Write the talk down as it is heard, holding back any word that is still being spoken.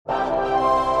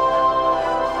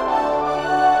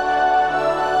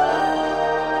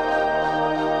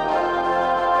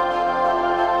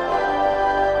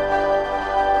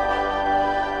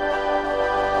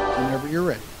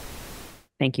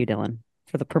Thank you, Dylan,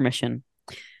 for the permission.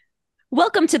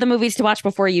 Welcome to the Movies to Watch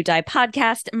Before You Die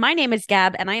podcast. My name is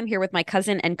Gab, and I am here with my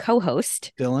cousin and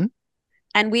co-host, Dylan.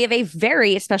 And we have a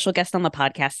very special guest on the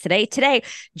podcast today. Today,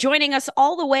 joining us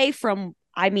all the way from,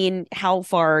 how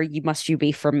far must you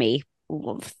be from me?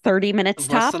 30 minutes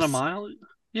Less tops? than a mile?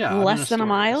 Yeah, I'm in Less than a Astoria,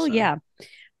 mile? so.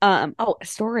 Yeah.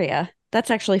 Astoria.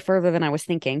 That's actually further than I was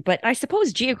thinking. But I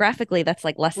suppose geographically, that's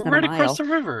like less We're than a right mile. across the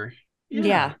river.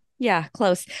 Yeah. Yeah,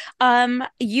 close.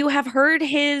 You have heard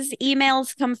his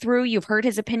emails come through. You've heard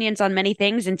his opinions on many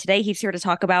things, and today he's here to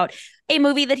talk about a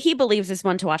movie that he believes is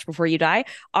one to watch before you die.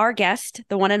 Our guest,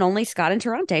 the one and only Scott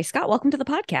Interrante. Scott, welcome to the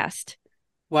podcast.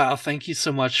 Wow, thank you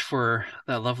so much for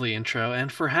that lovely intro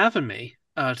and for having me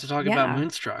to talk about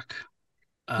Moonstruck.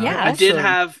 Yeah. I did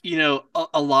have,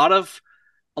 a lot of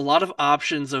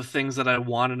options of things that I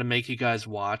wanted to make you guys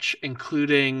watch,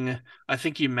 including, I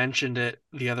think you mentioned it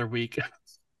the other week,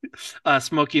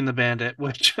 Smokey and the Bandit,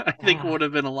 which I think would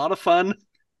have been a lot of fun.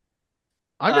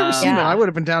 I've never seen it. I would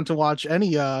have been down to watch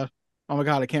any oh my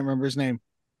god, I can't remember his name.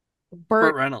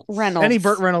 Burt Reynolds. Any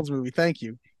Burt Reynolds movie. Thank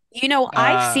you. You know,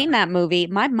 I've seen that movie.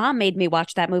 My mom made me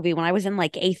watch that movie when I was in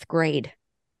like 8th grade.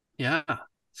 Yeah,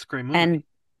 it's a great movie. And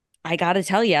I gotta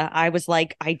tell you, I was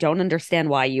like, I don't understand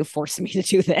why you forced me to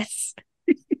do this.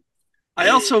 I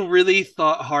also really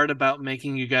thought hard about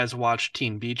making you guys watch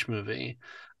Teen Beach Movie,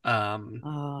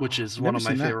 which is one of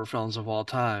my favorite films of all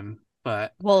time.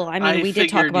 But well, we did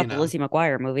talk about the Lizzie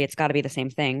McGuire movie. It's got to be the same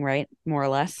thing, right? More or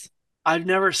less. I've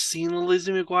never seen the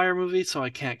Lizzie McGuire movie, so I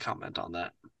can't comment on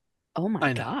that. Oh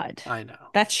my God. I know.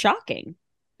 That's shocking.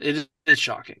 It is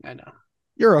shocking. I know.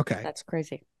 You're okay. That's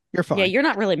crazy. You're fine. Yeah, you're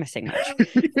not really missing much.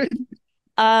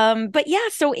 But yeah,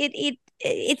 so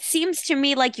it seems to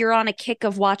me like you're on a kick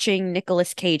of watching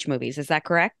Nicolas Cage movies. Is that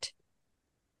correct?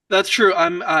 That's true.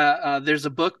 There's a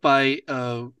book by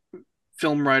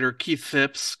film writer Keith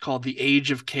Phipps called The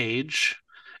Age of Cage.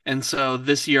 And so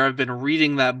this year I've been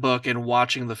reading that book and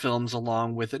watching the films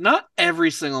along with it. Not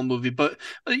every single movie, but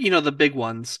the big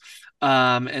ones.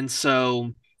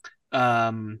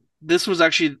 This was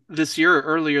actually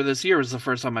earlier this year was the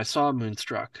first time I saw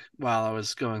Moonstruck while I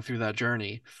was going through that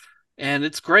journey. And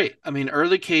it's great. I mean,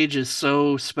 early Cage is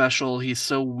so special. He's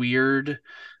so weird,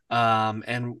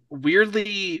 and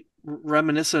weirdly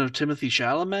reminiscent of Timothée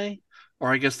Chalamet,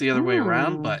 or I guess the other way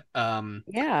around. But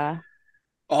yeah,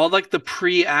 all like the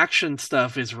pre-action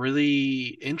stuff is really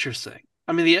interesting.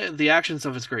 I mean, the action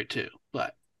stuff is great too,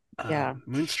 but yeah,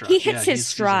 Moonstruck, he hits his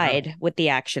stride with the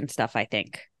action stuff, I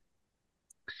think.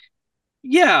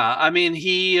 Yeah, I mean,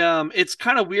 it's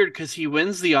kind of weird because he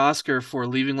wins the Oscar for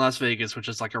Leaving Las Vegas, which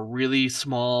is like a really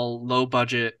small, low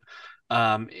budget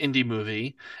indie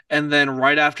movie, and then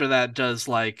right after that does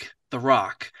like The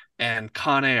Rock and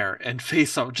Con Air and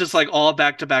Face Off, just like all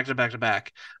back to back to back to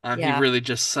back. He really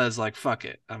just says like, "Fuck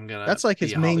it, I'm gonna." That's like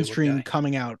his mainstream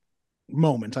coming out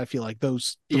moment. I feel like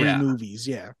those three movies.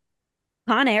 Yeah,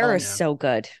 Con Air is so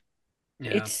good.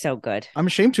 Yeah. It's so good. I'm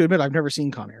ashamed to admit I've never seen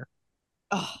Con Air.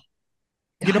 Oh,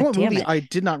 you know what movie I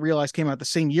did not realize came out the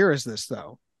same year as this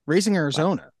though? Raising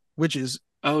Arizona, which is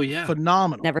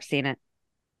phenomenal. Never seen it.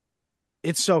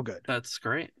 It's so good. That's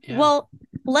great. Yeah. Well,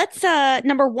 let's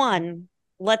number one,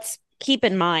 let's keep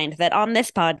in mind that on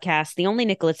this podcast, the only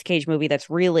Nicolas Cage movie that's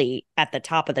really at the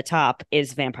top of the top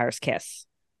is Vampire's Kiss.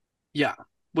 Yeah,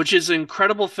 which is an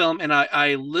incredible film, and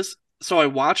So I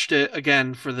watched it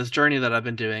again for this journey that I've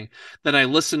been doing. Then I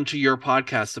listened to your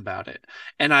podcast about it,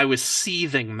 and I was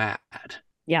seething mad.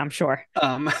 Yeah, I'm sure.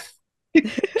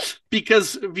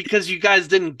 Because you guys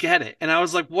didn't get it, and I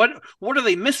was like, "What are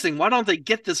they missing? Why don't they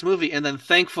get this movie?" And then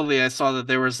thankfully, I saw that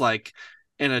there was like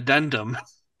an addendum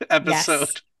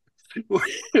episode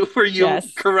where you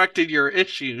corrected your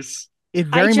issues. It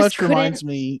very much reminds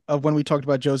me of when we talked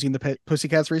about Josie and the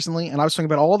Pussycats recently, and I was talking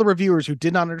about all the reviewers who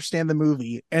did not understand the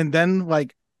movie, and then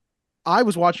like I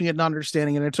was watching it not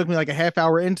understanding, and it took me like a half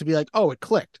hour in to be like, oh, it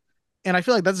clicked. And I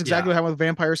feel like that's exactly what happened with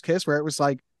Vampire's Kiss, where it was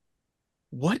like,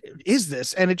 what is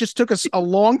this? And it just took us a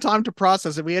long time to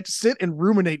process it. We had to sit and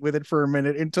ruminate with it for a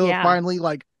minute until it finally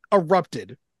like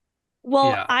erupted.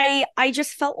 Well, I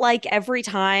just felt like every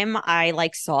time I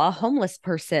like saw a homeless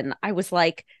person, I was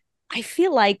like, I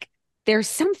feel like there's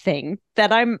something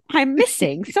that I'm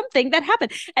missing, something that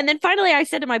happened. And then finally I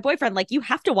said to my boyfriend, like, you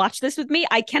have to watch this with me.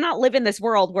 I cannot live in this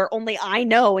world where only I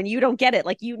know and you don't get it.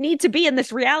 Like, you need to be in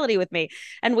this reality with me.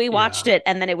 And we watched it.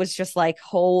 And then it was just like,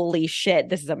 holy shit,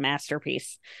 this is a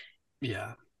masterpiece.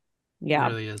 Yeah. Yeah. It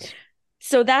really is.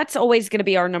 So that's always going to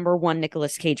be our number one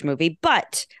Nicolas Cage movie,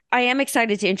 but I am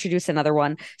excited to introduce another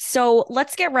one. So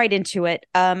let's get right into it.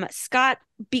 Scott,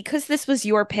 because this was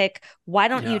your pick, why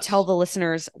don't you tell the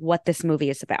listeners what this movie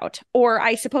is about? Or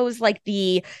I suppose like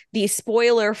the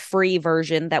spoiler-free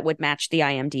version that would match the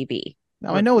IMDb.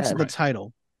 Now, I know it's the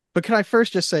title, but can I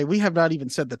first just say we have not even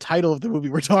said the title of the movie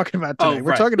we're talking about today.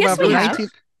 We're talking about the 19...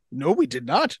 No, we did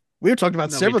not. We were talking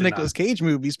about several Nicolas Cage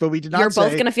movies, but we did not You're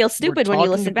both going to feel stupid when you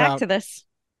listen back to this.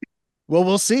 Well,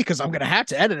 we'll see, because I'm going to have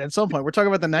to edit at some point. We're talking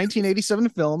about the 1987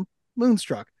 film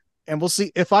Moonstruck, and we'll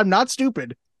see. If I'm not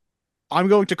stupid, I'm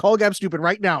going to call Gab stupid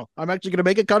right now. I'm actually going to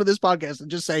make a cut of this podcast and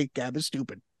just say Gab is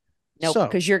stupid. No,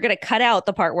 because you're going to cut out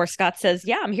the part where Scott says,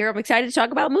 yeah, I'm here. I'm excited to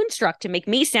talk about Moonstruck to make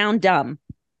me sound dumb.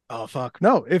 Oh, fuck.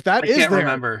 No, if that is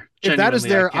there, if that is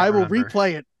there, I will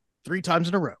replay it 3 times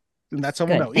in a row. And that's how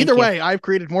we'll know. Either way, I've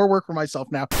created more work for myself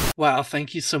now. Wow,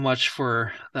 thank you so much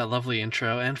for that lovely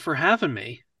intro and for having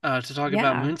me to talk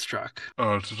about Moonstruck.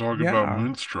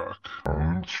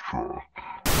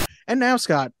 And now,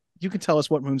 Scott, you can tell us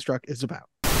what Moonstruck is about.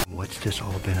 What's this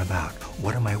all been about?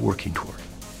 What am I working toward?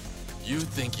 You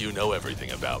think you know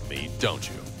everything about me, don't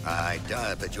you? I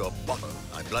dive at your bottom.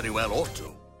 I bloody well ought to.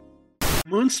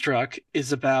 Moonstruck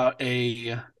is about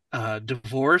a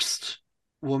divorced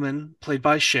woman played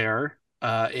by Cher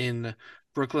in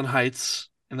Brooklyn Heights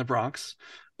in the Bronx.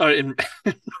 Why did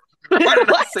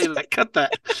I say that? Cut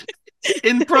that.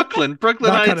 In Brooklyn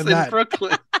Heights in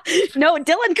Brooklyn. No,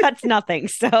 Dylan cuts nothing.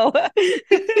 So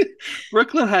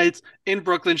Brooklyn Heights in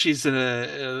Brooklyn. She's in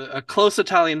a close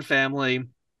Italian family,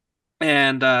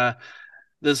 and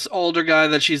this older guy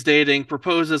that she's dating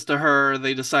proposes to her.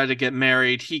 They decide to get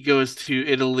married. He goes to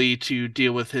Italy to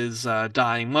deal with his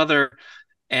dying mother,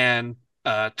 and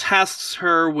tasks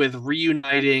her with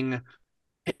reuniting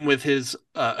him with his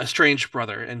estranged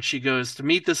brother. And she goes to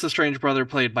meet this estranged brother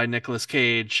played by Nicolas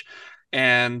Cage,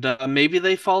 and maybe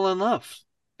they fall in love.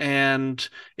 And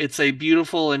it's a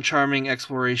beautiful and charming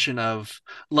exploration of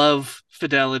love,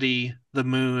 fidelity, the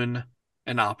moon,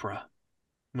 and opera.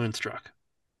 Moonstruck.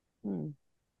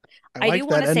 I do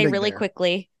want to say really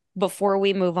quickly before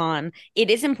we move on, it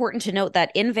is important to note that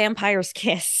in Vampire's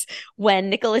Kiss, when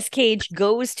Nicolas Cage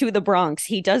goes to the Bronx,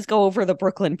 he does go over the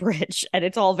Brooklyn Bridge, and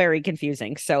it's all very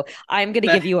confusing. So I'm going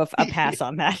to give you a pass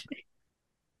on that.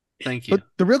 Thank you. But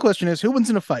the real question is, who wins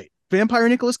in a fight? Vampire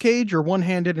Nicolas Cage or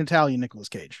one-handed Italian Nicolas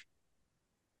Cage?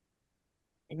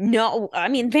 No, I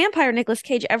mean, Vampire Nicolas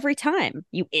Cage every time,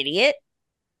 you idiot.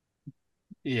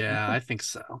 Yeah, I think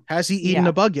so. Has he eaten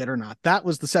a bug yet or not? That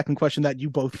was the second question that you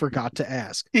both forgot to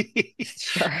ask.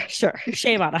 Sure.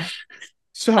 Shame on us.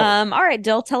 So, all right,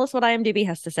 Dill, tell us what IMDb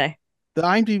has to say. The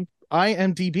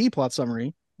IMDb plot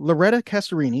summary: Loretta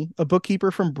Castorini, a bookkeeper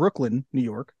from Brooklyn, New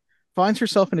York, finds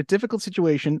herself in a difficult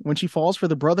situation when she falls for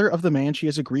the brother of the man she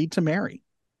has agreed to marry.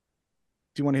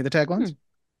 Do you want to hear the taglines?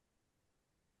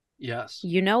 Yes.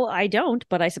 You know, I don't,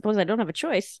 but I suppose I don't have a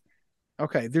choice.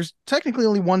 Okay, there's technically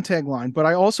only one tagline, but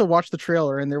I also watched the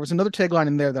trailer, and there was another tagline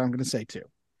in there that I'm going to say too.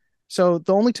 So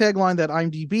the only tagline that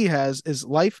IMDb has is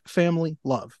life, family,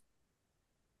 love.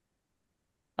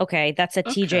 Okay, that's a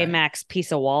TJ Maxx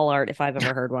piece of wall art if I've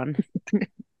ever heard one. The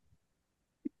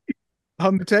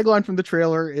tagline from the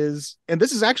trailer is, and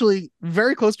this is actually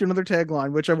very close to another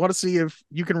tagline, which I want to see if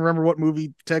you can remember what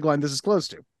movie tagline this is close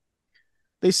to.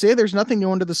 They say there's nothing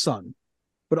new under the sun,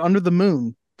 but under the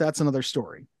moon, that's another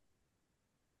story.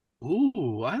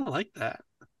 Ooh, I like that.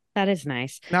 That is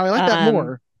nice. Now, I like that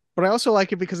more, but I also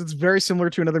like it because it's very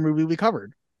similar to another movie we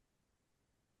covered.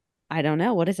 I don't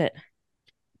know. What is it?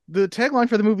 The tagline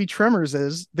for the movie Tremors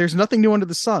is, there's nothing new under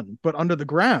the sun, but under the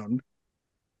ground.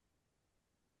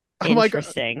 I'm like,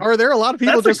 are there a lot of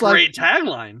people That's a great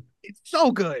tagline. It's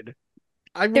so good.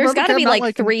 There's got to be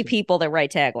like 3 people that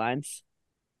write taglines.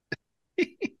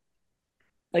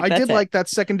 I did like that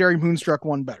secondary Moonstruck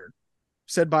one better.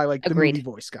 Said by like the movie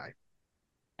voice guy.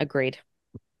 Agreed.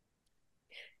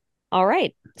 All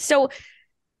right. So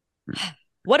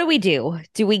what do we do?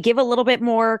 Do we give a little bit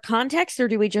more context or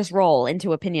do we just roll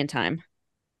into opinion time?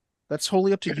 That's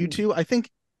wholly up to you two. I think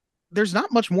there's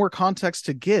not much more context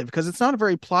to give because it's not a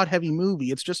very plot heavy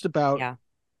movie. It's just about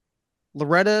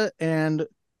Loretta and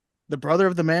the brother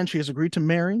of the man she has agreed to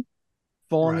marry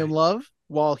falling in love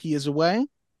while he is away.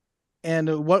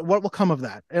 And what will come of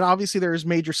that? And obviously there's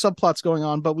major subplots going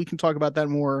on, but we can talk about that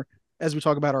more as we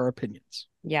talk about our opinions.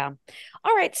 Yeah.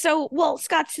 All right. So, well,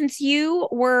 Scott, since you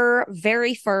were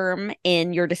very firm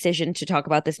in your decision to talk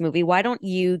about this movie, why don't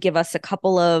you give us a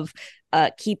couple of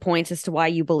key points as to why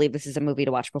you believe this is a movie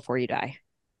to watch before you die?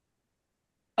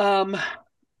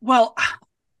 Well,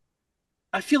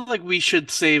 I feel like we should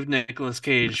save Nicolas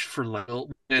Cage for like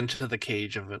into the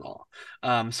cage of it all.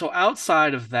 So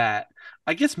outside of that,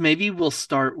 I guess maybe we'll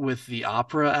start with the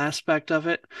opera aspect of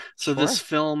it. So this Sure.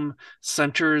 film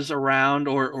centers around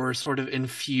or sort of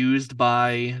infused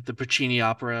by the Puccini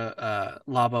opera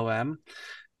La Boheme.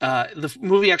 The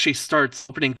movie actually starts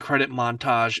opening credit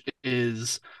montage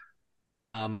is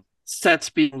sets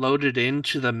being loaded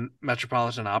into the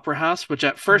Metropolitan Opera House, which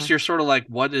at first Uh-huh. you're sort of like,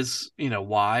 what is,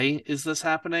 why is this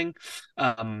happening?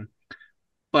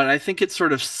 But I think it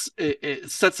sort of it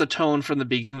sets a tone from the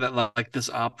beginning that like this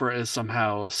opera is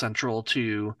somehow central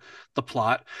to the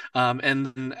plot.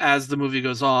 And as the movie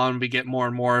goes on, we get more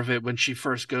and more of it. When she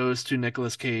first goes to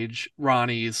Nicolas Cage,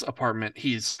 Ronnie's apartment,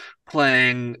 he's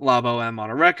playing La Boheme on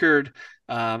a record.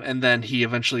 And then he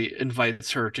eventually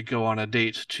invites her to go on a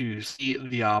date to see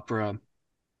the opera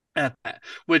at that,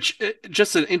 which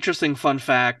just an interesting fun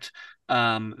fact.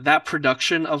 That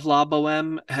production of La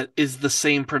Boheme is the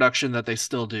same production that they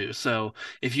still do. So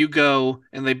if you go,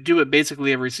 and they do it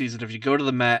basically every season, if you go to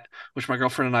the Met, which my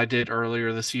girlfriend and I did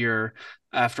earlier this year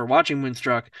after watching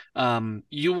Moonstruck,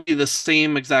 you will be the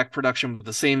same exact production with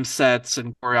the same sets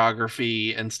and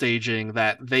choreography and staging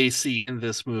that they see in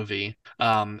this movie.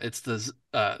 It's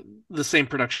the same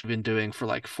production we've been doing for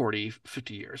like 40,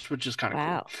 50 years, which is kind of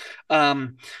cool. Wow.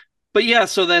 But yeah,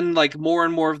 so then like more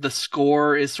and more of the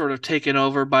score is sort of taken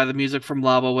over by the music from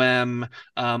La Boheme,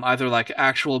 either like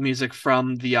actual music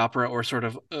from the opera or sort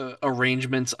of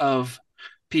arrangements of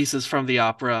pieces from the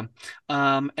opera.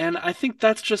 And I think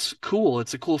that's just cool.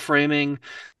 It's a cool framing.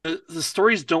 The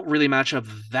stories don't really match up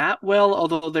that well,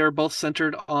 although they're both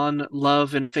centered on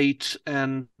love and fate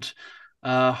and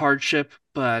hardship.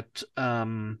 But I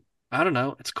don't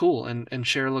know. It's cool. And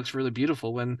Cher looks really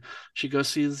beautiful when she goes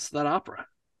sees that opera.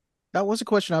 That was a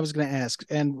question I was going to ask.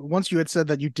 And once you had said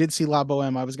that you did see La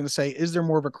Boheme, I was going to say, is there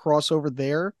more of a crossover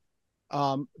there?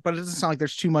 But it doesn't sound like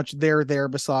there's too much there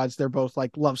besides they're both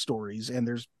like love stories and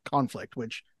there's conflict,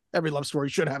 which every love story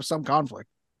should have some conflict.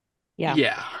 Yeah.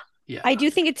 Yeah. Yeah. I do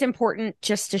think it's important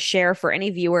just to share for any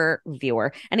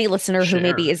any listener who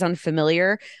maybe Share. is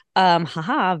unfamiliar.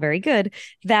 Haha, very good.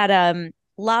 That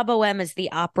La Boheme is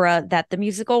the opera that the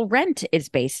musical Rent is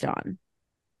based on.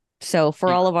 So for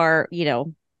Yeah. all of our,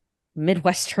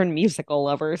 Midwestern musical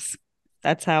lovers,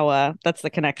 that's the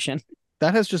connection.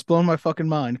 That has just blown my fucking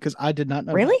mind because I did not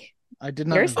know that. Really? I did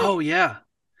not know Seriously? that. Oh yeah.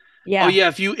 Yeah. Oh yeah,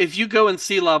 if you go and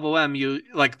see La Boheme, you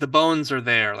like the bones are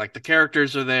there, like the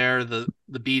characters are there, the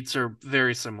beats are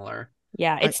very similar.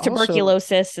 Yeah. I It's also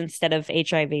tuberculosis instead of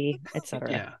HIV, etc.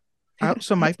 Yeah. I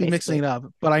also That's might be mixing basically it up,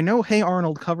 but I know Hey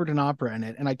Arnold covered an opera in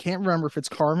it, and I can't remember if it's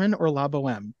Carmen or La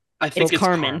Boheme. I think It's it's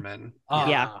Carmen. Carmen.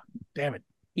 Yeah. Damn it.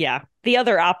 Yeah. The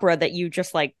other opera that you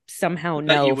just like somehow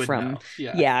That you know would from. know.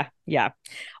 Yeah. Yeah. Yeah.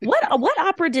 What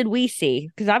opera did we see?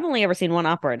 Because I've only ever seen one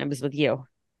opera and it was with you.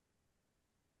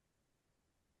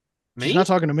 She's Me? not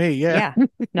talking to me. Yeah. Yeah.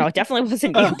 No, it definitely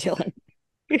wasn't you, Oh. Dylan.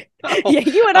 Oh. Yeah,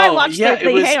 you and I Oh, watched yeah, the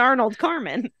it was Hey Arnold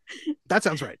Carmen. That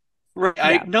sounds right. right.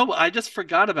 Yeah. I just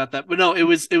forgot about that. But no, it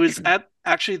was at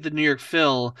actually the New York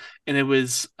Phil, and it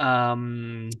was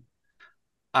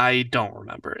I don't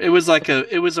remember. It was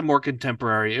a more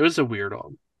contemporary. It was a weird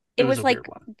one. It It was was a like weird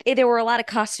one. there were a lot of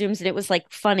costumes and it was like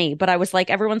funny, but I was like,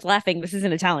 everyone's laughing. This is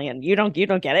in Italian. You don't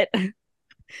get it.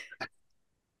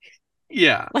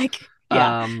 Yeah. Like,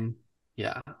 yeah.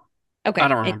 Yeah. I Okay,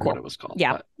 don't remember what cool. it was called,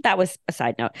 Yeah, but that was a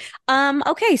side note.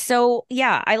 Okay, so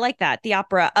yeah, I like that. The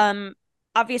opera.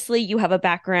 Obviously you have a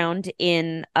background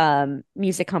in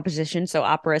music composition, so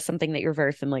opera is something that you're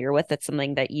very familiar with. That's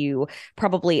something that you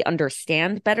probably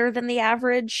understand better than the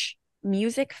average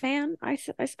music fan, I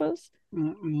suppose.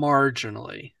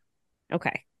 marginally.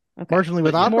 Okay. Okay. Marginally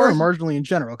with But yeah. opera or More marginally in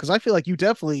general? Because I feel like you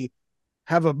definitely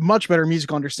have a much better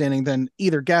musical understanding than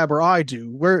either Gab or I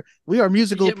do. We are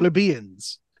musical Yeah,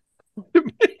 plebeians.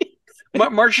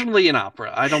 marginally in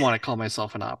opera. I don't want to call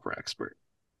myself an opera expert.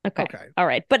 okay. Okay. All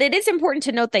right. But it is important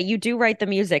to note that you do write the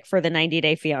music for the 90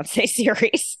 Day Fiancé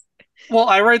series. Well,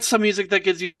 I write some music that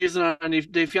gets used on 90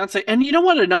 Day Fiance. And you know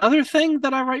what? Another thing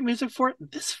that I write music for?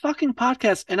 This fucking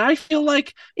podcast. And I feel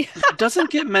like it doesn't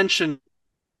get mentioned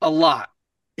a lot.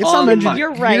 It's not On mentioned mic.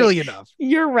 You're right. nearly enough.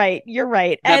 You're right. You're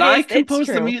right. That And I it's composed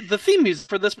true. the theme music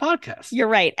for this podcast. You're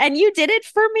right. And you did it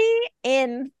for me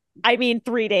in,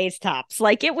 3 days tops.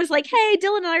 Like it was like, hey,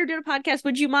 Dylan and I are doing a podcast.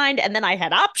 Would you mind? And then I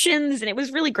had options and it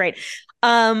was really great.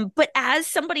 But as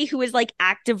somebody who is like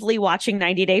actively watching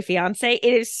 90 Day Fiance,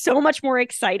 it is so much more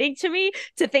exciting to me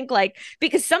to think like,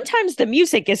 because sometimes the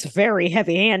music is very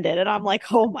heavy handed and I'm like,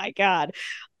 oh my God.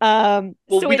 Well,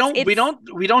 So we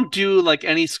it's don't do like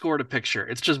any score to picture.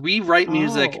 It's just we write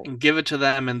music Oh. and give it to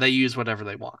them and they use whatever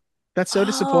they want. That's so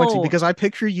disappointing Oh, because I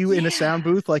picture you in a yeah. sound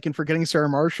booth, like in Forgetting Sarah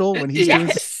Marshall, when he's doing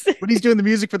Yes. when he's doing the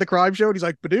music for the crime show, and he's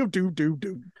like, "Ba-doo, doo, doo,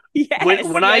 doo." Yes. Yes.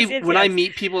 When I Yes.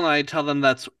 meet people and I tell them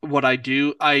that's what I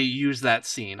do, I use that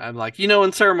scene. I'm like,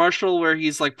 in Sarah Marshall where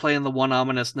he's like playing the one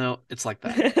ominous note, it's like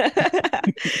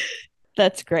that.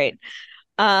 That's great.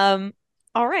 Um,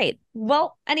 all right.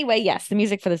 Well, anyway, yes, the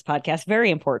music for this podcast, very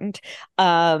important.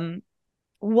 Um,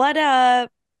 what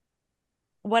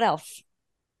what else?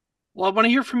 Well, I want to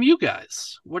hear from you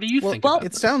guys. What do you think Well, about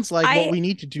it this? sounds like what I we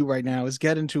need to do right now is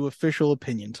get into official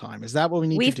opinion time. Is that what we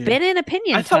need to we've do? been in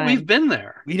opinion I thought time. we've been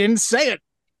there. We didn't say it.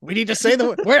 We need to say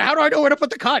how do I know where to put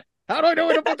the cut? How do I know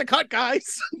where to put the cut,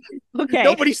 guys? Okay.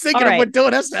 Nobody's thinking All of right. what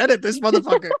Dylan has to edit this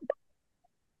motherfucker.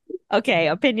 Okay,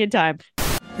 opinion time.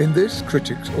 In this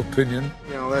critic's opinion,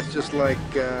 That's just like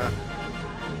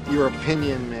your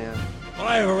opinion, man. Well,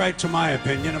 I have a right to my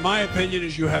opinion, and my opinion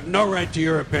is you have no right to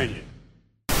your opinion.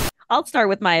 I'll start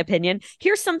with my opinion.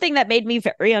 Here's something that made me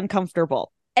very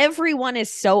uncomfortable. Everyone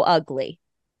is so ugly.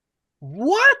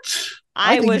 What?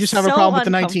 I think you was just have a so problem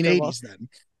with the uncomfortable. 1980s then.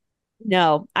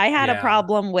 No, I had a Yeah.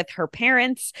 problem with her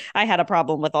parents. I had a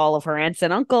problem with all of her aunts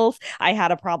and uncles. I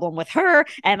had a problem with her.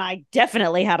 And I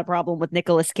definitely had a problem with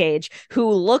Nicolas Cage, who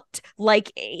looked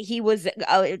like he was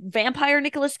a vampire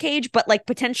Nicolas Cage, but like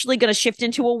potentially going to shift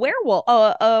into a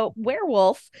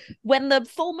werewolf when the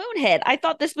full moon hit. I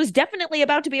thought this was definitely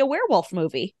about to be a werewolf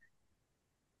movie.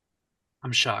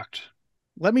 I'm shocked.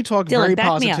 Let me talk Dylan, very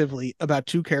back me up. positively about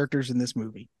two characters in this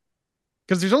movie.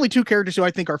 Because there's only two characters who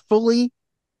I think are fully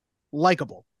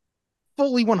likable.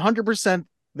 Fully 100%.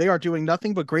 They are doing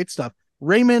nothing but great stuff.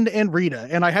 Raymond and Rita.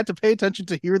 And I had to pay attention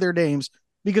to hear their names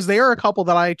because they are a couple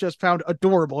that I just found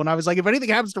adorable. And I was like, if anything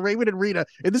happens to Raymond and Rita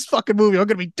in this fucking movie, I'm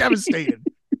going to be devastated.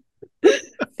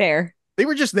 Fair. They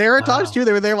were just there at times Wow. too.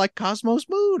 They were there like Cosmos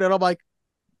Moon. And I'm like,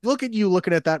 look at you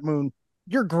looking at that moon.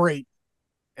 You're great.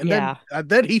 And Yeah.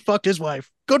 then he fucked his wife.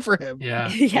 Good for him. Yeah,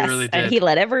 he Yes, really and did. he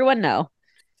let everyone know.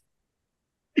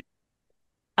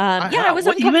 I was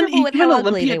Well, uncomfortable with how ugly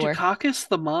Olympia they were. Dukakis,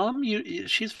 the mom,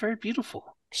 she's very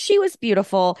beautiful. She was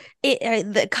beautiful.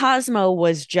 The Cosmo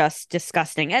was just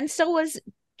disgusting, and so was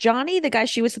Johnny, the guy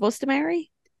she was supposed to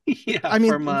marry. Yeah, I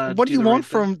mean, from, what do you the want Right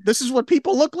Thing. from this is what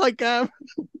people look like? I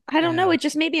don't know. Yeah. It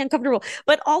just made me uncomfortable.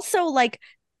 But also, like,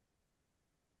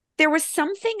 there was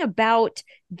something about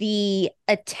the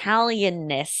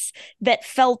Italianness that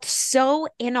felt so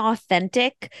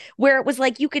inauthentic, where it was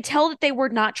like you could tell that they were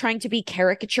not trying to be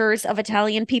caricatures of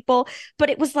Italian people, but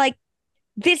it was like,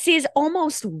 this is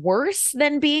almost worse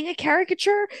than being a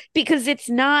caricature because it's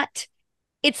not,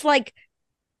 it's like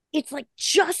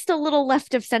just a little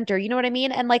left of center. You know what I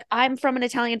mean? And like, I'm from an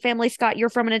Italian family, Scott, you're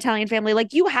from an Italian family.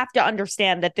 Like, you have to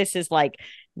understand that this is like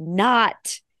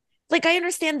not like, I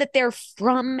understand that they're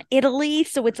from Italy,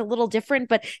 so it's a little different,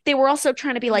 but they were also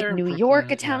trying to be like They're in New Brooklyn, York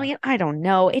yeah. Italian. I don't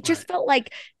know. It just Right. felt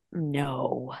like,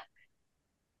 no.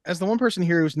 As the one person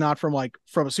here who's not from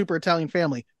a super Italian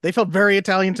family, they felt very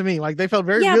Italian to me. Like they felt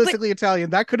very Yeah, realistically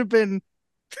Italian. That could have been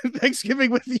Thanksgiving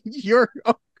with your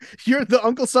the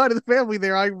uncle side of the family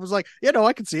there. I was like,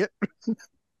 I can see it.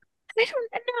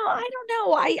 I don't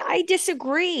know. I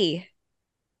disagree.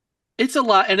 It's a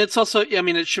lot, and it's also, I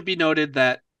mean, it should be noted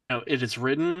that it is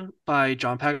written by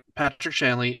John Patrick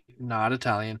Shanley, not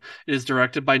Italian. It is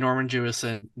directed by Norman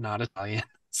Jewison, not Italian.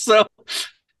 So,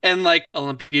 and like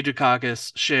Olympia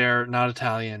Dukakis, Cher, not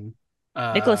Italian.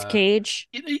 Nicolas Cage.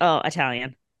 Oh,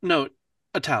 Italian. No,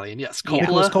 Italian. Yes, Yeah.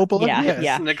 Nicolas Coppola. Yeah, Yes.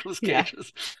 yeah. Nicolas Yeah.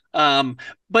 Cage's.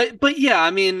 But yeah,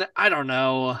 I mean, I don't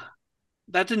know.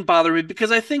 That didn't bother me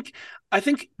because I think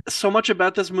so much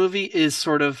about this movie is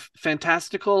sort of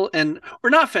fantastical or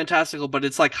not fantastical, but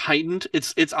it's like heightened.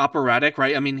 It's operatic,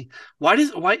 right? I mean, why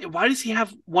does he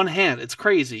have one hand? It's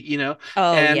crazy,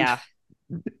 Oh, And- yeah.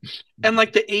 And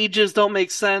like the ages don't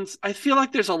make sense. I feel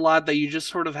like there's a lot that you just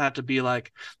sort of have to be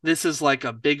like, this is like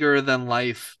a bigger than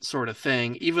life sort of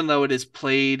thing, even though it is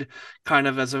played kind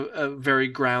of as a very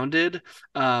grounded.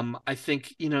 I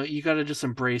think, you got to just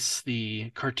embrace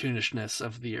the cartoonishness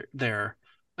of their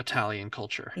Italian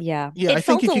culture. Yeah. Yeah, It I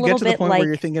think felt if a you get little to the bit point like, where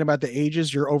you're thinking about the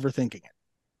ages, you're overthinking it.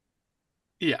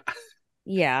 Yeah.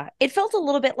 yeah, it felt a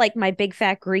little bit like My Big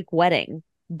Fat Greek Wedding,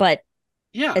 but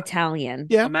Yeah. Italian.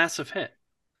 Yeah. A massive hit.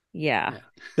 Yeah. Yeah.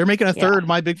 They're making a Yeah. third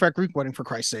My Big Fat Greek Wedding, for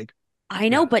Christ's sake. I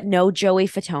know, Yeah. but no Joey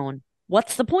Fatone.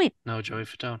 What's the point? No, Joey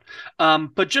Fatone.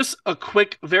 But just a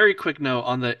very quick note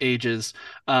on the ages.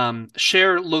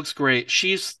 Cher looks great.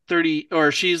 She's 30,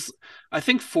 or she's, I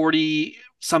think 40,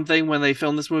 something when they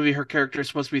filmed this movie. Her character is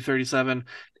supposed to be 37.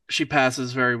 She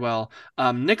passes very well.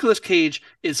 Nicolas Cage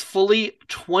is fully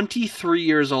 23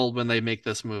 years old when they make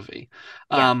this movie,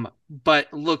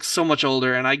 but looks so much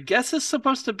older. And I guess is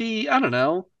supposed to be, I don't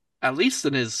know, at least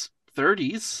in his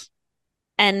 30s.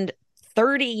 And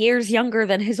 30 years younger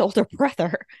than his older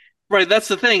brother. Right, that's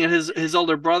the thing. And his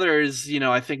older brother is,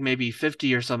 I think maybe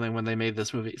 50 or something when they made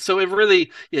this movie. So it really,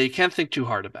 you can't think too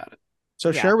hard about it.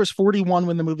 So Cher was 41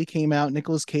 when the movie came out.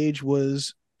 Nicolas Cage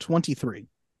was 23.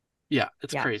 Yeah,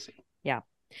 it's crazy. Yeah.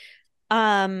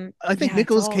 I think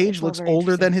Nicolas Cage looks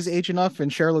older than his age enough,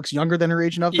 and Cher looks younger than her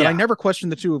age enough that I never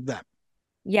questioned the two of them.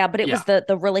 Yeah, but it was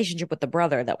the relationship with the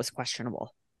brother that was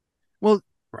questionable. Well,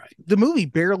 the movie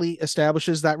barely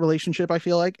establishes that relationship, I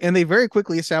feel like, and they very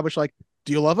quickly establish, like,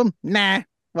 do you love him? Nah.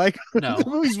 Like, no. The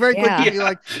movie's very quickly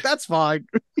like, that's fine.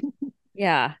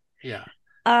 Yeah. Yeah.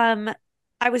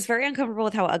 I was very uncomfortable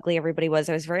with how ugly everybody was.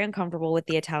 I was very uncomfortable with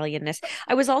the Italianness.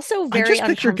 I was also very I just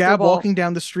picture Gab walking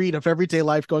down the street of everyday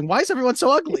life going, why is everyone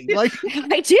so ugly? Like,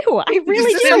 I do. I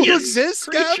really does do. How you exist,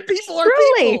 Gab? People are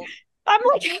people. I'm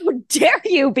like, how dare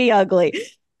you be ugly?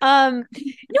 No,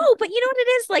 but you know what it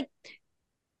is? Like,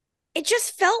 it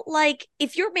just felt like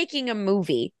if you're making a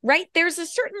movie, right, there's a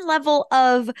certain level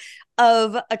of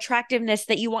attractiveness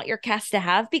that you want your cast to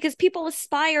have because people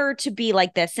aspire to be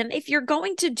like this. And if you're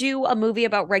going to do a movie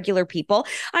about regular people,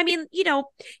 I mean,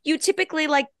 you typically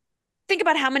like think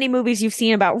about how many movies you've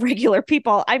seen about regular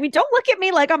people. I mean, don't look at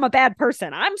me like I'm a bad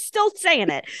person. I'm still saying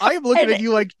it. I am looking at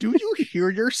you like, do you hear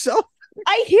yourself?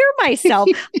 I hear myself.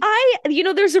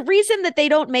 There's a reason that they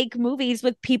don't make movies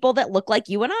with people that look like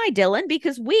you and I, Dylan,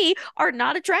 because we are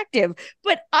not attractive.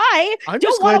 But I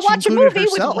don't want to watch a movie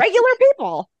with regular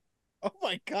people. Oh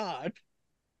my God.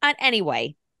 And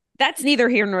anyway, that's neither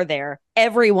here nor there.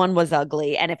 Everyone was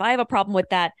ugly. And if I have a problem with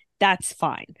that, that's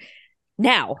fine.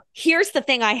 Now, here's the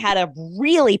thing I had a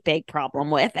really big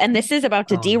problem with, and this is about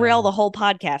to derail the whole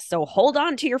podcast. So hold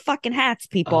on to your fucking hats,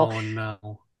 people. Oh,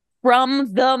 no.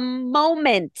 From the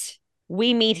moment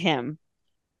we meet him,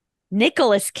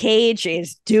 Nicolas Cage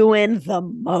is doing the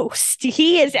most.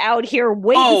 He is out here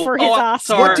waiting for his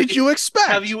Oscar. What did you expect?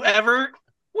 Have you ever...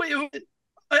 Wait,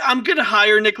 I'm going to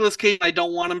hire Nicolas Cage. I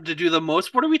don't want him to do the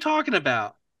most. What are we talking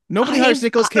about? Nobody hires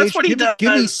Nicolas Cage. That's what he does.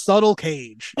 Give me subtle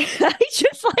Cage. I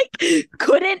just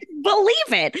couldn't believe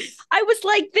it. I was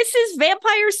like, this is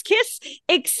Vampire's Kiss,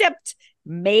 except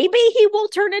maybe he will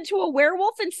turn into a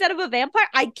werewolf instead of a vampire.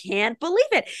 I can't believe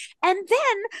it. And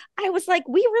then I was like,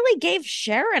 we really gave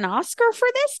Cher an Oscar for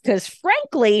this? Because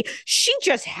frankly, she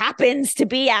just happens to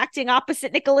be acting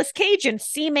opposite Nicolas Cage and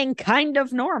seeming kind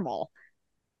of normal.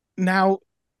 Now,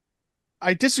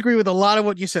 I disagree with a lot of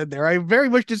what you said there. I very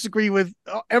much disagree with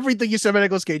everything you said about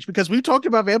Nicolas Cage because we've talked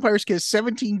about Vampire's Kiss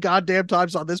 17 goddamn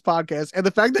times on this podcast. And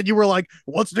the fact that you were like,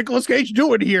 what's Nicolas Cage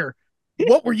doing here?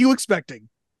 What were you expecting?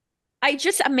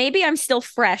 Maybe I'm still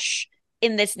fresh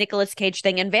in this Nicolas Cage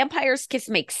thing, and Vampire's Kiss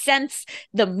makes sense.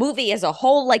 The movie as a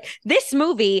whole, like this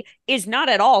movie is not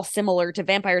at all similar to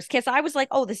Vampire's Kiss. I was like,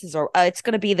 oh, this is it's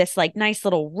going to be this like nice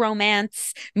little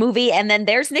romance movie. And then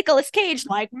there's Nicolas Cage,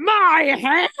 like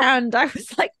my hand. I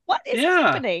was like, what is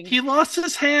happening? He lost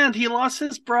his hand. He lost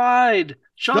his bride.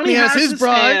 Johnny has his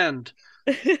bride. Hand.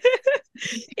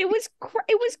 It was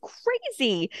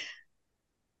crazy.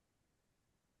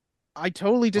 I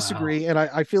totally disagree, and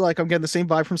I feel like I'm getting the same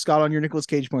vibe from Scott on your Nicolas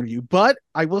Cage point of view. But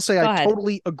I will say I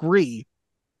totally agree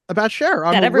about Cher.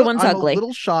 That everyone's ugly. I'm a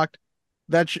little shocked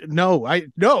that no,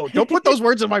 don't put those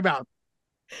words in my mouth.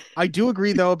 I do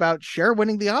agree though about Cher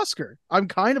winning the Oscar. I'm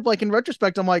kind of like in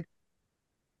retrospect, I'm like,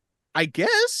 I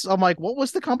guess I'm like, what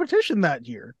was the competition that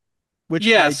year?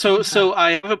 So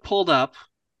I have it pulled up.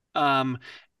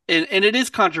 And it is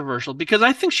controversial because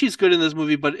I think she's good in this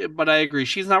movie, but I agree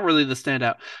she's not really the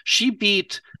standout. She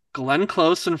beat Glenn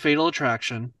Close in Fatal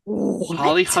Attraction,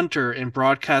 Holly Hunter in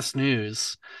Broadcast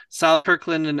News, Sally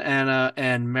Kirkland in Anna,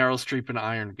 and Meryl Streep in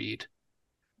Iron Beat.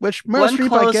 Which Meryl Streep,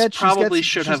 Close I get, probably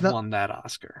should have won that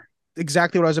Oscar.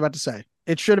 Exactly what I was about to say.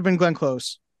 It should have been Glenn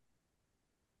Close.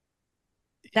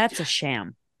 That's a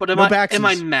sham. But am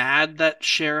I mad that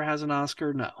Cher has an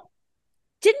Oscar? No.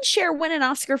 Didn't Cher win an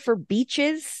Oscar for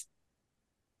Beaches?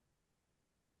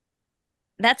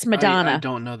 That's Madonna. I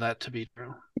don't know that to be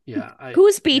true. Yeah.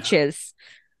 Who's Beaches?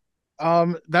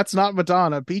 Yeah. That's not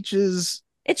Madonna. Beaches.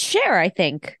 It's Cher, I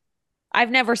think.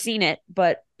 I've never seen it,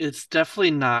 but it's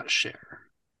definitely not Cher.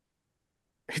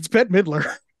 It's Bette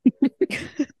Midler.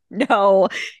 No.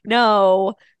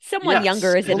 Someone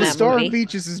younger is in that movie. The star of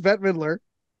Beaches is Bette Midler.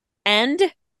 And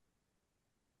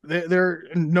There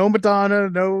no Madonna,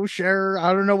 no Cher.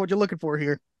 I don't know what you're looking for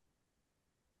here.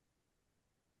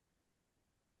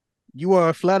 You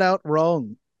are flat out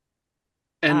wrong.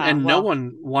 And no Well,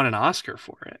 one won an Oscar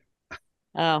for it.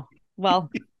 oh, well,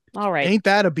 all right. Ain't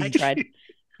that a I beef? tried.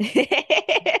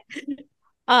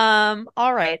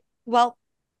 All right. Well,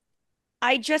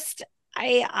 I just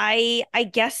I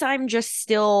guess I'm just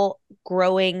still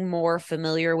growing more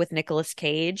familiar with Nicolas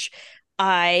Cage.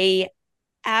 I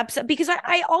because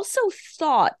I also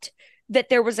thought that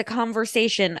there was a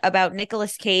conversation about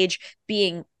Nicolas Cage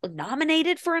being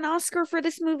nominated for an Oscar for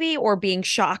this movie or being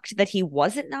shocked that he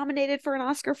wasn't nominated for an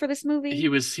Oscar for this movie. He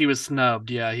was snubbed.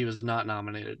 Yeah, he was not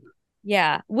nominated.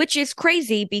 Yeah, which is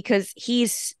crazy because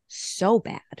he's so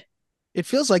bad. It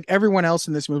feels like everyone else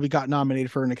in this movie got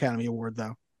nominated for an Academy Award,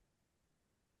 though.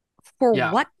 For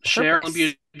Yeah, what Sharon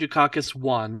purpose? Dukakis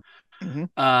won. Mm-hmm.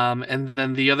 And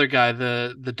then the other guy,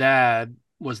 the dad,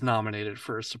 was nominated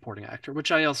for a supporting actor,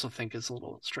 which I also think is a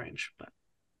little strange. But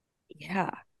Yeah.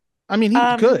 I mean, he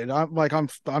was good.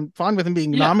 I'm fine with him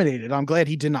being Yeah. nominated. I'm glad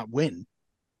he did not win.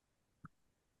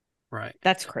 Right.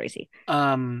 That's crazy.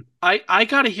 I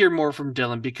got to hear more from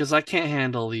Dylan because I can't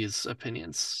handle these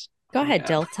opinions. Go ahead,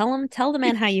 Dill. Tell the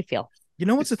man how you feel. You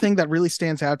know what's the thing that really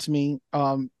stands out to me?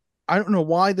 I don't know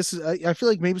why this is. I feel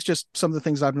like maybe it's just some of the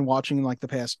things I've been watching in like the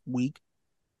past week.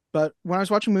 But when I was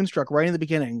watching Moonstruck right in the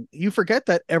beginning, you forget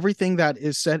that everything that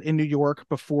is set in New York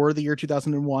before the year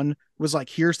 2001 was like,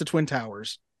 here's the Twin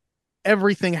Towers.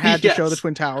 Everything had to show the Yes.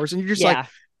 Twin Towers. And you're just like,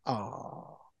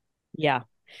 oh. Yeah.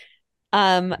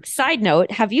 Side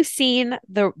note, have you seen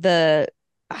the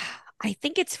I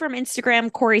think it's from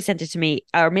Instagram. Corey sent it to me,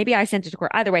 or maybe I sent it to Corey.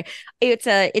 Either way, it's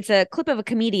a clip of a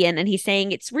comedian, and he's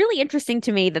saying it's really interesting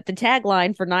to me that the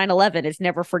tagline for 9/11 is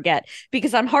 "Never Forget,"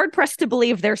 because I'm hard pressed to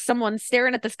believe there's someone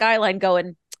staring at the skyline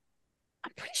going,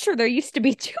 "I'm pretty sure there used to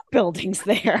be two buildings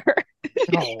there."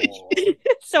 Oh.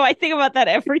 So I think about that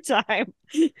every time.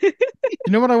 You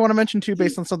know what I want to mention too,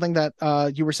 based on something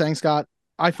that you were saying, Scott?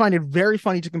 I find it very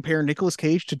funny to compare Nicolas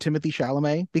Cage to Timothy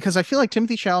Chalamet because I feel like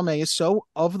Timothy Chalamet is so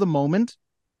of the moment.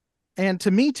 And to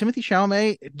me, Timothy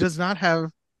Chalamet does not have,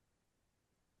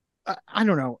 I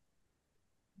don't know.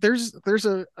 There's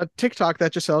a TikTok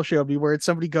that Giselle showed me where it's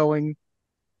somebody going,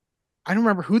 I don't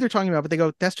remember who they're talking about, but they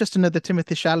go, that's just another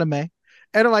Timothy Chalamet.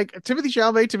 And I'm like, Timothy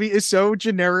Chalamet to me is so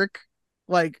generic,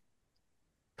 like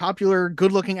popular,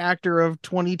 good looking actor of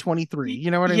 2023. You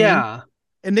know what I mean? Yeah.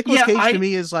 And Nicolas Cage to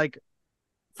me is like,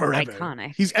 forever.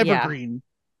 Iconic. He's evergreen.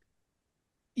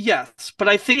 Yeah. Yes, but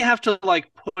I think you have to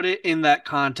like put it in that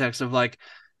context of like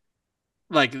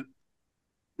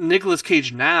Nicolas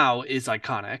Cage now is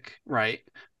iconic, right?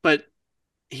 But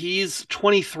he's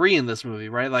 23 in this movie,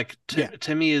 right? Like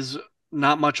Timmy is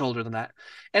not much older than that.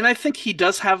 And I think he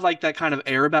does have like that kind of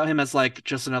air about him as like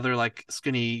just another like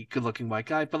skinny, good-looking white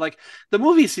guy. But like the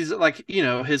movie sees it, like, you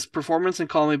know, his performance in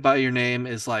Call Me by Your Name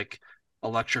is like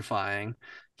electrifying.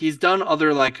 He's done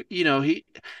other like, you know,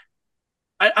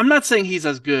 I'm not saying he's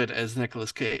as good as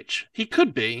Nicolas Cage. He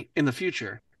could be in the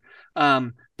future.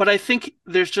 But I think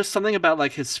there's just something about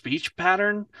like his speech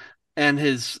pattern and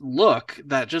his look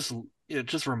that just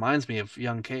reminds me of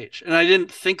young Cage. And I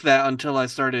didn't think that until I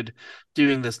started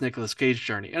doing this Nicolas Cage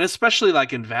journey. And especially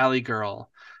like in Valley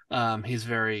Girl, he's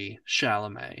very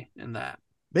Chalamet in that.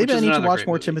 Maybe I need to watch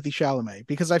more Timothy Chalamet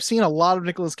because I've seen a lot of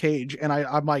Nicolas Cage and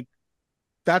I'm like,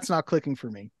 that's not clicking for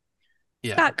me.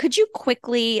 Yeah. Scott, could you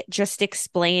quickly just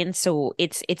explain, so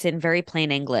it's in very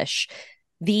plain English,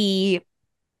 the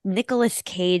Nicolas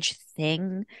Cage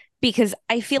thing? Because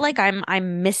I feel like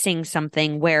I'm missing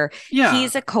something where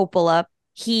he's a Coppola.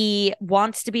 He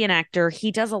wants to be an actor.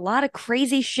 He does a lot of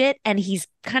crazy shit and he's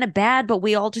kind of bad, but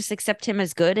we all just accept him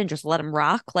as good and just let him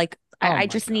rock. Like, I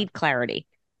just need clarity.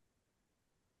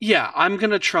 Yeah, I'm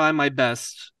gonna try my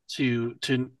best to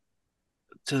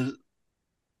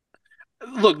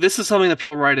look. This is something that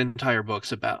people write entire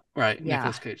books about, right? Yeah.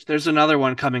 Nicolas Cage. There's another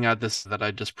one coming out that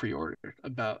I just pre-ordered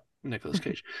about Nicolas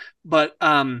Cage. But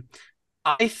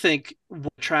I think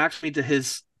what attracts me to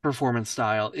his performance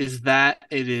style is that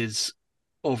it is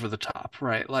over the top,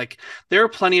 right? Like there are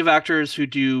plenty of actors who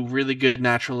do really good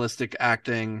naturalistic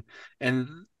acting, and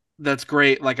that's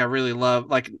great. Like I really love,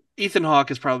 like Ethan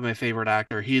Hawke is probably my favorite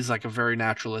actor. He's like a very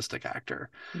naturalistic actor.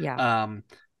 Yeah.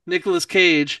 Nicolas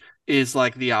Cage is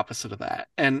like the opposite of that.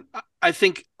 And I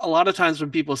think a lot of times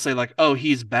when people say like, oh,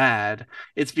 he's bad,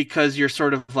 it's because you're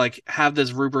sort of like have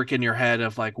this rubric in your head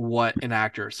of like what an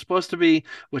actor is supposed to be,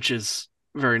 which is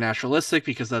very naturalistic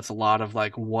because that's a lot of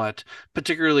like what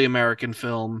particularly American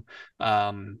film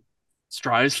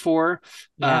strives for.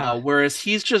 Whereas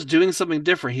he's just doing something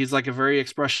different. He's like a very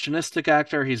expressionistic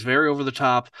actor. He's very over the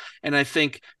top. And I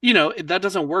think, you know, that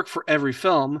doesn't work for every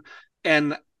film.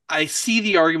 And I see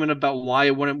the argument about why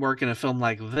it wouldn't work in a film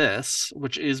like this,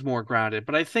 which is more grounded.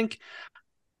 But I think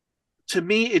to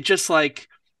me, it just like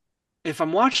if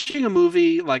I'm watching a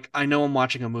movie, like I know I'm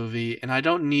watching a movie and I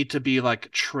don't need to be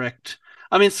like tricked.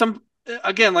 I mean, some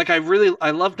again, like I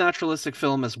love naturalistic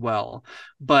film as well,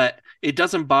 but it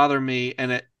doesn't bother me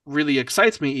and it really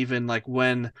excites me even like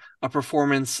when a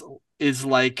performance is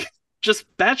like just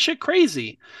batshit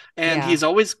crazy and Yeah. he's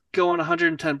always going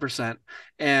 110%.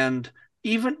 And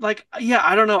even like, yeah,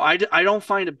 I don't know. I don't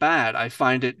find it bad. I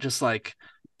find it just like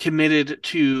committed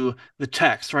to the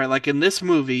text, right? Like in this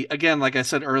movie, again, like I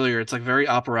said earlier, it's like very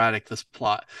operatic, this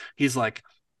plot. He's like,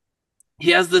 he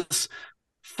has this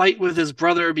fight with his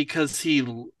brother because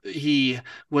he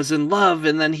was in love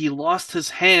and then he lost his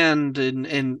hand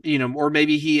and you know, or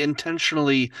maybe he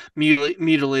intentionally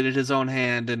mutilated his own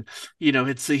hand, and you know,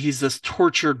 it's he's this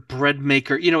tortured bread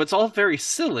maker, you know, it's all very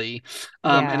silly.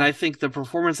 And Yeah. I think the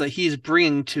performance that he's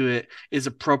bringing to it is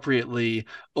appropriately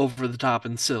over the top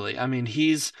and silly. I mean,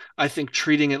 he's, I think,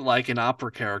 treating it like an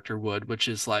opera character would, which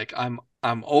is like I'm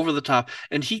over the top,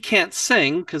 and he can't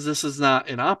sing because this is not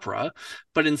an opera,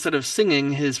 but instead of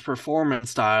singing, his performance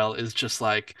style is just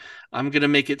like, I'm gonna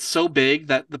make it so big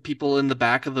that the people in the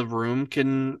back of the room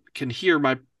can hear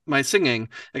my singing,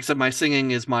 except my singing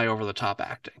is my over the top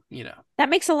acting, you know. That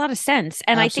makes a lot of sense.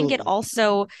 And I think it Absolutely.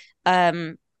 also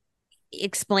um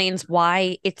explains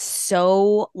why it's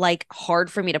so like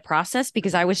hard for me to process,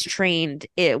 because I was trained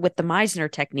with the Meisner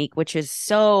technique, which is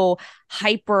so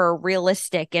hyper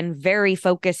realistic and very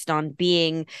focused on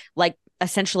being like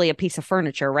essentially a piece of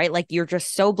furniture, right? Like you're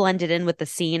just so blended in with the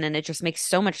scene and it just makes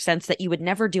so much sense that you would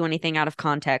never do anything out of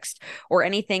context or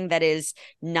anything that is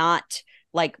not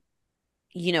like,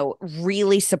 you know,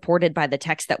 really supported by the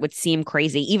text that would seem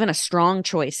crazy. Even a strong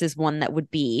choice is one that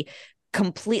would be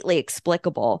completely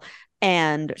explicable.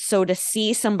 And so to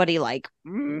see somebody like,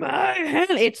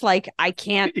 it's like,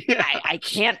 Yeah. I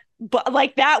can't, but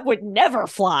like that would never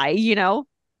fly, you know?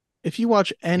 If you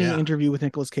watch any Yeah. interview with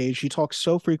Nicolas Cage, he talks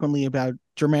so frequently about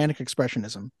Germanic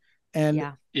expressionism. And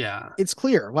Yeah. Yeah. it's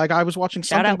clear. Like I was watching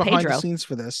Shout something out behind the Pedro. scenes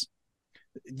for this.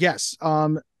 Yes.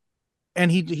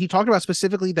 And he talked about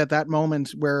specifically that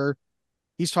moment where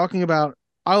he's talking about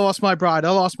I lost my bride, I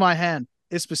lost my hand,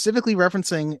 is specifically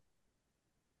referencing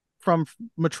from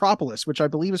Metropolis, which I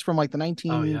believe is from like the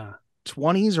Oh yeah.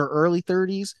 1920s or early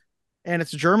 30s. And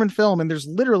it's a German film, and there's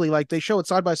literally like they show it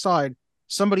side by side,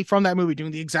 somebody from that movie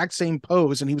doing the exact same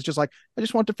pose, and he was just like, I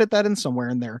just want to fit that in somewhere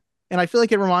in there. And I feel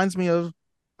like it reminds me of,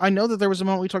 I know that there was a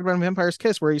moment we talked about in Vampire's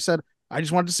Kiss where he said, I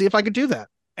just wanted to see if I could do that.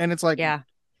 And it's like Yeah.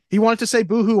 he wanted to say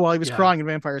boohoo while he was Yeah. crying in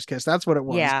Vampire's Kiss. That's what it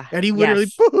was. Yeah. And he literally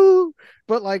Yes. boohoo.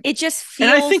 But like It just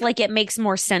And I feels think like it makes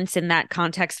more sense in that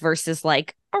context versus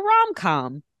like a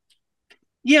rom-com.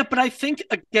 Yeah, but I think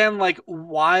again, like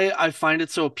why I find it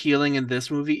so appealing in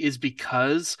this movie is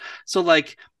because so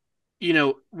like, you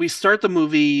know, we start the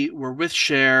movie, we're with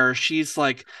Cher. She's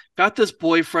like got this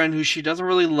boyfriend who she doesn't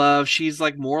really love. She's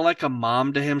like more like a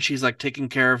mom to him. She's like taking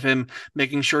care of him,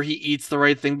 making sure he eats the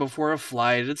right thing before a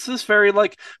flight. It's this very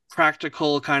like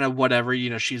practical kind of whatever, you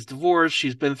know, she's divorced,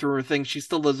 she's been through her thing, she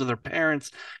still lives with her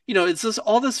parents. You know, it's this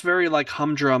all this very like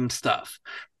humdrum stuff.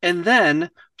 And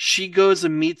then she goes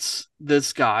and meets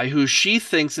this guy who she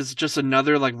thinks is just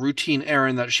another like routine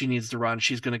errand that she needs to run.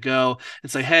 She's going to go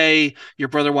and say, "Hey, your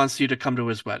brother wants you to come to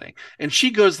his wedding." And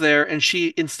she goes there and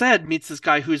she instead meets this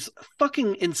guy who's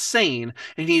fucking insane,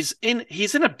 and he's in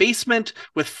a basement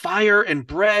with fire and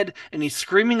bread, and he's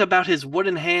screaming about his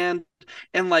wooden hand,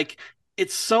 and like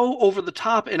it's so over the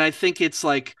top, and I think it's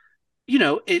like, you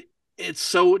know, it's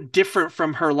so different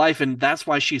from her life, and that's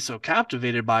why she's so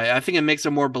captivated by it. I think it makes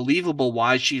it more believable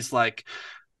why she's like,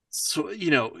 so, you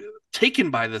know,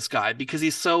 taken by this guy because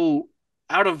he's so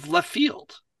out of left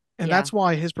field. And Yeah. that's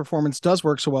why his performance does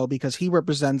work so well, because he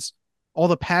represents all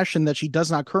the passion that she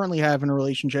does not currently have in a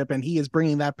relationship, and he is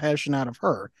bringing that passion out of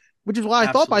her, which is why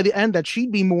I thought by the end that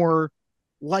she'd be more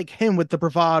like him with the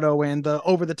bravado and the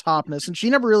over the topness, and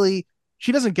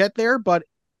she doesn't get there. But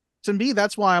to me,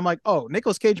 that's why I'm like, oh,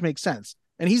 Nicolas Cage makes sense,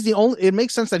 and it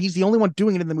makes sense that he's the only one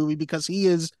doing it in the movie because he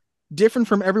is different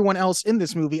from everyone else in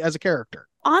this movie as a character.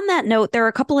 On that note, there are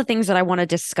a couple of things that I want to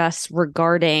discuss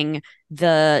regarding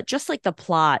just like the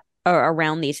plot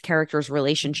around these characters'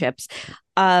 relationships.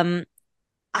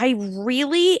 I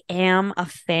really am a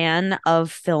fan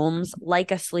of films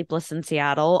like A Sleepless in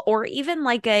Seattle, or even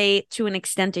like to an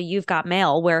extent, a You've Got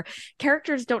Mail, where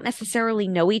characters don't necessarily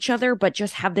know each other, but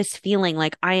just have this feeling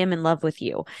like I am in love with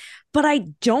you. But I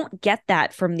don't get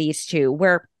that from these two,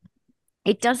 where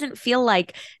it doesn't feel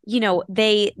like, you know,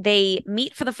 they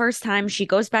meet for the first time. She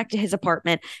goes back to his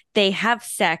apartment. They have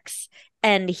sex.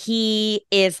 and he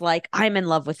is like, I'm in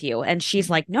love with you. And she's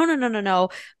like, no, no, no, no, no.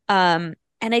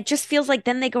 And it just feels like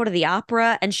then they go to the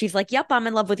opera and she's like, yep, I'm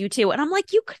in love with you too. And I'm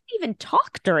like, you couldn't even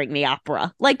talk during the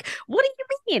opera. Like, what do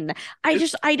you mean?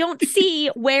 I don't see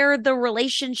where the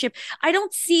relationship, I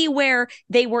don't see where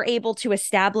they were able to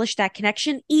establish that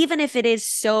connection, even if it is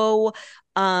so,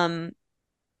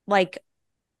 like,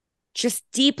 just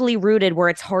deeply rooted where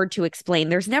it's hard to explain.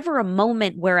 There's never a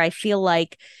moment where I feel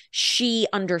like she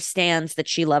understands that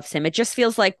she loves him. It just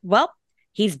feels like, well,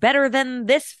 he's better than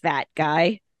this fat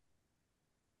guy.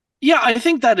 Yeah, I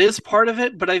think that is part of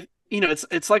it, but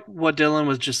it's like what Dylan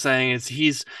was just saying. Is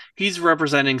he's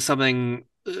representing something,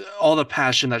 all the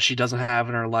passion that she doesn't have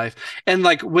in her life, and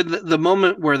like with the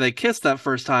moment where they kiss that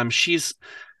first time, she's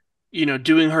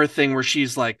doing her thing where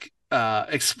she's like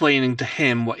explaining to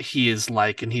him what he is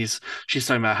like, and she's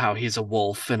talking about how he's a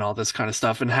wolf and all this kind of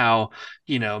stuff, and how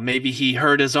maybe he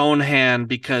hurt his own hand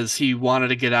because he wanted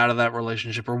to get out of that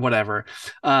relationship or whatever.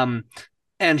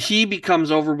 And he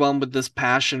becomes overwhelmed with this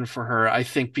passion for her, I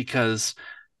think, because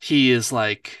he is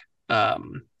like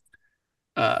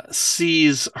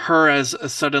sees her as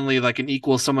suddenly like an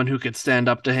equal, someone who could stand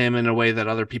up to him in a way that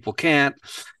other people can't.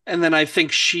 And then I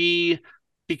think she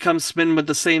becomes smitten with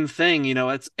the same thing.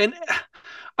 And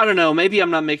I don't know, maybe I'm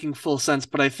not making full sense,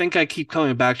 but I think I keep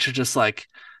coming back to just like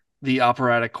the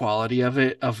operatic quality of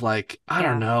it, of like, I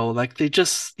don't know, like they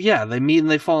meet and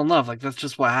they fall in love. Like that's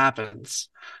just what happens.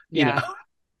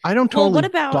 I don't totally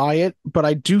buy it, but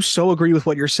I do so agree with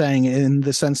what you're saying in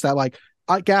the sense that, like,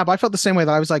 Gab, I felt the same way,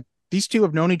 that I was like, these two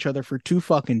have known each other for 2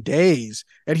 fucking days.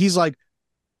 And he's like,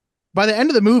 by the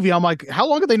end of the movie, I'm like, how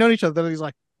long have they known each other? And he's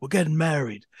like, we're getting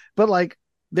married. But like,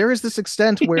 there is this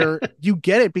extent where you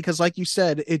get it because, like you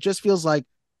said, it just feels like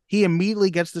he immediately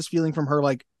gets this feeling from her,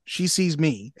 like she sees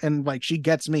me and like she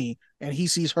gets me, and he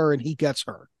sees her and he gets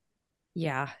her.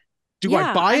 Yeah. Do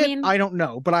I buy it? I don't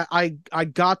know, but I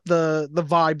got the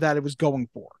vibe that it was going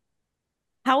for.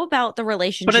 How about the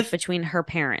relationship between her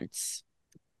parents?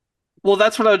 Well,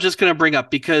 that's what I was just going to bring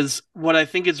up, because what I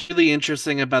think is really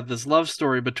interesting about this love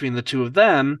story between the two of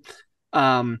them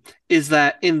is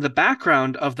that in the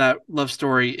background of that love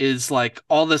story is like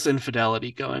all this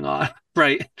infidelity going on,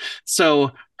 right?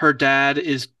 So her dad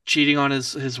is cheating on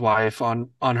his wife, on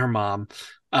her mom.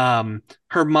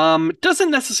 Her mom doesn't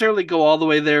necessarily go all the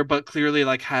way there, but clearly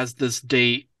like has this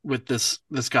date with this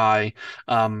guy,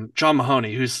 John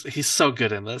Mahoney, he's so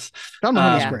good in this. John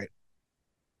Mahoney's great.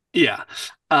 Yeah.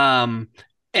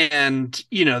 And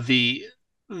the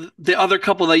other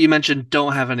couple that you mentioned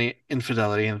don't have any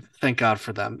infidelity, and thank God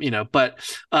for them, but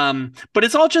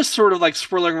it's all just sort of like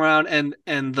swirling around,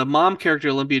 and the mom character,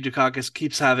 Olympia Dukakis,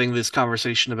 keeps having this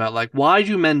conversation about like, why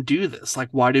do men do this? Like,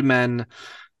 why do men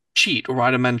cheat, or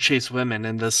why do men chase women?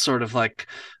 And this sort of like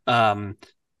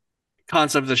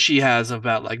concept that she has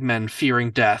about like men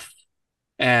fearing death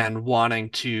and wanting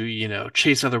to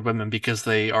chase other women because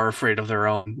they are afraid of their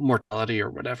own mortality or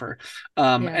whatever.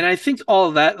 And I think all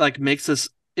of that like makes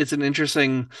it's an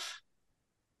interesting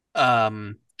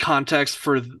context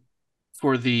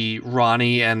for the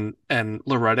Ronnie and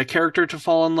Loretta character to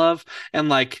fall in love. And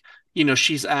like,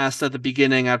 she's asked at the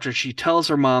beginning, after she tells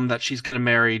her mom that she's going to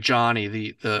marry Johnny,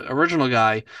 the original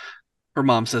guy, her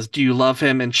mom says, do you love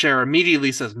him? And Cher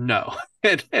immediately says no.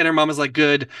 And her mom is like,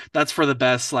 good, that's for the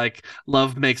best. Like,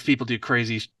 love makes people do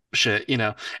crazy shit,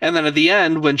 And then at the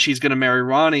end, when she's going to marry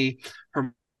Ronnie,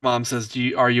 her mom says,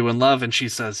 are you in love? And she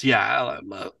says, yeah,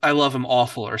 I love him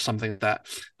awful, or something like that.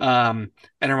 And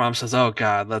her mom says, oh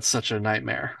God, that's such a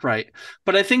nightmare. Right.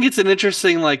 But I think it's an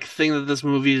interesting like thing that this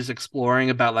movie is exploring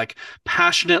about like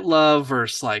passionate love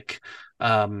versus like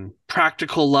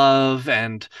practical love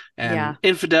and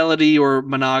infidelity or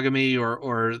monogamy,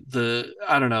 or the,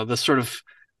 I don't know, the sort of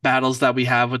battles that we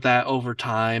have with that over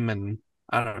time. And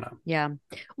I don't know. Yeah.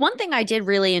 One thing I did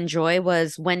really enjoy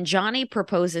was when Johnny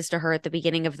proposes to her at the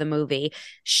beginning of the movie,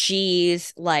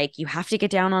 she's like, you have to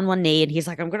get down on one knee. And he's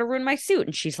like, I'm going to ruin my suit.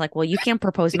 And she's like, well, you can't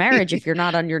propose marriage if you're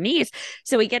not on your knees.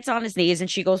 So he gets on his knees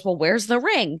and she goes, well, where's the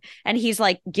ring? And he's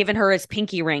like giving her his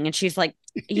pinky ring. And she's like,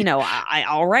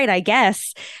 all right, I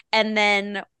guess. And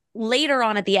then later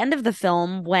on at the end of the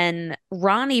film, when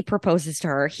Ronnie proposes to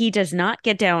her, he does not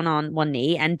get down on one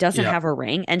knee and doesn't have a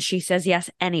ring. And she says yes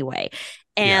anyway.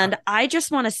 And I just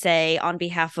want to say, on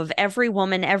behalf of every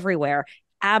woman everywhere,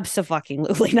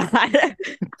 abso-fucking-lutely not.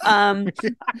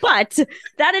 But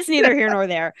that is neither here nor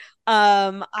there.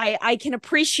 I can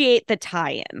appreciate the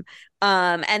tie-in.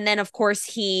 And then of course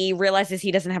he realizes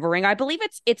he doesn't have a ring. I believe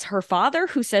it's her father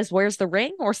who says, "Where's the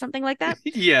ring?" or something like that.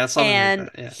 Yeah, something And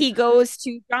like that. Yeah. he goes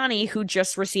to Johnny, who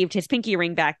just received his pinky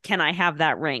ring back. "Can I have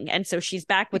that ring?" And so she's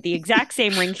back with the exact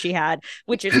same ring she had,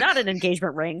 which is not an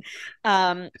engagement ring.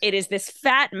 It is this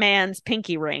fat man's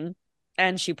pinky ring,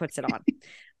 and she puts it on.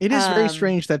 It is very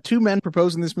strange that two men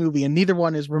propose in this movie and neither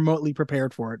one is remotely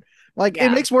prepared for it. Like, Yeah.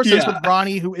 it makes more sense Yeah. with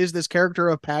Ronnie, who is this character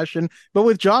of passion, but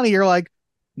with Johnny, you're like,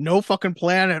 no fucking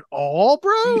plan at all,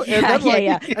 bro. Yeah, And then, like,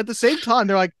 yeah. at the same time,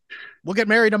 they're like, we'll get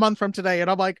married a month from today.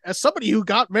 And I'm like, as somebody who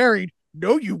got married,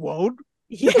 no, you won't. No,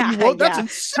 Yeah, you won't. That's yeah.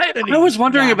 insanity. I was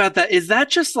wondering Yeah. about that. Is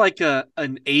that just like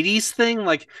an 80s thing?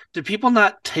 Like, do people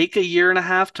not take a year and a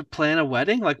half to plan a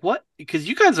wedding? Like, what? Because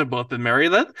you guys have both been married.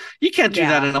 That you can't do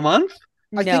that Yeah. in a month.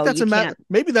 I No, think that's you a can't.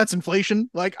 maybe that's inflation.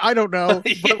 Like, I don't know.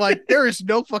 Yeah. But like, there is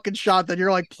no fucking shot that you're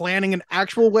like planning an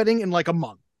actual wedding in like a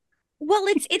month. Well,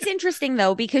 it's interesting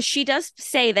though, because she does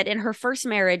say that in her first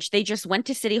marriage they just went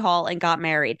to City Hall and got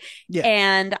married. Yeah.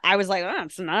 And I was like, oh,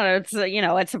 it's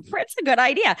a good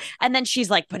idea. And then she's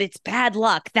like, but it's bad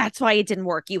luck. That's why it didn't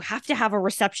work. You have to have a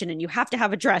reception and you have to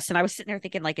have a dress. And I was sitting there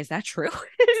thinking, like, is that true?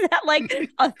 Is that like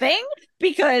a thing?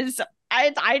 Because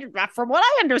I from what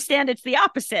I understand, it's the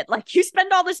opposite. Like, you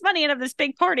spend all this money and have this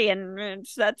big party, and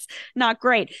that's not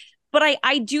great. But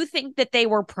I do think that they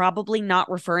were probably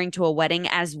not referring to a wedding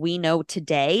as we know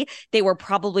today. They were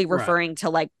probably referring to,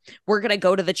 like, we're going to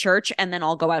go to the church and then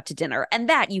I'll go out to dinner. And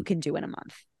that you can do in a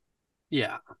month.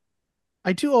 Yeah.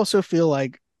 I do also feel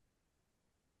like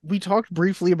we talked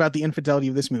briefly about the infidelity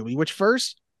of this movie, which,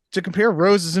 first, to compare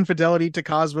Rose's infidelity to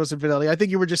Cosmo's infidelity, I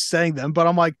think you were just saying them, but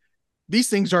I'm like, these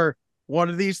things are, one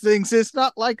of these things is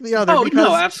not like the other. Oh, because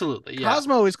no, absolutely. Yeah.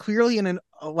 Cosmo is clearly in an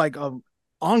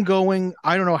ongoing,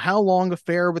 I don't know how long,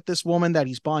 affair with this woman that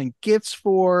he's buying gifts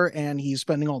for and he's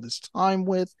spending all this time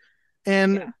with.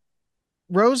 And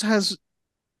Rose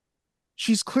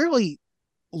she's clearly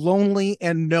lonely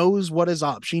and knows what is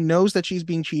up. She knows that she's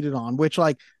being cheated on, which,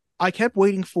 like, I kept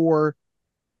waiting for,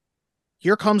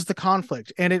 here comes the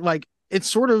conflict. And it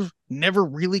sort of never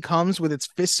really comes with its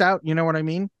fists out. You know what I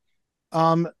mean?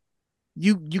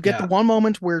 You get the one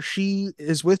moment where she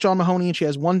is with John Mahoney and she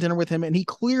has one dinner with him, and he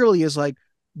clearly is like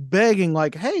begging,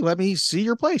 like, hey, let me see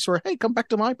your place, or hey, come back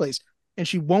to my place. And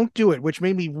she won't do it, which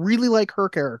made me really like her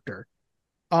character.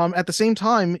 At the same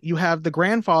time, you have the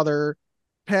grandfather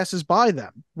passes by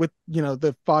them with,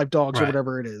 the 5 dogs or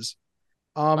whatever it is.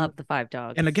 Love the 5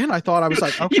 dogs. And again, I thought, I was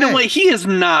like, okay. You know what? He is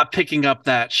not picking up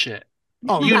that shit.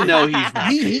 Oh, you know he's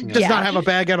not. He does not have a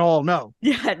bag at all. No.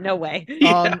 Yeah, no way.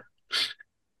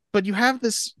 But you have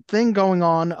this thing going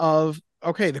on of,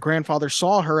 okay, the grandfather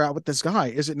saw her out with this guy.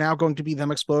 Is it now going to be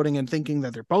them exploding and thinking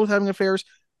that they're both having affairs?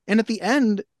 And at the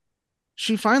end,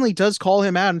 she finally does call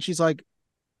him out, and she's like,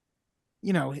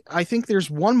 I think there's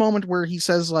one moment where he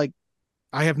says, like,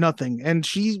 I have nothing. And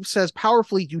she says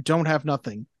powerfully, you don't have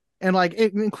nothing. And like,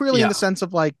 clearly in the sense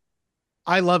of like,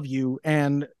 I love you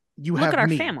and you have me. Look at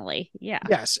our family. Yeah.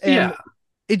 Yes. And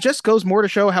it just goes more to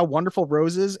show how wonderful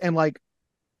Rose is. And like,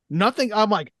 nothing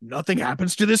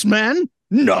happens to this man.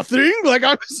 Nothing. Like,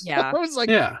 I was like,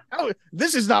 oh,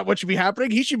 this is not what should be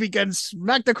happening. He should be getting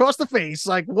smacked across the face.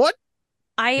 Like, what?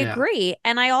 I agree.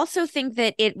 And I also think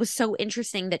that it was so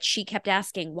interesting that she kept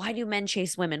asking, why do men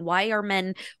chase women? Why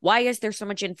is there so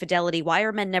much infidelity? Why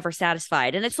are men never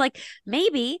satisfied? And it's like,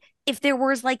 maybe if there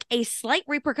was like a slight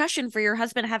repercussion for your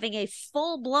husband having a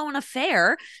full-blown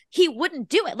affair, he wouldn't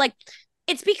do it. Like,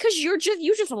 it's because you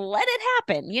just let it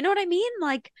happen. You know what I mean?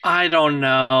 Like, I don't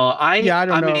know. I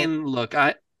don't know. mean, look,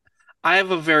 I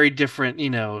have a very different,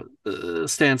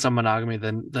 stance on monogamy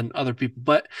than other people,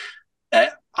 but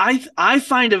I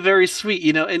find it very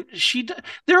sweet, and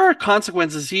there are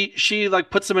consequences. She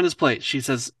like puts him in his place. She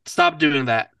says, stop doing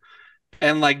that.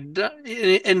 And like,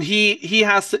 and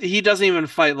he doesn't even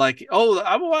fight like, oh,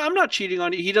 I'm not cheating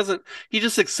on you. He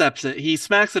just accepts it. He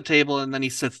smacks the table and then he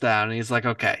sits down and he's like,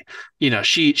 okay,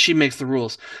 she makes the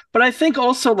rules. But I think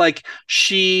also like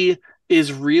she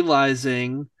is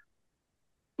realizing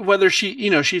whether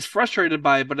she's frustrated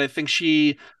by it, but I think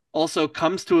she also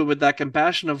comes to it with that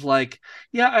compassion of like,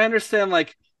 yeah, I understand,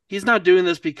 like, he's not doing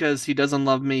this because he doesn't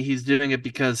love me. He's doing it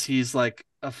because he's like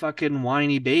a fucking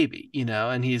whiny baby,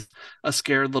 and he's a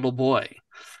scared little boy.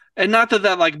 And not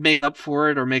that like makes up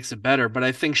for it or makes it better, but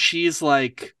I think she's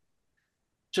like,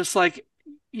 just like,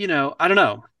 I don't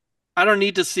know. I don't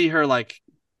need to see her like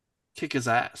kick his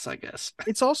ass, I guess.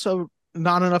 It's also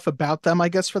not enough about them, I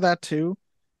guess, for that too.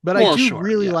 But I do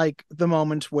really like the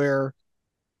moment where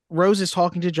Rose is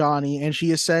talking to Johnny and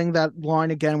she is saying that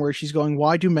line again where she's going,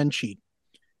 why do men cheat?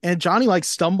 And Johnny like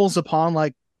stumbles upon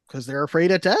like because they're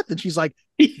afraid of death. And she's like,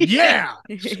 yeah,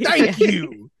 thank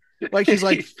you. Like, she's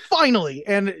like, finally.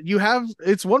 And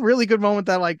it's one really good moment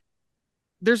that, like,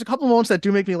 there's a couple moments that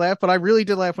do make me laugh, but I really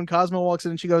did laugh when Cosmo walks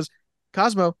in and she goes,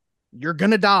 Cosmo, you're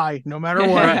gonna die no matter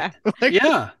what. Right. Like,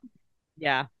 yeah.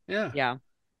 Yeah. Yeah. Yeah.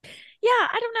 Yeah.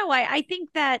 I don't know. I think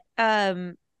that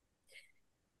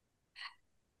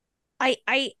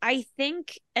I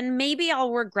think, and maybe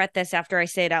I'll regret this after I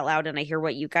say it out loud and I hear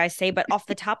what you guys say, but off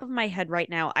the top of my head right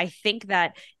now, I think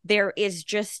that there is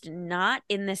just not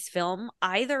in this film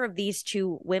either of these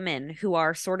two women who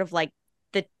are sort of like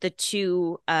the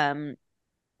two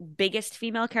biggest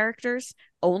female characters,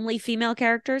 only female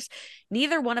characters.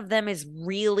 Neither one of them is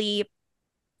really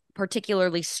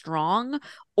particularly strong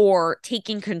or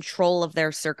taking control of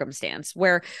their circumstance,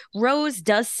 where Rose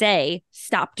does say,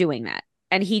 stop doing that.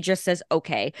 And he just says,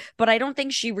 okay. But I don't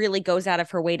think she really goes out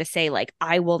of her way to say, like,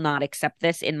 I will not accept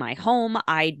this in my home.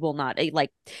 I will not,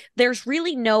 like, there's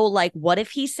really no, like, what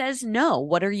if he says no?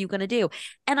 What are you going to do?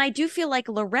 And I do feel like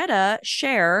Loretta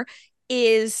Sher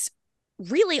is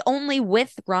really only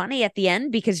with Ronnie at the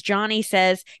end because Johnny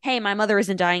says, hey, my mother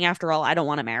isn't dying after all. I don't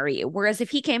want to marry you. Whereas if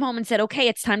he came home and said, okay,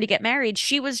 it's time to get married,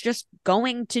 she was just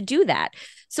going to do that.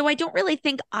 So I don't really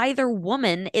think either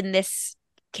woman in this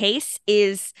case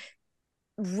is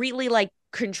really like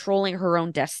controlling her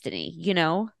own destiny, you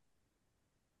know?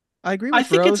 I agree with I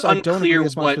think Rose. it's I don't agree unclear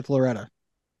as much what with Loretta.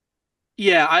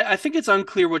 Yeah, I think it's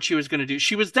unclear what she was going to do.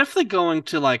 She was definitely going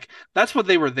to, like, that's what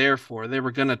they were there for. They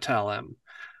were going to tell him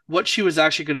what she was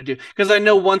actually going to do. Because I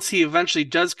know once he eventually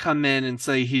does come in and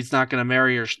say he's not going to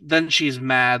marry her, then she's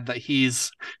mad that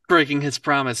he's breaking his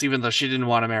promise, even though she didn't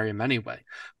want to marry him anyway.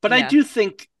 But Yeah.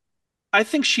 I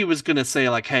think she was going to say,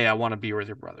 like, hey, I want to be with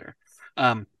your brother.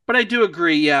 But I do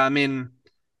agree. Yeah, I mean,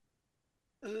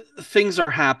 things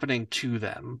are happening to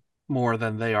them more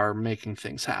than they are making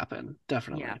things happen.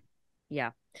 Definitely.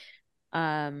 Yeah.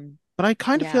 But I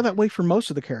kind of feel that way for most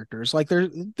of the characters. Like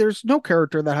there's no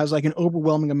character that has like an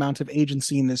overwhelming amount of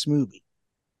agency in this movie.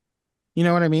 You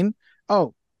know what I mean?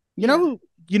 Oh, you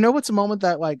know what's a moment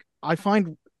that like I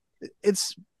find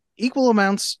it's equal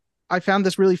amounts. I found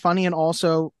this really funny and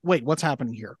also, wait, what's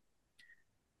happening here?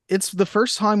 It's the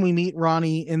first time we meet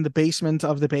Ronnie in the basement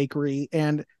of the bakery,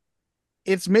 and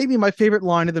it's maybe my favorite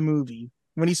line of the movie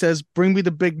when he says, "Bring me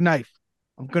the big knife.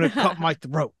 I'm gonna cut my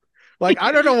throat." Like,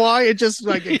 I don't know why, it just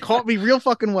like it caught me real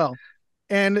fucking well.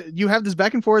 And you have this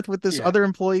back and forth with this other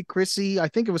employee, Chrissy. I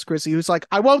think it was Chrissy, who's like,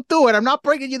 "I won't do it. I'm not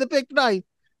bringing you the big knife."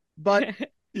 But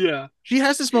yeah, she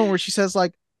has this moment where she says,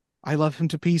 like, "I love him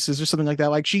to pieces," or something like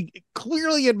that. Like, she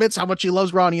clearly admits how much she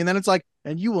loves Ronnie, and then it's like,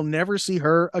 "And you will never see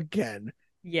her again."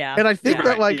 Yeah. And I think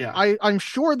that, like, I'm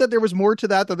sure that there was more to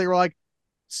that they were like,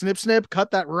 snip, snip, cut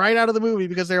that right out of the movie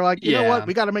because they're like, you know what?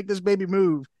 We got to make this baby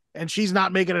move. And she's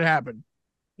not making it happen.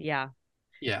 Yeah.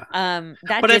 Yeah.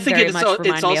 That but did I think very much remind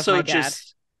it's me also of my dad.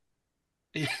 just.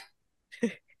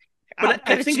 But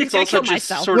I think it's also just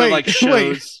myself. sort of like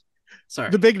shows.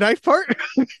 Sorry. The big knife part?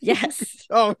 Yes.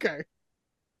 Oh, okay.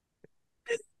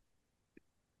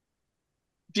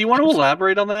 Do you want to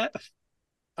elaborate on that?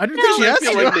 I don't think she I has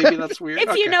feel to. like maybe that's weird.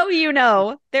 If you know, you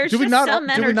know. There's just some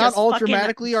men do we are not just all fucking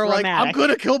dramatically are like, I'm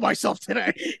gonna kill myself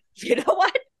today? You know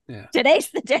what? Yeah.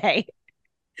 Today's the day.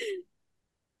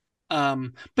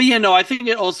 But yeah, no, I think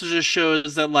it also just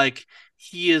shows that like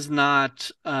he is not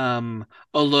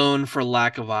alone for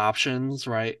lack of options,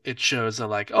 right? It shows that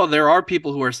like, oh, there are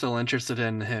people who are still interested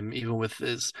in him, even with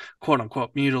his quote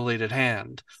unquote mutilated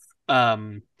hand.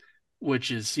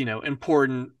 Which is, you know,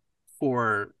 important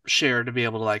for Cher to be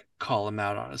able to like call him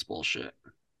out on his bullshit.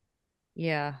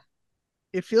 Yeah.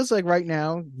 It feels like right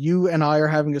now you and I are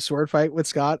having a sword fight with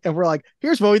Scott, and we're like,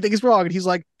 here's what we think is wrong. And he's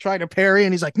like trying to parry,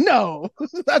 and he's like, no,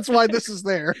 that's why this is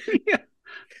there.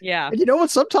 Yeah. And you know what?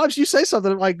 Sometimes you say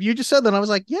something like you just said that. And I was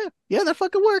like, yeah, that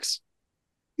fucking works.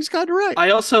 He's kind of right.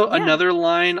 I also, another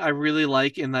line I really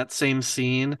like in that same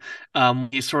scene,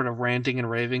 he's sort of ranting and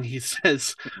raving. He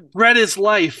says, bread is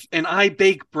life and I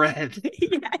bake bread.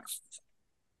 Yes.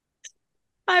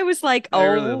 I was like,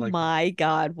 my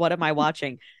God, what am I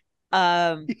watching?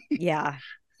 Yeah,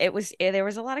 there was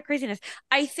a lot of craziness.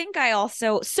 I think I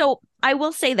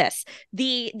will say this.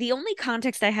 The only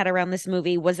context I had around this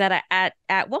movie was that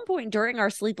at one point during our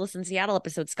Sleepless in Seattle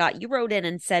episode, Scott, you wrote in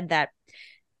and said that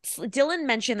Dylan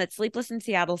mentioned that Sleepless in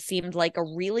Seattle seemed like a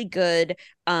really good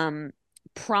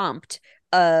prompt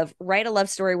of write a love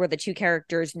story where the two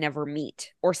characters never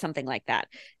meet or something like that.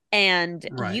 And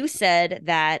you said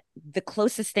that the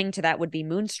closest thing to that would be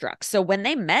Moonstruck. So when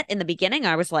they met in the beginning,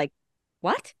 I was like,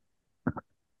 what?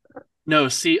 No,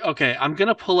 see, okay, I'm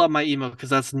gonna pull up my email because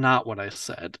that's not what I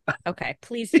said. Okay,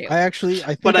 please do. I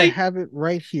think But I have it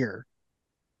right here.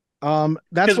 That's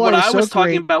because why what it is I so was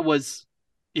talking great. about was,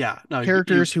 yeah, no, you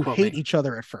Characters who quote hate me. each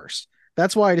other at first.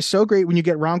 That's why it is so great when you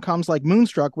get rom-coms like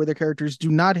Moonstruck, where the characters do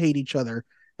not hate each other.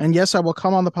 And yes, I will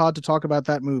come on the pod to talk about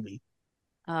that movie.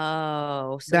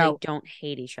 Oh, so they Now, don't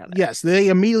hate each other. yes, they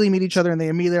immediately meet each other and they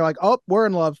immediately are like, oh, we're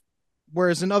in love.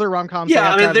 Whereas in other rom-coms, they Yeah,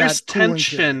 have I to mean, have there's that cooling period.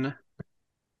 tension.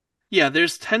 Yeah,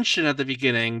 there's tension at the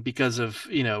beginning because of,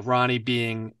 Ronnie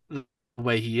being the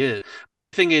way he is.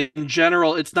 I think in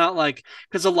general, it's not like,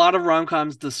 because a lot of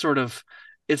rom-coms,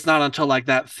 it's not until like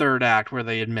that third act where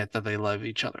they admit that they love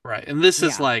each other, right? And this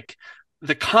is Yeah. like,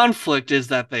 the conflict is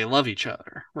that they love each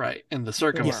other, right? In the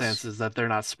Sure. circumstances that they're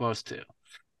not supposed to.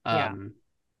 Yeah.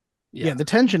 Yeah, the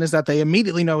tension is that they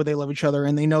immediately know they love each other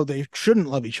and they know they shouldn't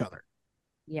love each other.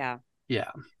 Yeah.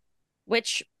 Yeah.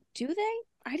 Which, do they?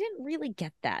 I didn't really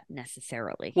get that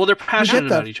necessarily. Well, they're passionate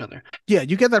that- about each other. Yeah,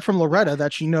 you get that from Loretta,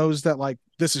 that she knows that, like,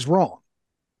 this is wrong.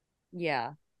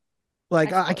 Yeah.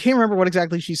 Like, I can't remember what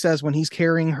exactly she says when he's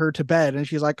carrying her to bed, and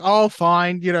she's like, oh,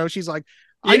 fine. She's like,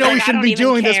 I know we shouldn't be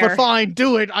doing this, but fine,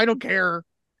 do it. I don't care.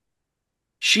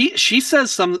 She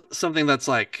says something that's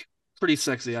like pretty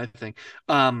sexy, I think.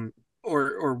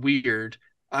 Or weird,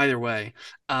 either way.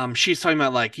 She's talking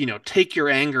about, like, take your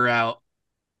anger out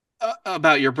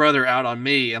about your brother out on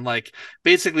me, and like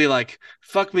basically like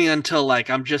fuck me until like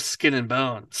I'm just skin and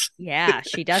bones. Yeah,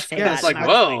 she does say that. It's like,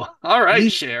 whoa, all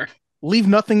right, Cher. Leave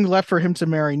nothing left for him to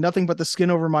marry, nothing but the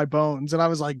skin over my bones. And I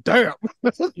was like, damn.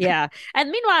 Yeah. And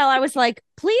meanwhile, I was like,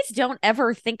 please don't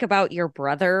ever think about your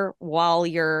brother while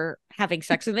you're having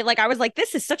sex with me. Like, I was like,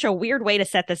 this is such a weird way to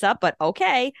set this up, but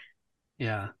okay.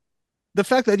 Yeah. The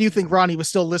fact that you think Ronnie was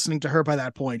still listening to her by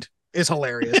that point is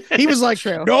hilarious. He was like,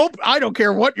 nope, I don't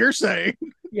care what you're saying.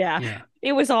 Yeah.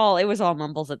 It was all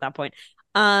mumbles at that point.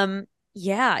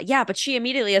 Yeah, but she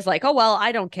immediately is like, oh well,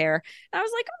 I don't care. And I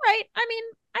was like, all right, I mean,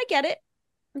 I get it,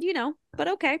 but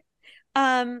okay.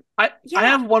 I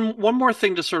have one more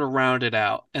thing to sort of round it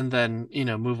out, and then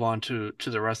move on to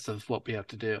the rest of what we have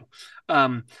to do.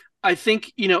 I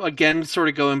think, again, sort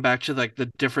of going back to like the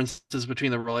differences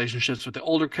between the relationships with the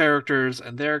older characters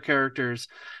and their characters.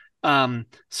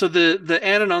 So the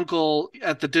aunt and uncle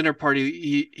at the dinner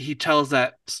party, he tells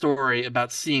that story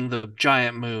about seeing the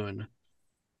giant moon,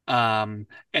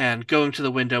 and going to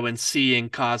the window and seeing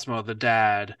Cosmo, the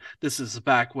dad. This is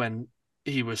back when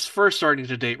he was first starting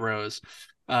to date Rose.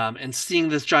 And seeing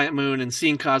this giant moon and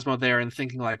seeing Cosmo there and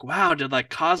thinking like, wow, did like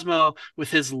Cosmo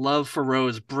with his love for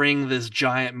Rose bring this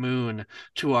giant moon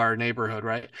to our neighborhood,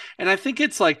 right? And I think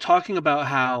it's like talking about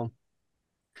how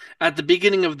at the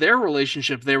beginning of their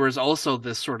relationship, there was also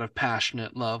this sort of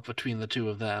passionate love between the two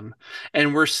of them.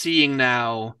 And we're seeing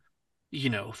now,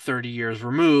 30 years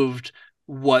removed,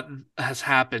 what has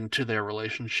happened to their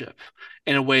relationship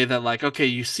in a way that, like, okay,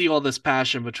 you see all this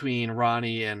passion between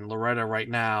Ronnie and Loretta right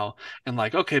now, and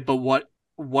like, okay, but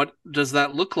what does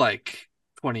that look like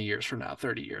 20 years from now,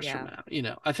 30 years from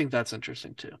now? I think that's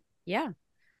interesting too. Yeah.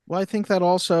 Well, I think that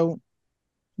also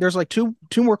there's like two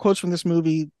more quotes from this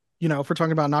movie, if we're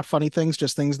talking about not funny things,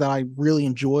 just things that I really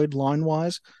enjoyed line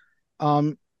wise.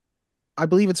 I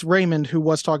believe it's Raymond who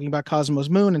was talking about Cosmo's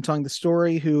moon and telling the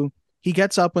story, who he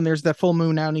gets up when there's that full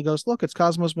moon out and he goes, look, it's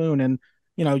Cosmo's moon. And,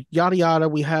 yada,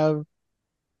 yada.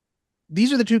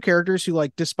 These are the two characters who,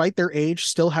 like, despite their age,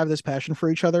 still have this passion for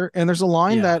each other. And there's a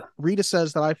line that Rita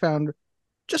says that I found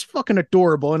just fucking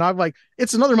adorable. And I'm like,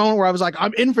 it's another moment where I was like,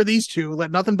 I'm in for these two.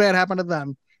 Let nothing bad happen to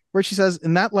them. Where she says,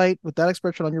 in that light, with that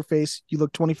expression on your face, you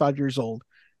look 25 years old.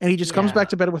 And he just comes back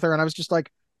to bed with her. And I was just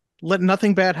like, let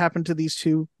nothing bad happen to these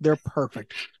two. They're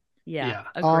perfect. Yeah.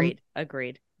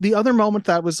 Agreed. The other moment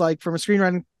that was like, from a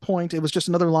screenwriting point, it was just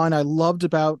another line I loved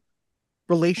about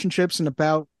relationships and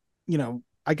about,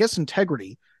 I guess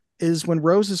integrity, is when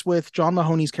Rose is with John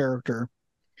Mahoney's character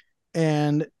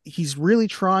and he's really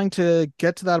trying to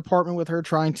get to that apartment with her,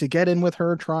 trying to get in with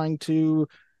her, trying to,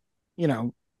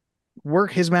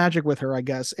 work his magic with her, I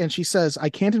guess. And she says, I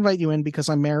can't invite you in because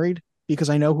I'm married, because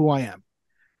I know who I am.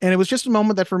 And it was just a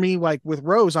moment that for me, like with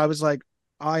Rose, I was like,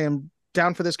 I am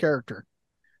down for this character.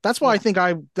 That's why I think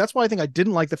I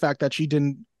didn't like the fact that she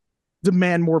didn't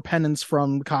demand more penance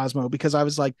from Cosmo, because I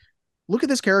was like, look at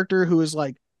this character who is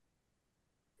like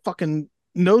fucking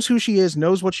knows who she is,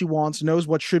 knows what she wants, knows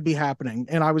what should be happening.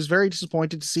 And I was very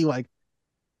disappointed to see, like,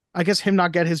 I guess him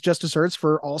not get his just desserts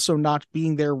for also not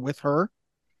being there with her.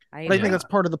 I think that's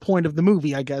part of the point of the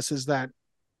movie, I guess, is that,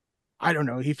 I don't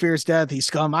know, he fears death, he's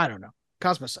scum, I don't know.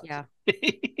 Cosmo sucks. Yeah.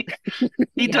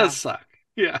 He does suck.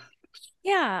 Yeah.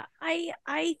 Yeah,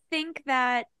 I think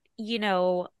that,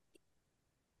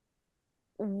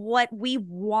 what we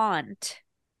want,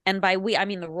 and by we I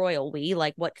mean the royal we,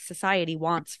 like what society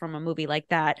wants from a movie like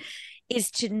that,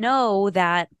 is to know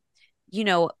that, you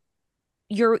know,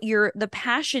 your the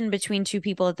passion between two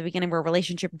people at the beginning of a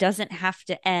relationship doesn't have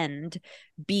to end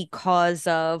because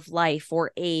of life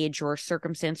or age or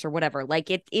circumstance or whatever. Like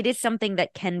it is something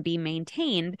that can be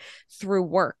maintained through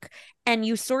work. And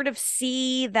you sort of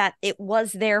see that it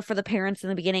was there for the parents in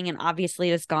the beginning, and obviously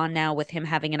it is gone now with him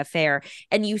having an affair.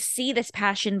 And you see this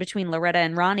passion between Loretta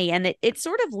and Ronnie, and it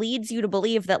sort of leads you to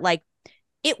believe that, like,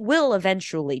 it will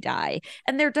eventually die.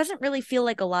 And there doesn't really feel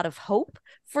like a lot of hope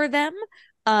for them,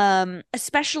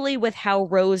 especially with how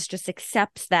Rose just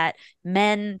accepts that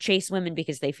men chase women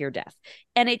because they fear death.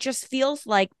 And it just feels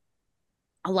like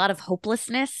a lot of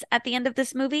hopelessness at the end of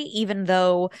this movie, even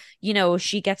though, you know,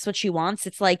 she gets what she wants.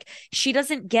 It's like she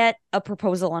doesn't get a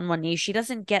proposal on one knee. She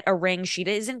doesn't get a ring. She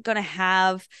isn't going to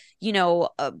have, you know,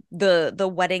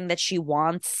 the wedding that she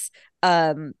wants,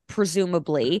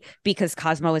 presumably because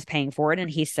Cosmo is paying for it and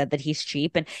he said that he's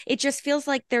cheap. And it just feels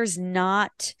like there's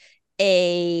not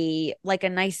a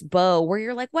nice bow where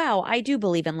you're like, wow, I do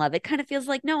believe in love. It kind of feels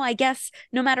like, no, I guess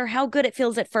no matter how good it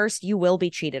feels at first, you will be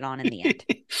cheated on in the end.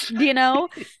 You know?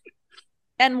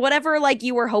 And whatever, like,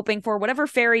 you were hoping for, whatever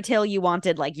fairy tale you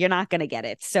wanted, like, you're not gonna get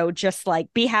it. So just,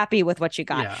 like, be happy with what you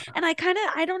got. Yeah. And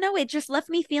I don't know, it just left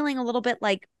me feeling a little bit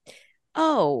like,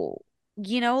 oh,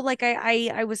 you know, like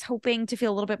I was hoping to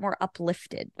feel a little bit more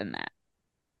uplifted than that.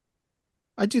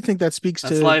 I do think that speaks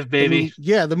That's to life, baby.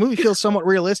 The movie feels somewhat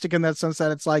realistic in that sense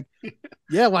that it's like,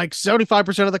 yeah, like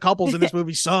 75% of the couples in this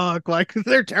movie suck. Like,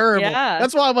 they're terrible. Yeah.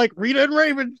 That's why I'm like, Rita and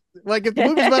Raymond. Like, if the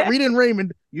movie's about Rita and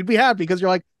Raymond, you'd be happy because you're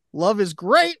like, love is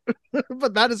great.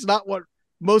 But that is not what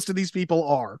most of these people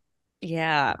are.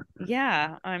 Yeah.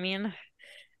 Yeah. I mean,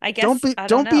 I guess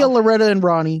don't be a Loretta and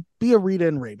Ronnie. Be a Rita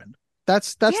and Raymond.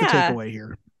 That's the Yeah. takeaway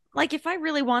here. Like, if I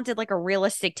really wanted like a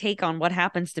realistic take on what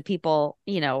happens to people,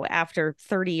 you know, after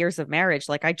 30 years of marriage,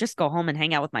 like, I just go home and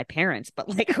hang out with my parents. But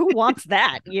like, who wants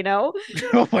that, you know?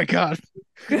 Oh my God.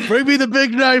 Bring me the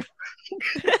big knife.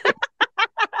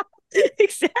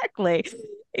 Exactly.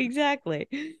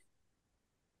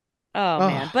 Oh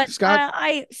man. But Scott,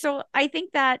 I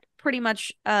think that pretty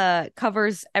much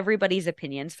covers everybody's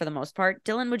opinions for the most part.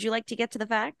 Dylan, would you like to get to the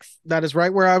facts? that is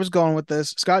right where I was going with this.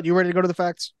 Scott, you ready to go to the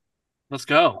facts? Let's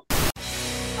go.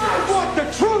 I want the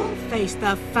truth. Face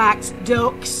the facts,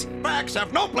 dukes. Facts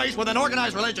have no place with an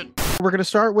organized religion. We're going to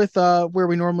start with where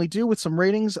we normally do with some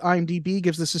ratings. IMDb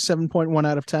gives this a 7.1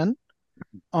 out of 10.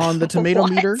 On the tomato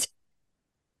meter.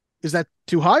 Is that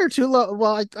too high or too low?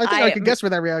 Well, I think I can guess where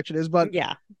that reaction is, but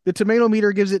yeah. The tomato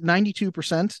meter gives it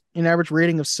 92%, an average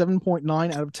rating of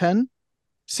 7.9 out of 10,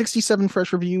 67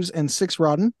 fresh reviews and 6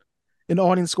 rotten, an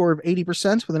audience score of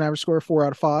 80% with an average score of 4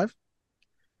 out of 5.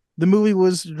 The movie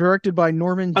was directed by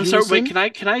Norman I'm Jewison. sorry.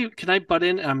 Wait, can I butt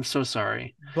in? I'm so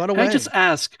sorry. Butt Can away. I just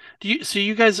ask? So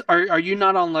you guys are you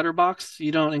not on Letterboxd?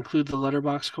 You don't include the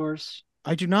Letterboxd scores?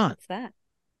 I do not. What's that?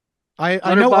 I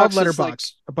know of Letterboxd is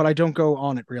Letterboxd, but I don't go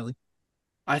on it really.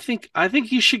 I think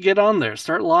you should get on there.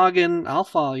 Start logging. I'll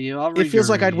follow you. I'll read It feels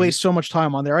your like I'd reviews. waste so much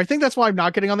time on there. I think that's why I'm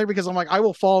not getting on there, because I'm like, I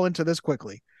will fall into this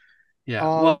quickly. Yeah.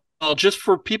 Well, just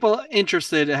for people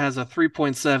interested, it has a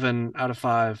 3.7 out of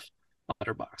 5 on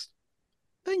Letterboxd.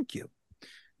 Thank you.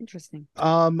 Interesting.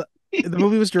 The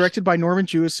movie was directed by Norman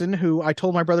Jewison, who I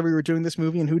told my brother we were doing this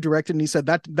movie and who directed, and he said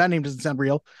that name doesn't sound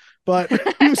real. But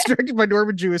it was directed by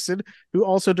Norman Jewison, who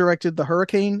also directed The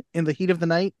Hurricane, In the Heat of the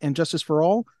Night, and Justice for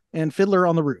All, and Fiddler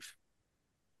on the Roof.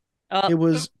 It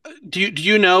was. Do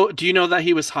you know that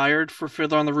he was hired for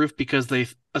Fiddler on the Roof because they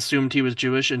assumed he was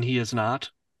Jewish and he is not?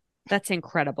 That's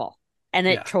incredible, and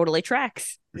it totally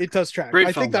tracks. It does track. Great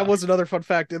I film, think that though. was another fun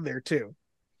fact in there too.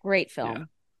 Great film. Yeah.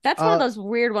 That's one of those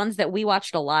weird ones that we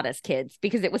watched a lot as kids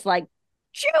because it was like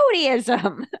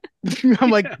Judaism. I'm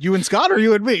like, you and Scott or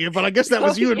you and me? But I guess that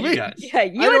was you and me. Yeah,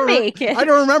 you and me. Kid. I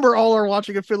don't remember all our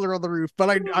watching a Fiddler on the Roof, but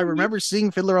I remember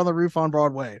seeing Fiddler on the Roof on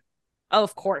Broadway. Oh,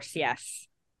 of course, yes.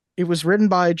 It was written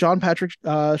by John Patrick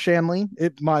Shanley.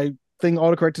 My thing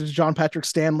autocorrected to John Patrick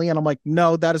Stanley, and I'm like,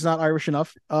 no, that is not Irish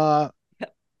enough.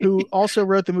 Who also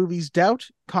wrote the movies Doubt,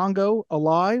 Congo,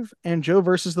 Alive, and Joe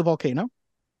versus the Volcano.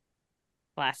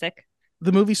 Classic.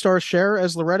 The movie stars Cher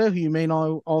as Loretta, who you may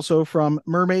know also from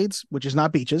Mermaids, which is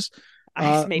not beaches.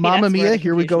 Mamma Mia,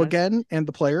 Here We Go Again, and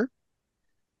The Player.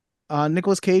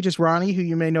 Nicolas Cage as Ronnie, who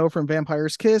you may know from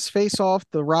Vampire's Kiss, Face Off,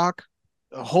 The Rock,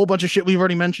 a whole bunch of shit we've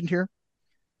already mentioned here.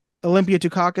 Olympia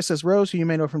Dukakis as Rose, who you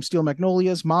may know from Steel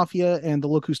Magnolias, Mafia, and the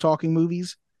Look Who's Talking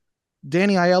movies.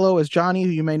 Danny Aiello as Johnny, who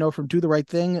you may know from Do the Right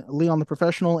Thing, Leon the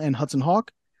Professional, and Hudson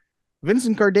Hawk.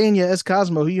 Vincent Gardenia as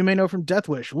Cosmo, who you may know from Death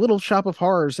Wish, Little Shop of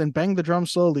Horrors, and Bang the Drum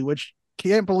Slowly, which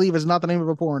can't believe is not the name of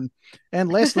a porn.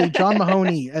 And lastly, John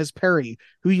Mahoney as Perry,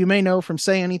 who you may know from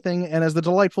Say Anything and as the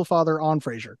delightful father on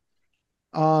Frasier.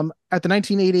 At the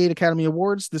 1988 Academy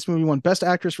Awards, this movie won Best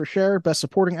Actress for Cher, Best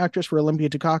Supporting Actress for Olympia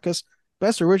Dukakis,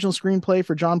 Best Original Screenplay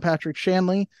for John Patrick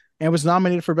Shanley, and was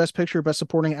nominated for Best Picture, Best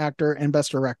Supporting Actor, and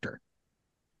Best Director.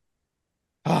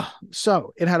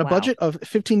 So it had a budget of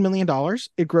 $15 million.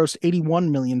 It grossed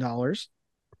 $81 million.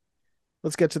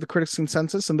 Let's get to the critics'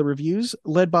 consensus and the reviews.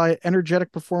 Led by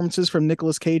energetic performances from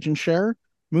Nicolas Cage and Cher,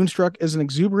 Moonstruck is an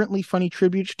exuberantly funny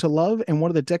tribute to love and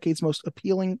one of the decade's most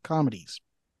appealing comedies.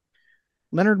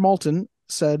 Leonard Maltin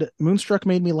said, Moonstruck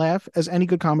made me laugh, as any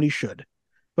good comedy should.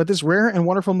 But this rare and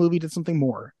wonderful movie did something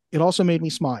more. It also made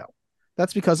me smile.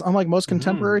 That's because, unlike most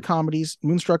contemporary comedies,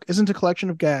 Moonstruck isn't a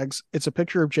collection of gags, it's a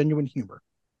picture of genuine humor.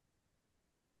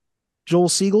 Joel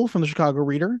Siegel from the Chicago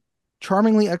Reader,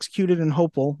 charmingly executed and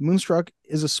hopeful, Moonstruck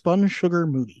is a spun sugar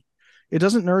movie. It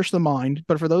doesn't nourish the mind,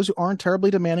 but for those who aren't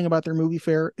terribly demanding about their movie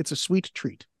fare, it's a sweet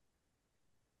treat.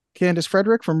 Candace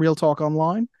Frederick from Real Talk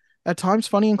Online, at times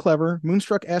funny and clever,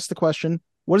 Moonstruck asks the question,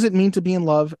 what does it mean to be in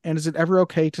love, and is it ever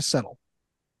okay to settle?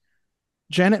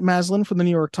 Janet Maslin from the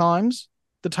New York Times,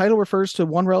 the title refers to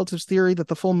one relative's theory that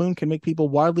the full moon can make people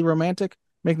wildly romantic,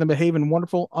 make them behave in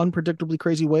wonderful, unpredictably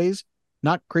crazy ways.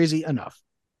 Not crazy enough.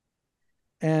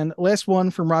 And last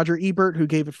one from Roger Ebert, who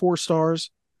gave it 4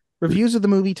 stars. Reviews of the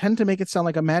movie tend to make it sound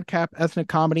like a madcap ethnic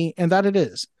comedy, and that it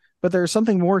is. But there is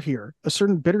something more here, a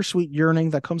certain bittersweet yearning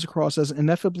that comes across as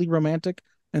ineffably romantic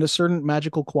and a certain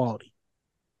magical quality.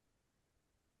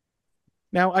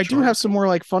 Now, I do have some more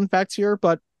like fun facts here,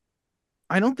 but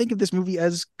I don't think of this movie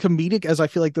as comedic as I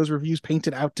feel like those reviews paint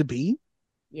it out to be.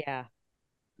 Yeah.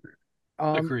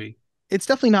 Agree. It's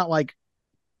definitely not like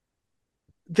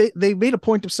they made a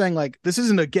point of saying like this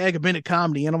isn't a gag a minute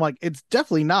comedy, and I'm like, it's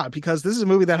definitely not, because this is a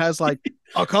movie that has like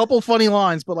a couple funny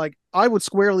lines, but like I would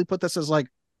squarely put this as like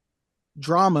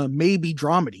drama, maybe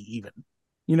dramedy even.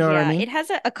 You know what I mean? It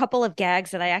has a couple of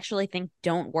gags that I actually think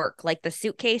don't work, like the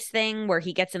suitcase thing where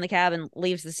he gets in the cab and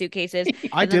leaves the suitcases.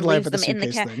 I did laugh at the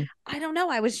suitcase thing. I don't know.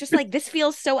 I was just like, this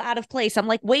feels so out of place. I'm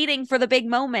like waiting for the big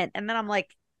moment, and then I'm like,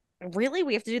 really?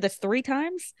 We have to do this 3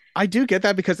 times? I do get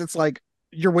that, because it's like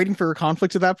you're waiting for a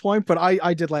conflict at that point, but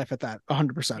I did laugh at that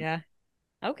 100%. Yeah.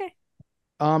 Okay.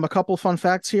 A couple fun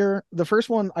facts here. The first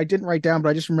one I didn't write down, but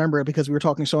I just remember it because we were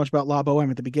talking so much about La Boheme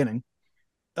at the beginning.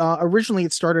 Originally,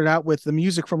 it started out with the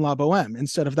music from La Boheme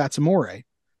instead of That's Amore.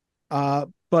 But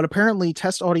apparently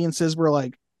test audiences were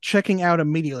like checking out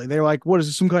immediately. They were like, what is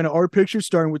this, some kind of art picture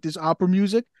starting with this opera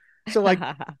music? So like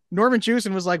Norman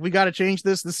Jewison was like, we got to change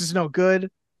this. This is no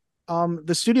good.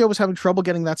 The studio was having trouble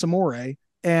getting That's Amore,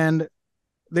 and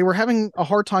they were having a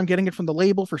hard time getting it from the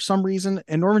label for some reason.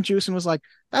 And Norman Jewison was like,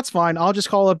 that's fine. I'll just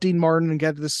call up Dean Martin and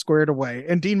get this squared away.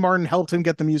 And Dean Martin helped him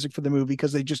get the music for the movie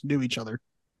because they just knew each other.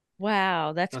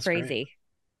 Wow, that's crazy.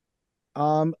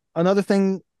 Great. Another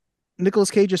thing,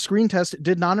 Nicolas Cage's screen test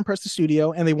did not impress the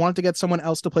studio, and they wanted to get someone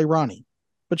else to play Ronnie.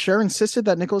 But Cher insisted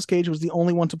that Nicolas Cage was the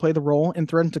only one to play the role and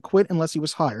threatened to quit unless he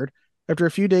was hired. After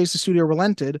a few days, the studio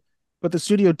relented, but the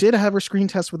studio did have her screen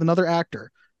test with another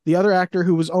actor. The other actor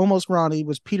who was almost Ronnie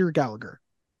was Peter Gallagher.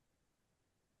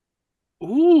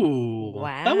 Ooh,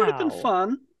 wow. That would have been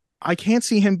fun. I can't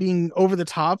see him being over the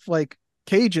top like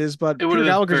Cage is, but Peter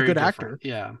Gallagher's a good actor.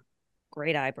 Yeah.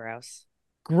 Great eyebrows.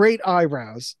 Great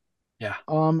eyebrows. Yeah.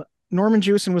 Norman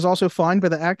Jewison was also fined by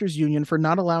the Actors Union for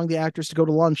not allowing the actors to go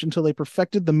to lunch until they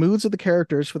perfected the moods of the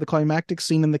characters for the climactic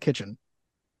scene in the kitchen.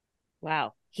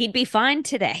 Wow. He'd be fine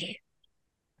today.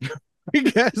 I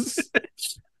guess.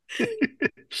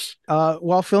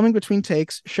 While filming between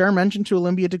takes, Cher mentioned to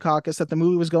Olympia Dukakis that the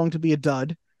movie was going to be a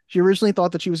dud. She originally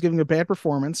thought that she was giving a bad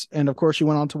performance, and of course she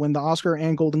went on to win the Oscar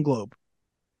and Golden Globe.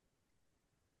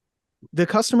 The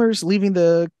customers leaving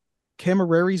the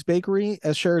Camerari's Bakery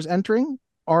as Cher is entering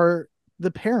are the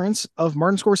parents of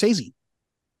Martin Scorsese.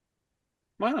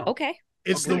 Wow. Okay.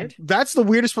 That's the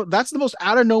weirdest, that's the most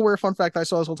out of nowhere fun fact I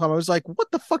saw this whole time. I was like, what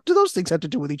the fuck do those things have to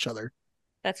do with each other?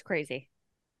 That's crazy.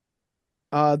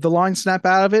 The line snap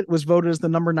out of it was voted as the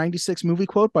number 96 movie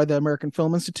quote by the American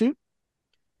Film Institute.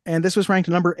 And this was ranked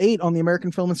number 8 on the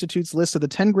American Film Institute's list of the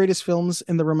 10 greatest films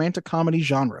in the romantic comedy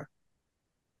genre.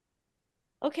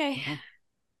 Okay.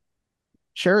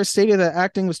 Cher has stated that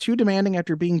acting was too demanding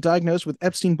after being diagnosed with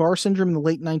Epstein-Barr syndrome in the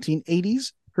late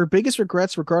 1980s. Her biggest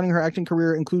regrets regarding her acting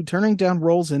career include turning down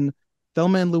roles in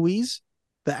Thelma and Louise,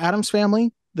 The Addams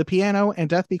Family, The Piano, and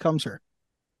Death Becomes Her.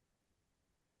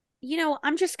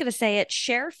 I'm just going to say it.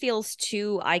 Cher feels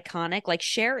too iconic. Like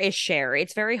Cher is Cher.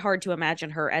 It's very hard to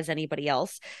imagine her as anybody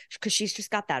else because she's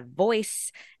just got that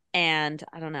voice. And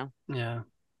I don't know. Yeah.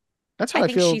 That's how I I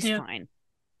think feel. she's fine.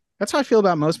 That's how I feel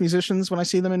about most musicians when I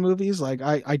see them in movies. Like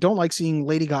I don't like seeing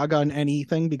Lady Gaga in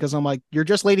anything because I'm like, you're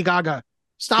just Lady Gaga.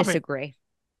 Stop it.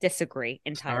 Disagree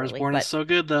entirely. Star is Born but is so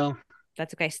good though.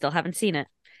 That's okay. Still haven't seen it.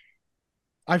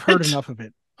 I've heard enough of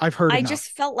it. I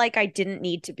just felt like I didn't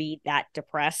need to be that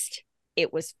depressed.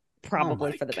 It was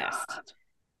probably for the best. Have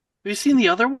you seen the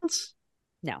other ones?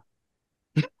 No.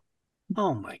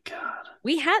 Oh my God.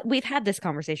 We've had this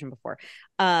conversation before.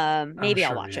 Maybe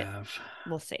I'll watch it.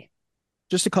 We'll see.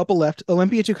 Just a couple left.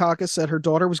 Olympia Dukakis said her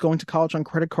daughter was going to college on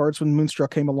credit cards when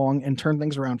Moonstruck came along and turned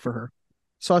things around for her.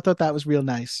 So I thought that was real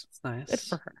nice. It's nice. Good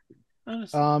for her.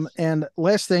 Nice. And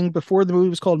last thing, before the movie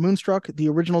was called Moonstruck, the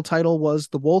original title was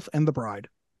The Wolf and the Bride.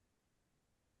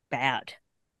 Bad.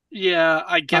 Yeah,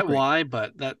 I get why,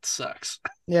 but that sucks.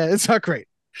 Yeah, it's not great.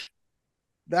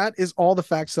 That is all the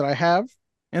facts that I have.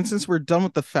 And since we're done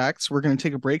with the facts, we're going to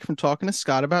take a break from talking to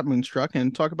Scott about Moonstruck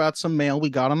and talk about some mail we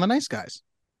got on the Nice Guys.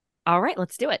 All right,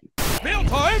 let's do it. Mail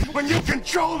time! When you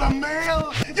control the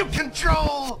mail, you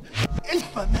control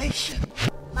information.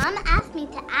 Mom asked me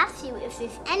to ask you if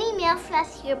there's any mail for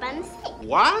us here by mistake.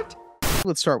 What?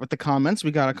 Let's start with the comments.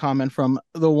 We got a comment from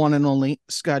the one and only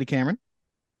Scotty Cameron.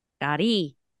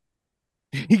 Scotty.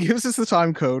 He gives us the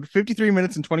time code, 53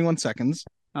 minutes and 21 seconds.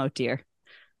 Oh, dear.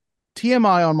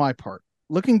 TMI on my part.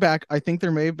 Looking back, I think there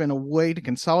may have been a way to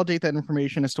consolidate that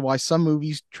information as to why some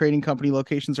movies trading company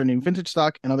locations are named Vintage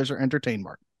Stock and others are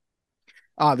Entertainmark.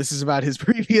 This is about his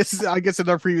previous, I guess in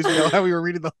our previous video, how we were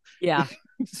reading the... Yeah.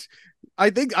 I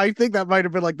think that might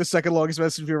have been like the second longest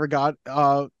message we ever got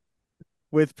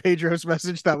with Pedro's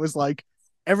message that was like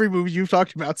every movie you've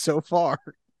talked about so far.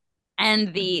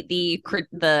 And the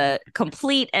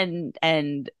complete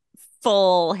and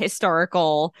full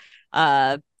historical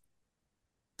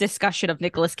discussion of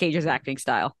Nicolas Cage's acting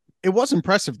style. It was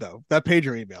impressive though, that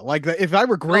Pedro email. Like if I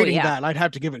were grading that, I'd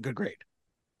have to give it a good grade.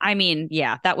 I mean,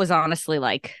 yeah, that was honestly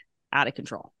like out of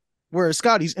control. Whereas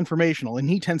Scotty's informational and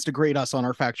he tends to grade us on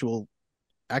our factual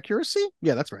accuracy.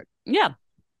 Yeah, that's right. Yeah.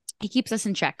 He keeps us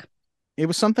in check. It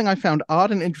was something I found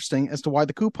odd and interesting as to why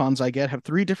the coupons I get have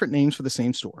 3 different names for the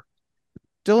same store.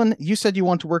 Dylan, you said you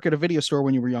want to work at a video store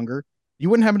when you were younger. You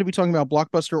wouldn't happen to be talking about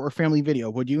Blockbuster or Family Video,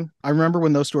 would you? I remember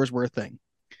when those stores were a thing.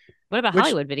 What about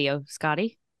Hollywood Video,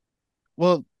 Scotty?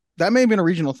 Well, that may have been a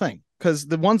regional thing because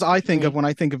the ones I think of when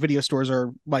I think of video stores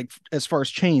are like, as far as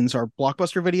chains, are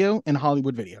Blockbuster Video and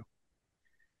Hollywood Video.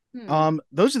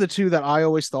 Those are the 2 that I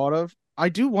always thought of. I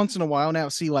do once in a while now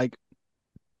see like,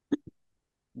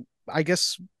 I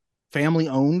guess, family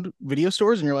owned video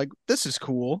stores, and you're like, this is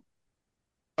cool.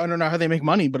 I don't know how they make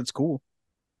money, but it's cool.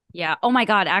 Yeah. Oh my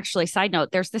God. Actually, side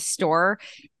note, there's this store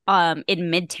in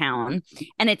Midtown,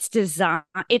 and it's designed.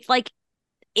 It's like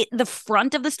the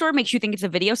front of the store makes you think it's a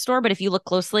video store, but if you look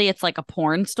closely, it's like a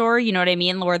porn store. You know what I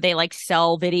mean? Where they like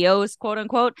sell videos, quote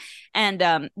unquote.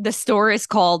 And the store is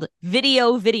called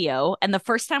Video. And the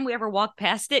first time we ever walked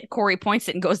past it, Corey points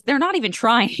it and goes, "They're not even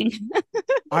trying."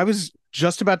 I was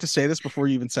just about to say this before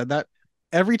you even said that.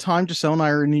 Every time Giselle and I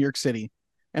are in New York City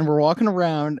and we're walking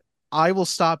around, I will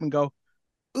stop and go,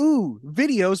 "Ooh,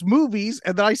 videos, movies,"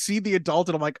 and then I see the adult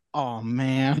and I'm like, "Oh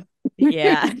man."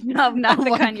 Yeah, no, not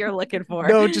the kind you're looking for.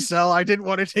 No, Giselle, I didn't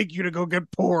want to take you to go get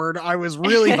porn. I was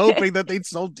really hoping that they'd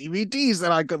sell DVDs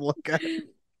that I could look at.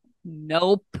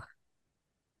 Nope.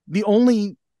 The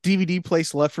only DVD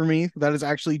place left for me that is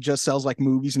actually just sells like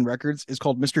movies and records is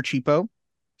called Mr. Cheapo.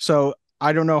 So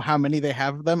I don't know how many they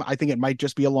have of them. I think it might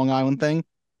just be a Long Island thing.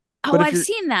 Oh, I've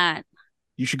seen that.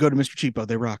 You should go to Mr. Cheapo.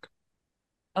 They rock.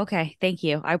 Okay, thank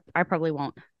you. I probably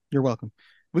won't. You're welcome.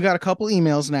 We got a couple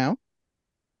emails now.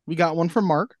 We got one from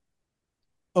Mark.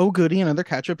 Oh, goody, another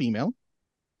catch-up email.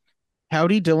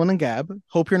 Howdy, Dylan and Gab.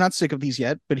 Hope you're not sick of these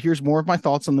yet, but here's more of my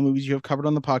thoughts on the movies you have covered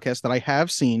on the podcast that I have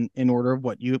seen in order of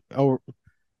what you... Oh,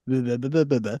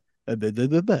 in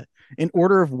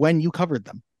order of when you covered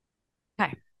them.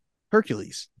 Okay.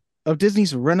 Hercules. Of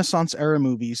Disney's Renaissance era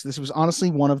movies, this was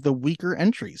honestly one of the weaker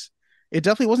entries. It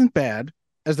definitely wasn't bad,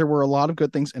 as there were a lot of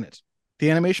good things in it. The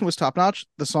animation was top-notch,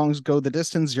 the songs Go the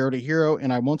Distance, Zero to Hero,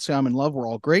 and I Won't Say I'm in Love were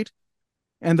all great,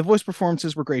 and the voice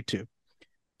performances were great too.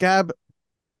 Gab,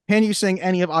 can you sing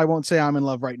any of I Won't Say I'm in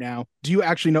Love right now? Do you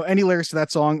actually know any lyrics to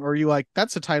that song, or are you like,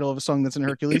 that's the title of a song that's in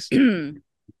Hercules?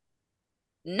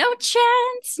 No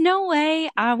chance, no way,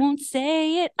 I won't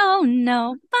say it, oh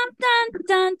no. Dun, dun,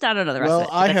 dun. I don't know the rest of it.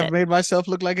 Well, I have made myself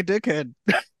look like a dickhead.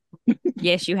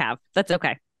 Yes, you have. That's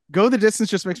okay. Go the Distance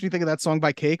just makes me think of that song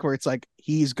by Cake where it's like,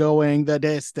 he's going the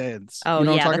distance. Oh, You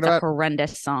know what yeah, I'm talking that's a about?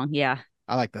 horrendous song. Yeah.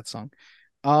 I like that song.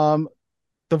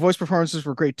 The voice performances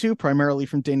were great too, primarily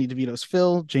from Danny DeVito's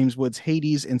Phil, James Woods'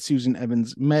 Hades, and Susan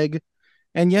Evans' Meg.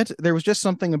 And yet, there was just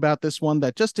something about this one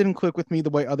that just didn't click with me the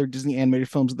way other Disney animated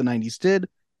films of the 90s did.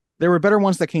 There were better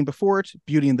ones that came before it,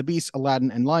 Beauty and the Beast,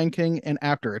 Aladdin, and Lion King, and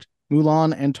after it,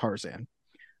 Mulan and Tarzan.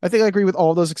 I think I agree with all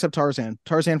of those except Tarzan.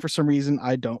 Tarzan, for some reason,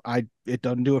 it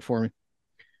doesn't do it for me.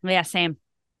 Yeah, same.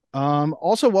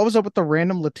 Also, what was up with the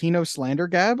random Latino slander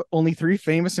gab? Only 3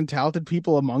 famous and talented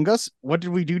people among us? What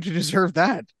did we do to deserve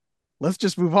that? Let's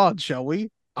just move on, shall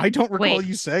we? I don't recall Wait,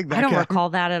 you saying that. I don't Gab. recall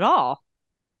that at all.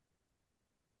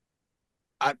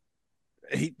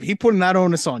 He putting that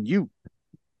onus on you.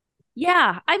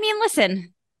 Yeah, I mean,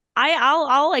 listen,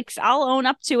 I'll own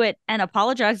up to it and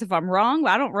apologize if I'm wrong.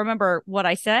 I don't remember what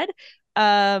I said.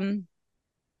 Yeah,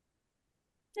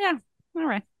 all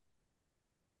right.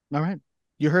 All right.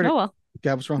 You heard it. Oh well.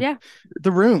 Gab was wrong. Yeah.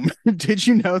 The Room. Did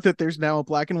you know that there's now a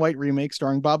black and white remake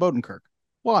starring Bob Odenkirk?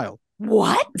 Wild.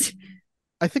 What?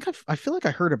 I feel like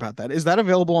I heard about that. Is that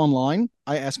available online?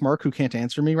 I asked Mark, who can't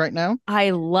answer me right now. I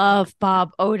love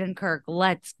Bob Odenkirk.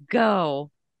 Let's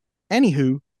go.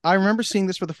 Anywho, I remember seeing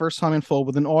this for the first time in full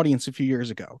with an audience a few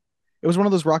years ago. It was one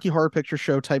of those Rocky Horror Picture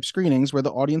Show type screenings where the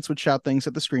audience would shout things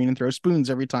at the screen and throw spoons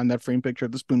every time that framed picture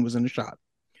of the spoon was in a shot.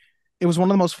 It was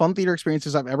one of the most fun theater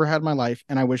experiences I've ever had in my life,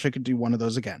 and I wish I could do one of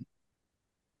those again.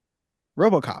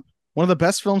 RoboCop, one of the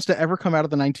best films to ever come out of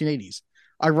the 1980s.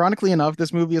 Ironically enough,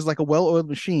 this movie is like a well-oiled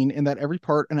machine in that every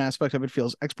part and aspect of it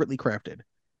feels expertly crafted.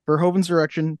 Verhoeven's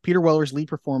direction, Peter Weller's lead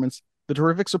performance, the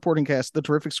terrific supporting cast, the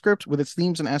terrific script with its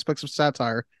themes and aspects of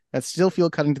satire that still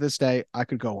feel cutting to this day, I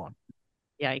could go on.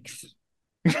 Yikes.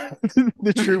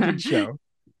 The Truman Show.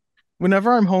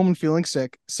 Whenever I'm home and feeling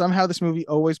sick, somehow this movie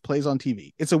always plays on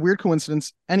TV. It's a weird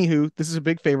coincidence. Anywho, this is a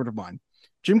big favorite of mine.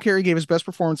 Jim Carrey gave his best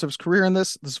performance of his career in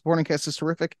this. The supporting cast is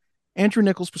terrific. Andrew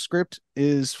Nichols' script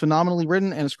is phenomenally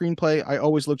written and a screenplay I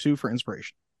always look to for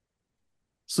inspiration.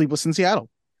 Sleepless in Seattle.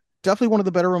 Definitely one of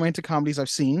the better romantic comedies I've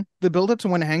seen. The build-up to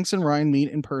when Hanks and Ryan meet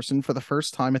in person for the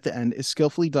first time at the end is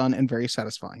skillfully done and very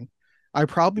satisfying. I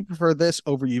probably prefer this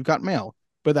over You've Got Mail,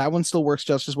 but that one still works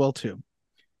just as well too.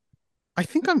 I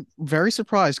think I'm very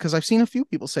surprised because I've seen a few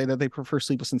people say that they prefer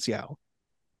Sleepless in Seattle.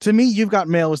 To me, You've Got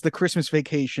Mail is the Christmas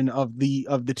vacation of the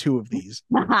two of these.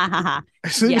 Yeah,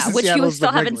 which you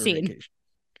still haven't seen. Vacation.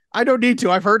 I don't need to.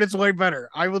 I've heard it's way better.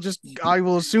 I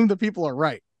will assume that people are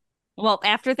right. Well,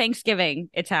 after Thanksgiving,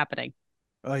 it's happening.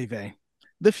 Oy vey.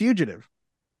 The Fugitive.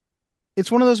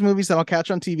 It's one of those movies that I'll catch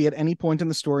on TV at any point in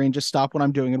the story and just stop what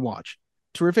I'm doing and watch.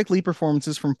 Terrific lead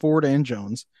performances from Ford and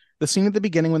Jones. The scene at the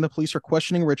beginning when the police are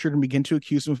questioning Richard and begin to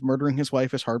accuse him of murdering his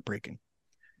wife is heartbreaking.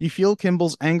 You feel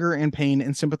Kimball's anger and pain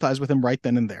and sympathize with him right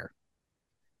then and there.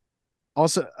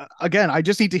 Also, again, I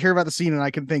just need to hear about the scene and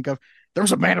I can think of, there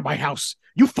was a man in my house.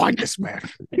 You find this man.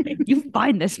 You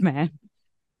find this man.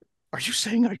 Are you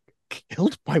saying I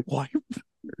killed my wife?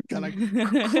 And I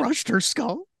crushed her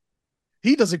skull?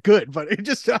 He does it good, but it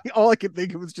just, all I could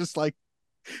think of was just like,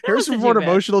 Harrison Ford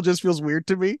emotional just feels weird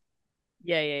to me.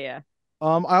 Yeah.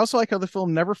 I also like how the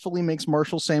film never fully makes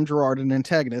Marshall Sam Gerard an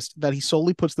antagonist, that he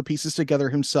solely puts the pieces together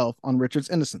himself on Richard's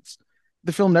innocence.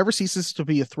 The film never ceases to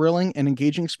be a thrilling and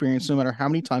engaging experience no matter how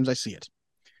many times I see it.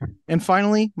 And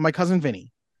finally, My Cousin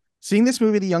Vinny. Seeing this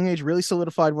movie at a young age really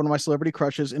solidified one of my celebrity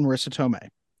crushes in Marissa Tomei.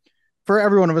 For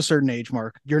everyone of a certain age,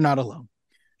 Mark, you're not alone.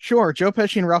 Sure, Joe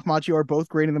Pesci and Ralph Macchio are both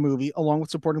great in the movie, along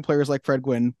with supporting players like Fred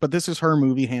Gwynne, but this is her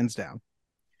movie, hands down.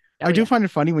 I do find it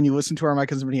funny when you listen to our My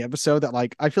Cousin Vinny episode that,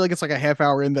 like, I feel like it's like a half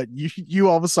hour in that you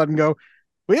all of a sudden go,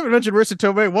 we haven't mentioned Marissa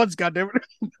Tomei once, goddammit.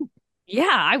 Yeah,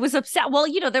 I was upset. Well,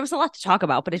 there was a lot to talk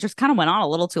about, but it just kind of went on a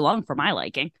little too long for my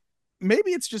liking.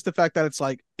 Maybe it's just the fact that it's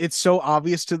like, it's so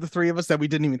obvious to the three of us that we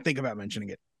didn't even think about mentioning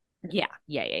it. Yeah.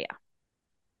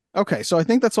 Okay, so I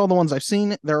think that's all the ones I've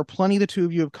seen. There are plenty the two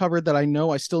of you have covered that I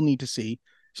know I still need to see,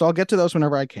 so I'll get to those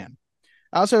whenever I can.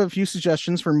 I also have a few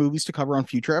suggestions for movies to cover on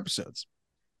future episodes.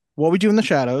 What We Do in the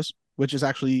Shadows, which is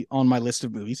actually on my list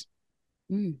of movies.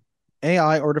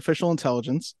 AI, Artificial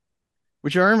Intelligence,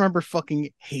 which I remember fucking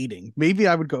hating. Maybe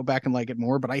I would go back and like it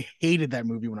more, but I hated that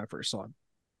movie when I first saw it.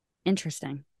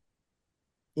 Interesting.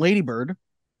 Lady Bird,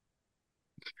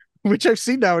 which I've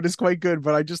seen now, it is quite good,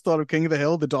 but I just thought of King of the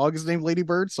Hill. The dog is named Lady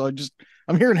Bird, so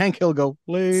I'm hearing Hank Hill go,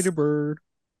 Lady Bird.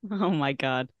 Oh my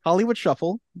God. Hollywood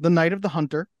Shuffle, The Night of the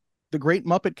Hunter, The Great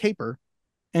Muppet Caper,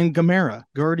 and Gamera,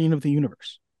 Guardian of the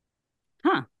Universe.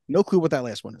 Huh. No clue what that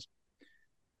last one is.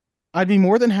 I'd be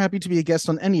more than happy to be a guest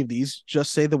on any of these.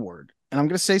 Just say the word. And I'm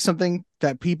going to say something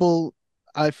that people,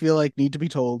 I feel like, need to be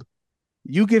told.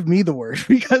 You give me the word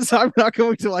because I'm not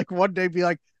going to like one day be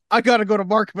like, I gotta go to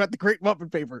Mark about the Great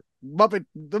Muppet Paper. The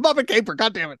Muppet Caper,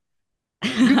 God damn it.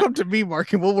 You come to me,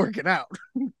 Mark, and we'll work it out.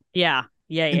 Yeah.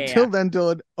 Until then,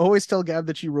 Dylan, always tell Gab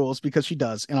that she rules because she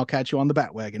does, and I'll catch you on the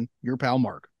Batwagon. Your pal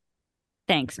Mark.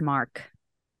 Thanks, Mark.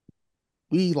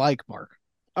 We like Mark.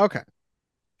 Okay.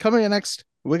 Coming in next,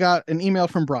 we got an email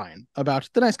from Brian about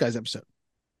the Nice Guys episode.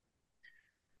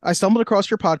 I stumbled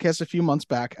across your podcast a few months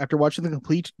back after watching the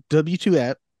complete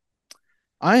W2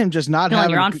 I am just not Dylan,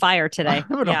 having. You're on fire today.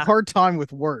 I'm having a hard time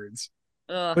with words.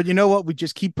 Ugh. But you know what? We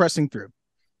just keep pressing through.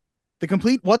 The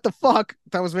complete what the fuck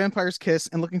that was Vampire's Kiss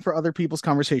and looking for other people's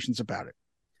conversations about it.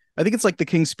 I think it's like the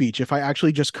King's Speech. If I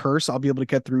actually just curse, I'll be able to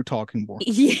get through talking more.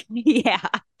 Yeah.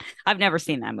 I've never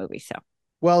seen that movie, so.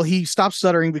 Well, he stopped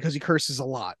stuttering because he curses a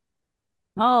lot.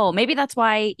 Oh, maybe that's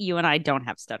why you and I don't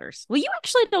have stutters. Well, you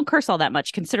actually don't curse all that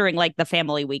much, considering like the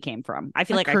family we came from. I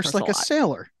feel like I curse like a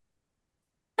sailor.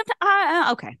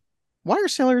 Okay. Why are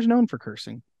sailors known for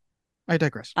cursing? I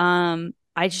digress. I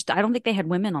don't think they had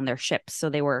women on their ships, so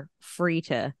they were free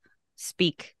to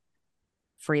speak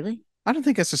freely. I don't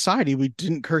think as society we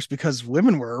didn't curse because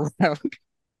women were around.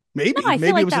 Maybe like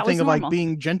it was a thing of normal. like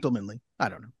being gentlemanly. I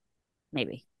don't know.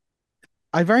 Maybe.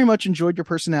 I very much enjoyed your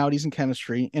personalities and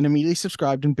chemistry and immediately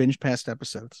subscribed and binged past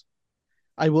episodes.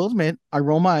 I will admit, I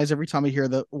roll my eyes every time I hear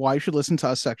the why you should listen to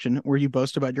us section where you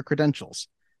boast about your credentials.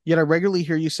 Yet I regularly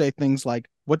hear you say things like,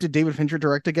 what did David Fincher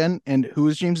direct again? And who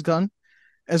is James Gunn?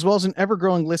 As well as an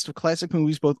ever-growing list of classic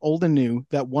movies, both old and new,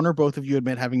 that one or both of you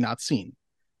admit having not seen.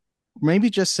 Maybe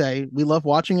just say, we love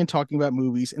watching and talking about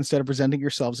movies instead of presenting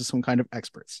yourselves as some kind of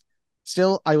experts.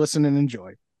 Still, I listen and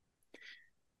enjoy.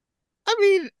 I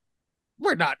mean,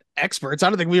 we're not experts. I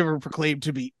don't think we ever proclaimed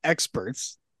to be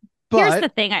experts. But here's the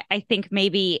thing I think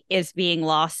maybe is being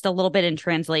lost a little bit in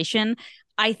translation.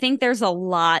 I think there's a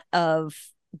lot of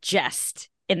jest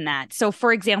in that. So,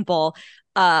 for example,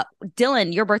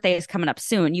 Dylan, your birthday is coming up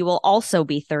soon. You will also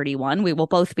be 31. We will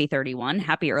both be 31.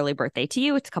 Happy early birthday to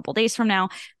you. It's a couple days from now.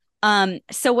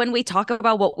 So when we talk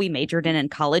about what we majored in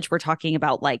college, we're talking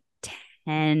about like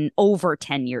over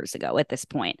 10 years ago at this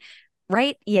point.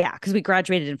 Right? Yeah, because we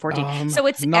graduated in 14. So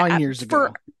it's 9 years ago.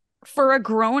 For a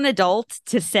grown adult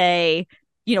to say,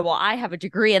 you know, well, I have a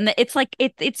degree, and it's like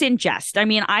it's in jest. I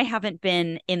mean, I haven't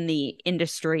been in the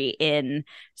industry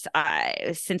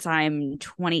since I'm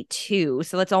 22,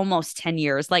 so that's almost 10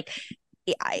 years. Like,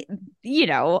 I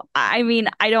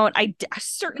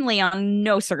certainly on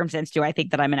no circumstance do I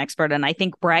think that I'm an expert, and I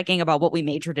think bragging about what we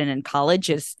majored in college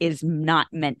is not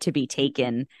meant to be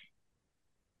taken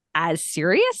as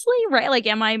seriously, right? Like,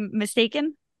 am I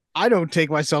mistaken? I don't take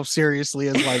myself seriously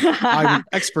as like I'm an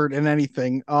expert in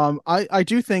anything. I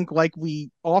do think, like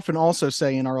we often also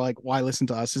say in our like why listen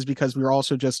to us, is because we're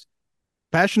also just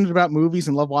passionate about movies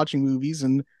and love watching movies.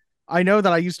 And I know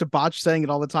that I used to botch saying it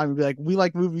all the time and be like, we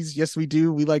like movies, yes we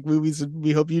do, we like movies, and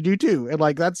we hope you do too. And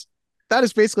like that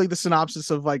is basically the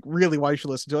synopsis of like really why you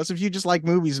should listen to us. If you just like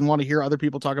movies and want to hear other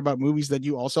people talk about movies that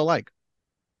you also like.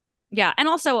 Yeah, and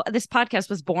also this podcast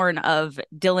was born of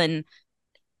Dylan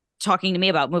talking to me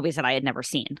about movies that I had never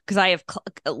seen, because I have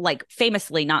like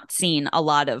famously not seen a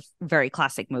lot of very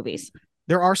classic movies.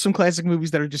 There are some classic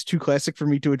movies that are just too classic for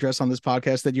me to address on this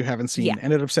podcast that you haven't seen,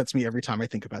 and it upsets me every time I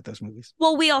think about those movies.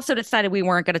 Well, we also decided we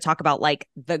weren't going to talk about like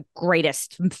the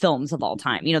greatest films of all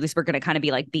time. You know, these were going to kind of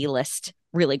be like B-list,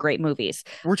 really great movies.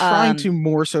 We're trying to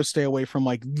more so stay away from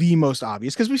like the most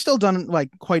obvious, because we've still done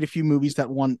like quite a few movies that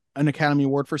won an Academy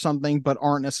Award for something, but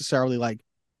aren't necessarily like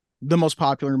the most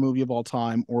popular movie of all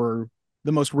time or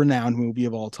the most renowned movie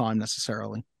of all time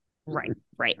necessarily.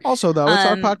 Right. Also, though, it's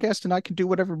our podcast and I can do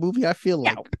whatever movie I feel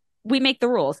like. We make the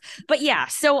rules. But yeah,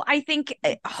 so I think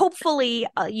hopefully,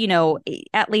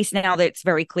 at least now that it's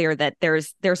very clear that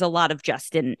there's a lot of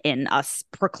just in us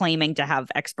proclaiming to have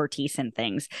expertise in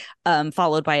things,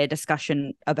 followed by a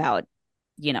discussion about,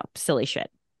 silly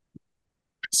shit.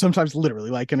 Sometimes literally,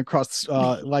 like in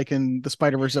the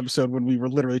Spider-Verse episode when we were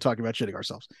literally talking about shitting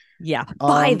ourselves. Yeah.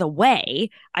 By the way,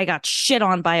 I got shit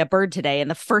on by a bird today,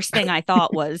 and the first thing I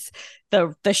thought was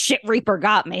the shit reaper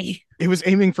got me. It was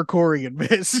aiming for Corey and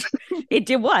missed.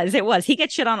 It was. He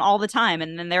gets shit on all the time,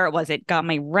 and then there it was. It got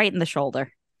me right in the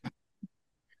shoulder.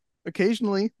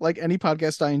 Occasionally, like any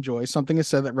podcast I enjoy, something is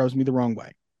said that rubs me the wrong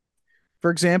way. For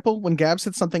example, when Gab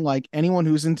said something like, anyone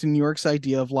who's into New York's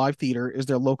idea of live theater is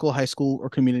their local high school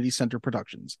or community center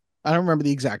productions. I don't remember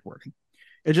the exact wording.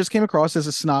 It just came across as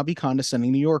a snobby,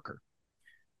 condescending New Yorker.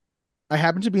 I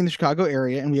happen to be in the Chicago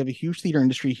area, and we have a huge theater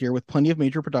industry here with plenty of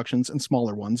major productions and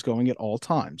smaller ones going at all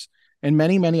times. And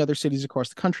many, many other cities across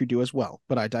the country do as well,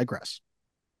 but I digress.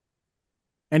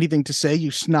 Anything to say,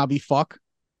 you snobby fuck?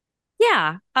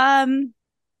 Yeah. I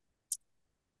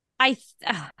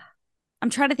I'm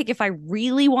trying to think if I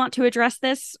really want to address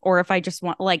this or if I just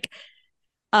want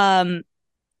um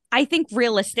I think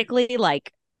realistically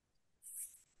like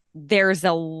there's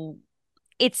a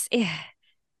it's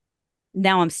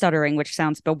now I'm stuttering, which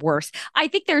sounds but worse. I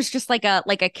think there's just like a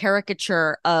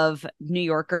caricature of New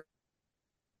Yorker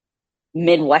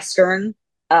Midwestern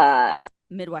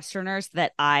Midwesterners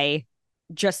that I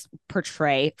just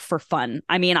portray for fun.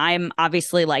 I mean, I'm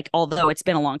obviously like, although it's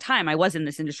been a long time, I was in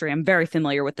this industry. I'm very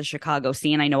familiar with the Chicago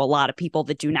scene. I know a lot of people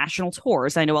that do national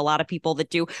tours. I know a lot of people that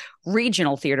do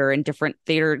regional theater and different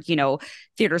theater,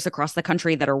 theaters across the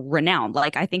country that are renowned.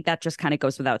 Like, I think that just kind of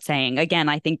goes without saying. Again,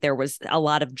 I think there was a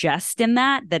lot of jest in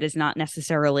that is not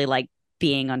necessarily like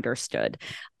being understood.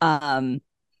 But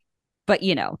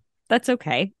that's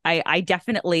okay. I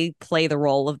definitely play the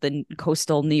role of the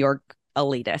coastal New York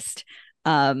elitist.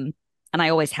 And I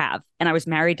always have. And I was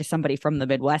married to somebody from the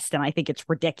Midwest, and I think it's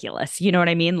ridiculous. You know what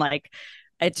I mean? Like,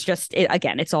 it's just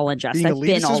again, it's all in jest. Being I've been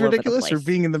elitist all is over the ridiculous, or place.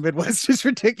 being in the Midwest is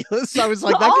ridiculous. I was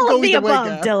like, that could all go of the either way, above,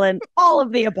 Gab. Dylan. All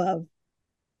of the above.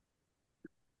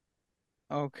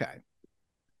 Okay.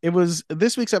 It was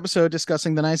this week's episode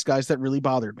discussing the nice guys that really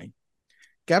bothered me.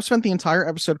 Gab spent the entire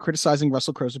episode criticizing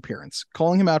Russell Crowe's appearance,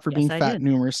 calling him out for being fat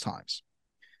numerous times.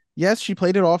 Yes, she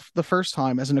played it off the first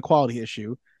time as an equality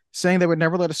issue, saying they would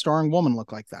never let a starring woman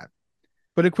look like that.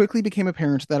 But it quickly became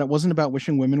apparent that it wasn't about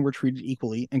wishing women were treated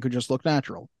equally and could just look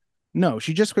natural. No,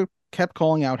 she just kept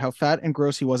calling out how fat and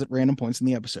gross he was at random points in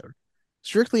the episode,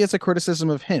 strictly as a criticism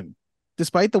of him,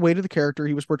 despite the weight of the character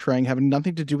he was portraying having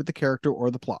nothing to do with the character or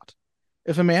the plot.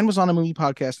 If a man was on a movie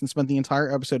podcast and spent the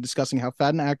entire episode discussing how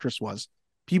fat an actress was,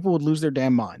 people would lose their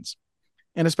damn minds.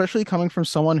 And especially coming from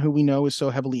someone who we know is so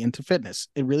heavily into fitness,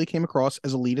 it really came across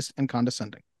as elitist and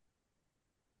condescending.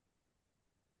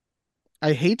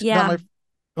 I hate that my...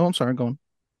 Oh, I'm sorry, go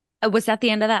on. Was that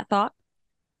the end of that thought?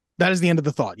 That is the end of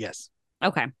the thought, yes.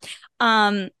 Okay.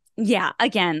 Yeah,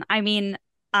 again, I mean,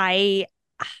 I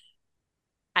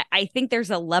think there's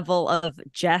a level of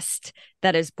jest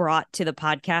that is brought to the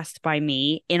podcast by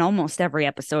me in almost every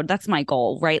episode. That's my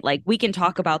goal, right? Like, we can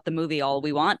talk about the movie all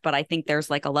we want, but I think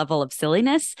there's like a level of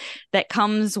silliness that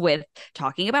comes with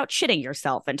talking about shitting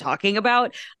yourself and talking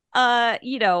about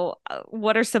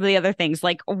what are some of the other things?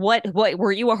 Like, what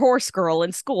were you a horse girl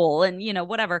in school? And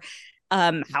whatever.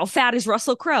 How fat is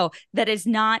Russell Crowe? That is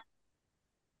not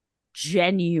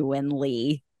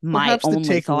genuinely my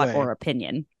only thought or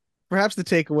opinion. Perhaps the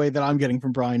takeaway that I'm getting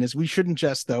from Brian is we shouldn't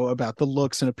jest, though, about the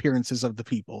looks and appearances of the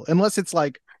people, unless it's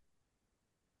like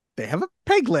they have a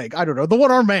peg leg. I don't know. The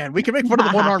one-armed man. We can make fun of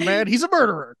the one-armed man. He's a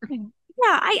murderer. Yeah,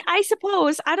 I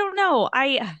suppose. I don't know.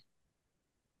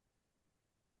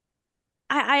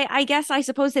 I guess I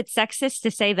suppose it's sexist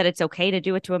to say that it's okay to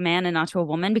do it to a man and not to a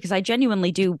woman, because I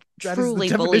genuinely do truly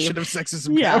believe of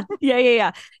sexism. Yeah.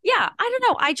 I don't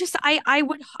know.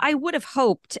 I would have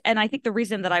hoped, and I think the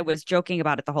reason that I was joking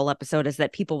about it the whole episode is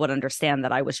that people would understand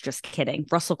that I was just kidding.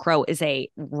 Russell Crowe is a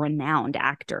renowned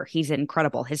actor. He's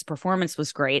incredible. His performance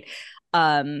was great.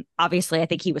 Obviously, I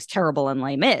think he was terrible in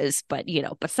Les Mis, but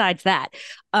besides that,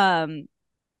 and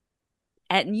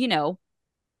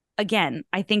again,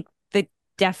 I think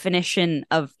definition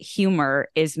of humor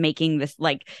is making this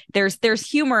like there's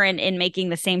humor in making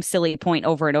the same silly point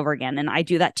over and over again, and I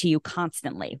do that to you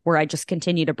constantly, where I just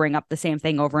continue to bring up the same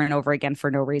thing over and over again for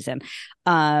no reason.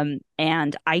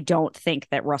 And I don't think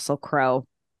that Russell Crowe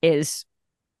is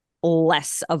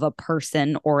less of a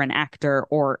person or an actor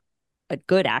or a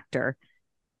good actor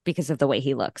because of the way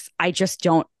he looks. I just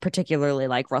don't particularly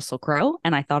like Russell Crowe,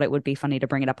 and I thought it would be funny to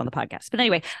bring it up on the podcast. But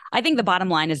anyway, I think the bottom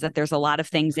line is that there's a lot of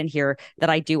things in here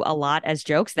that I do a lot as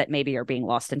jokes that maybe are being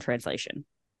lost in translation.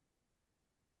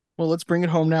 Well, let's bring it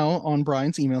home now on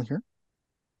Brian's email here.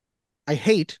 I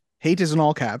hate is in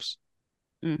all caps.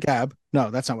 Gab. No,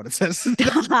 that's not what it says.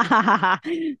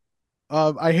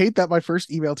 I hate that my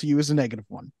first email to you is a negative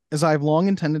one, as I have long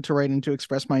intended to write in to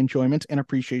express my enjoyment and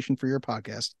appreciation for your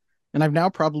podcast, and I've now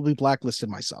probably blacklisted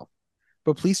myself.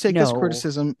 But please take this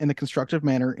criticism in the constructive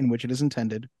manner in which it is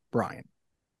intended, Brian.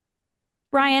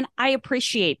 Brian, I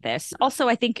appreciate this. Also,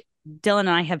 I think Dylan and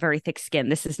I have very thick skin.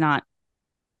 This is not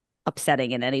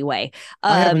upsetting in any way.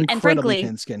 I have incredibly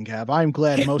thin skin, Gab. I'm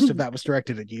glad most of that was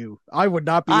directed at you. I would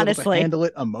not be able to handle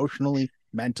it emotionally,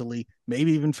 mentally,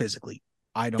 maybe even physically.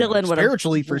 I don't know.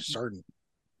 Spiritually for certain.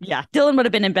 Yeah, Dylan would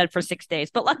have been in bed for 6 days,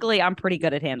 but luckily I'm pretty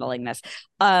good at handling this.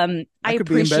 I could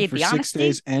appreciate be in bed for the honesty. 6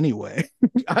 days anyway.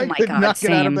 I my could God, not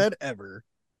get out of same. bed ever.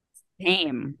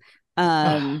 Same.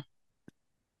 Yeah.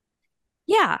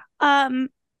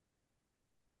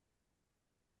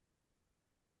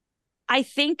 I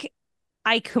think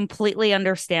I completely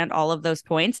understand all of those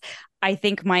points. I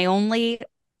think my only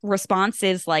response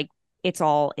is like, it's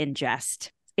all in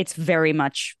jest. It's very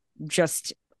much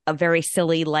just a very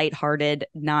silly, lighthearted,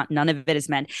 none of it is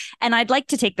meant. And I'd like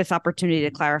to take this opportunity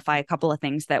to clarify a couple of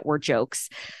things that were jokes.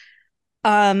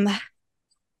 Dylan,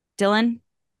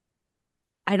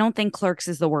 I don't think Clerks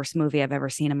is the worst movie I've ever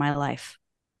seen in my life.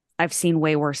 I've seen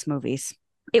way worse movies.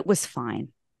 It was fine.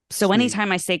 So Sweet.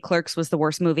 Anytime I say Clerks was the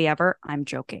worst movie ever, I'm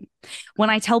joking.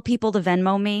 When I tell people to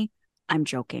Venmo me, I'm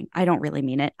joking. I don't really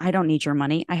mean it. I don't need your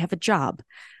money. I have a job.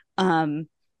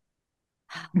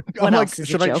 What else is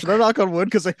should a joke? Should I knock on wood?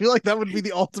 Because I feel like that would be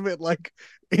the ultimate like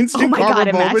instant oh my karma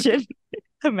God, moment.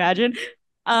 imagine.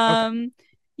 Okay.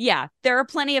 Yeah, there are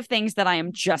plenty of things that I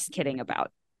am just kidding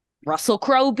about. Russell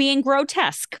Crowe being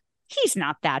grotesque. He's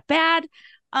not that bad.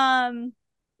 I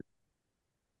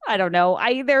don't know.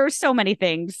 There are so many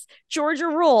things. Georgia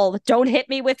Rule, don't hit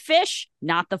me with fish.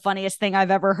 Not the funniest thing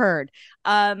I've ever heard.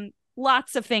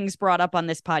 Lots of things brought up on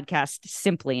this podcast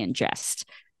simply in jest.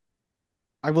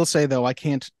 I will say though, I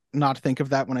can't not think of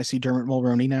that when I see Dermot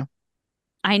Mulroney now.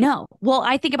 I know. Well,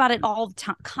 I think about it all the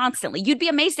time, constantly. You'd be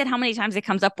amazed at how many times it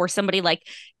comes up where somebody like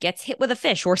gets hit with a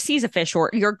fish or sees a fish or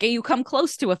you come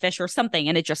close to a fish or something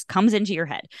and it just comes into your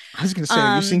head. I was going to say,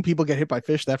 have you seen people get hit by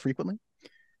fish that frequently?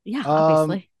 Yeah,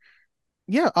 obviously.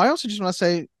 Yeah, I also just want to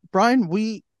say, Brian,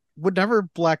 we would never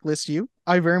blacklist you.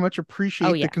 I very much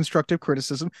appreciate the constructive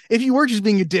criticism. If you were just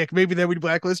being a dick, maybe then we'd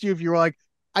blacklist you. If you were like,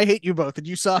 I hate you both and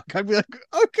you suck, I'd be like,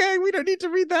 okay, we don't need to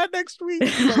read that next week.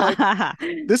 But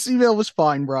like, this email was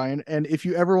fine, Brian. And if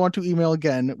you ever want to email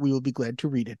again, we will be glad to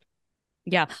read it.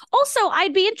 Yeah. Also,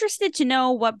 I'd be interested to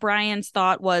know what Brian's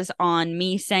thought was on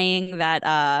me saying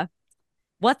that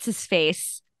what's his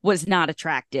face was not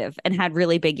attractive and had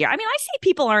really big ears. I mean, I say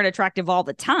people aren't attractive all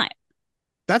the time.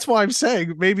 That's why I'm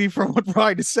saying maybe from what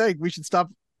Brian is saying, we should stop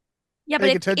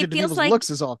paying attention to people's looks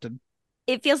as often.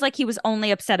 It feels like he was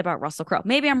only upset about Russell Crowe.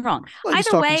 Maybe I'm wrong. Well,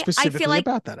 Either way, I feel like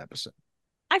about that episode.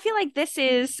 I feel like this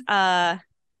is I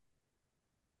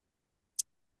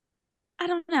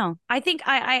don't know. I think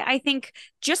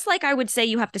just like I would say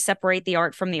you have to separate the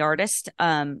art from the artist,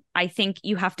 I think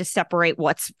you have to separate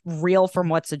what's real from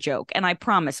what's a joke. And I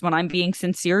promise when I'm being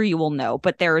sincere, you will know.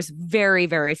 But there is very,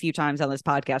 very few times on this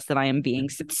podcast that I am being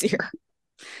sincere.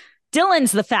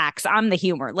 Dylan's the facts. I'm the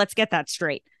humor. Let's get that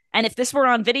straight. And if this were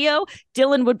on video,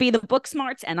 Dylan would be the book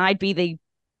smarts and I'd be the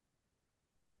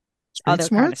other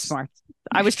kind of smarts.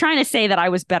 I was trying to say that I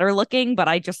was better looking, but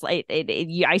I just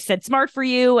I said smart for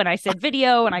you and I said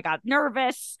video and I got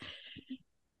nervous.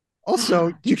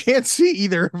 Also, you can't see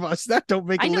either of us. That don't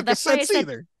make a lick of sense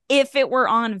either. If it were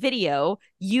on video,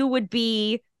 you would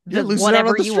be the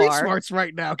whatever the you street are. Smarts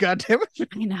right now. God damn it!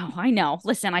 I know.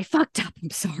 Listen, I fucked up. I'm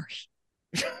sorry.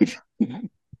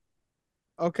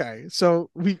 Okay, so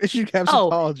we issued Cap's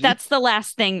apology. That's the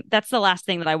last thing. That's the last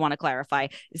thing that I want to clarify.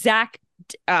 Zach,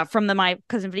 from the My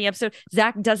Cousin Vinny episode,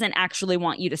 Zach doesn't actually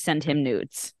want you to send him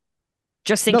nudes.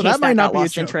 Just in case that might got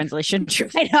lost in translation.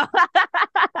 I know.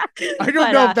 I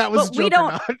don't know if that was a joke or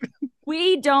not.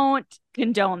 We don't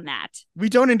condone that. We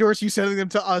don't endorse you sending them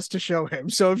to us to show him.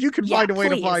 So if you can find a way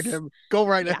to find him, go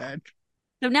right ahead.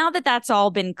 So now that that's all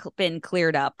been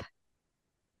cleared up,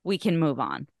 we can move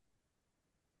on.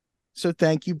 So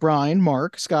thank you, Brian,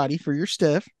 Mark, Scotty, for your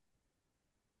stiff.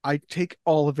 I take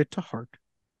all of it to heart.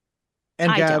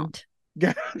 And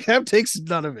Gab takes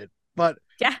none of it. But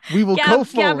we will go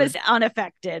forward. Gab is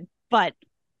unaffected, but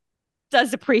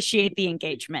does appreciate the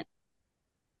engagement.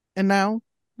 And now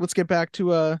let's get back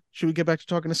to should we get back to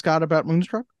talking to Scott about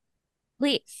Moonstruck?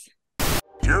 Please.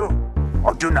 Do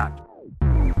or do not.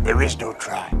 There is no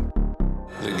try.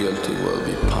 The guilty will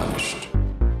be punished.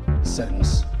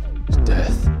 Sentence is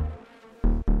death.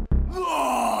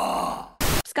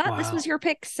 Scott, this was your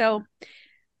pick, so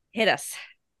hit us.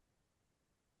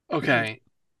 Okay.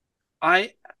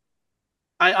 I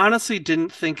honestly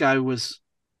didn't think I was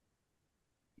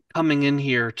coming in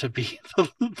here to be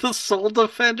the sole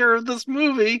defender of this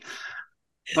movie,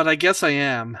 but I guess I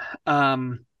am.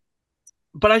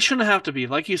 But I shouldn't have to be.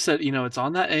 Like you said, it's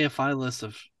on that AFI list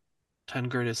of 10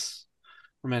 greatest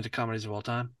romantic comedies of all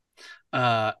time.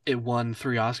 It won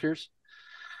 3 Oscars.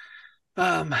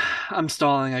 I'm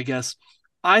stalling, I guess.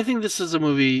 I think this is a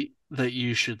movie that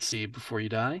you should see before you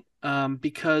die,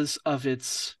 because of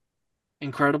its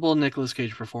incredible Nicolas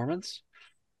Cage performance.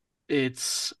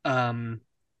 It's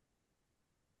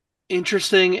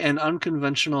interesting and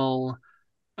unconventional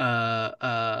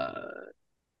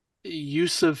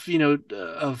use of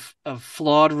of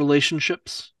flawed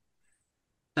relationships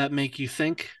that make you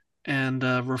think and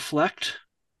reflect,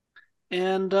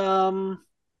 and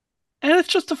it's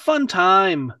just a fun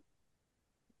time.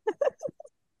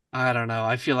 I don't know.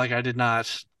 I feel like I did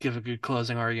not give a good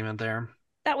closing argument there.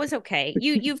 That was okay.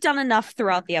 You've done enough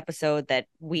throughout the episode that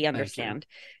we Thank you. understand.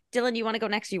 Dylan, you want to go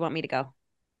next or you want me to go?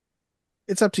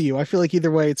 It's up to you. I feel like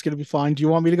either way, it's going to be fine. Do you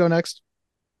want me to go next?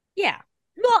 Yeah.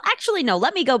 Well, actually, no,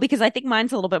 let me go because I think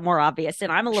mine's a little bit more obvious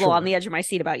and I'm a little on the edge of my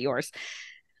seat about yours.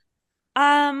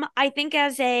 I think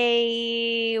as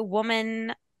a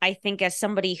woman, I think as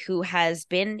somebody who has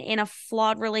been in a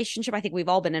flawed relationship, I think we've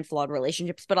all been in flawed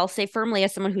relationships, but I'll say firmly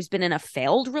as someone who's been in a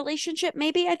failed relationship,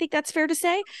 maybe I think that's fair to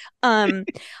say.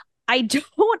 I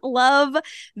don't love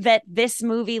that this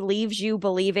movie leaves you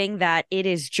believing that it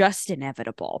is just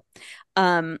inevitable.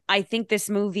 I think this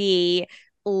movie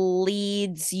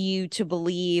leads you to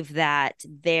believe that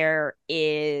there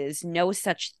is no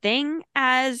such thing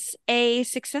as a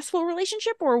successful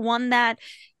relationship or one that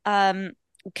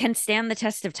can stand the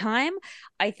test of time.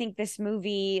 I think this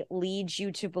movie leads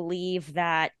you to believe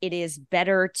that it is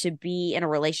better to be in a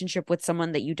relationship with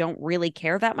someone that you don't really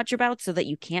care that much about so that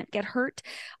you can't get hurt.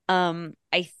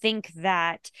 I think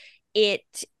that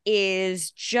it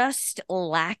is just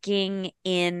lacking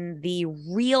in the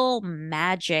real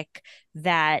magic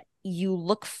that you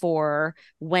look for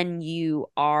when you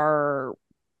are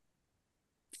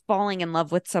falling in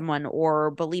love with someone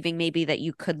or believing maybe that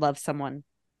you could love someone.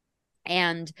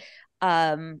 And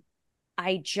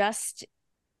I just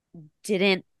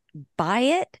didn't buy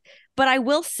it. But I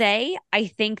will say, I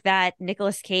think that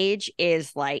Nicolas Cage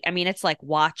is like, I mean, it's like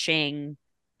watching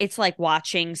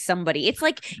somebody. It's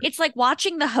like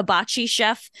watching the hibachi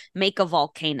chef make a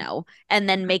volcano and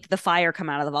then make the fire come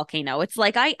out of the volcano. It's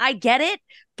like I get it,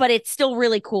 but it's still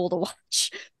really cool to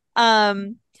watch.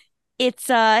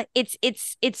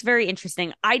 It's very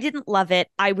interesting. I didn't love it.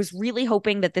 I was really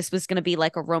hoping that this was going to be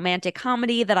like a romantic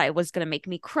comedy that I was going to make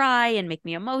me cry and make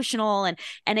me emotional, and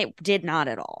it did not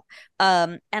at all.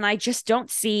 And I just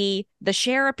don't see the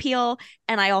share appeal,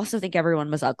 and I also think everyone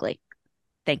was ugly.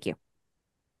 Thank you.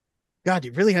 God,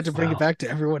 you really had to bring it back to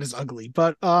everyone is ugly.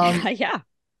 But yeah.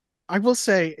 I will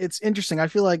say it's interesting. I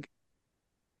feel like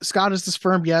Scott is this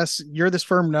firm yes, you're this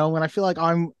firm no, and I feel like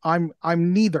I'm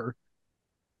neither.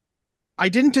 I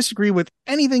didn't disagree with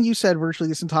anything you said virtually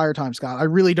this entire time, Scott. I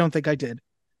really don't think I did.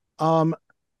 I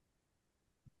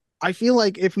feel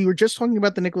like if we were just talking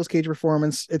about the Nicolas Cage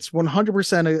performance, it's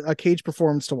 100% a Cage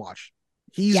performance to watch.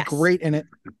 He's great in it.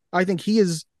 I think he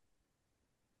is.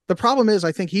 The problem is,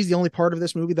 I think he's the only part of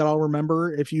this movie that I'll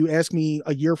remember. If you ask me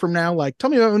a year from now, like, tell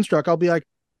me about Moonstruck, I'll be like,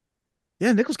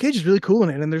 yeah, Nicolas Cage is really cool in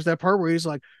it. And there's that part where he's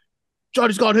like,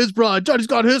 Johnny's got his bride, Johnny's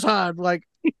got his hand. Like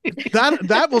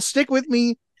that will stick with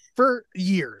me for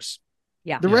years.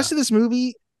 Yeah. The rest of this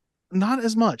movie, not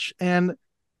as much. And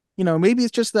maybe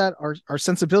it's just that our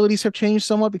sensibilities have changed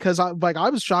somewhat because I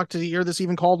was shocked to hear this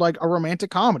even called like a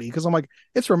romantic comedy because I'm like,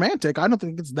 it's romantic. I don't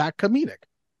think it's that comedic.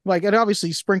 Like it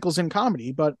obviously sprinkles in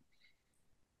comedy, but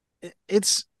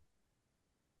it's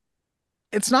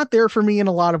not there for me in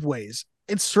a lot of ways.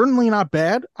 It's certainly not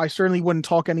bad. I certainly wouldn't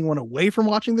talk anyone away from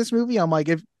watching this movie. I'm like,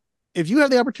 if you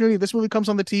have the opportunity, this movie comes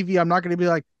on the TV, I'm not going to be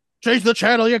like, change the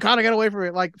channel. You gotta get away from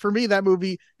it. Like for me, that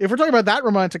movie, if we're talking about that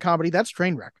romantic comedy, that's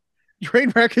Trainwreck.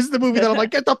 Trainwreck is the movie that I'm like,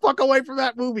 get the fuck away from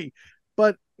that movie.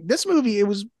 But this movie, it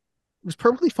was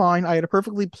perfectly fine. I had a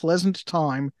perfectly pleasant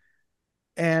time.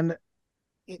 And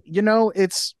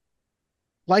it's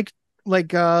like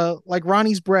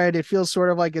Ronnie's bread. It feels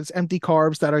sort of like it's empty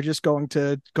carbs that are just going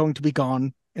to be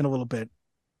gone in a little bit.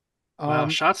 Wow,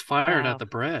 shots fired at the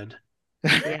bread.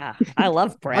 Yeah, I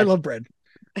love bread. I love bread.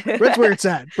 Bread's where it's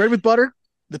at. Bread with butter,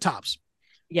 the tops.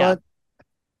 Yeah.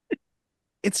 But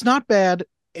it's not bad.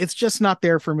 It's just not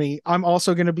there for me. I'm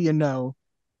also going to be a no.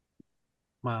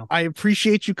 Wow. I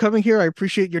appreciate you coming here. I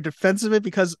appreciate your defense of it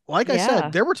because, like I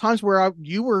said, there were times where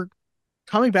you were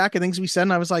coming back and things we said,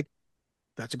 and I was like,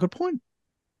 that's a good point.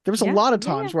 There was a lot of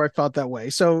times where I felt that way.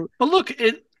 So, but look,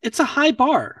 it's a high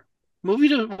bar. Movie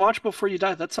to watch before you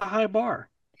die. That's a high bar.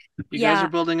 You guys are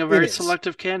building a very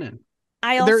selective canon.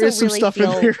 I also there is some really stuff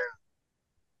feel... in there.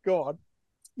 Go on.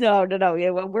 No. Yeah,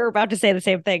 we're about to say the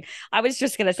same thing. I was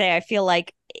just going to say, I feel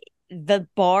like the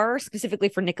bar specifically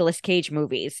for Nicolas Cage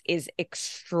movies is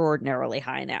extraordinarily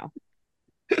high now.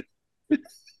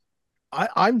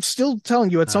 I'm still telling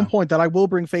you at some point that I will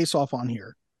bring Face Off on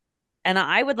here. And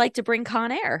I would like to bring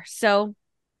Con Air. So,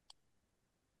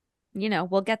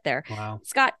 we'll get there. Wow.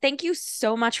 Scott, thank you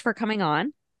so much for coming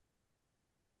on.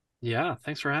 Yeah,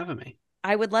 thanks for having me.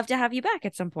 I would love to have you back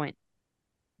at some point.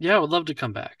 Yeah, I would love to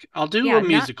come back. I'll do a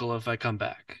musical if I come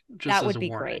back. That would be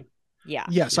great. Yeah.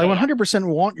 Yes, I 100%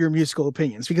 want your musical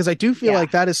opinions because I do feel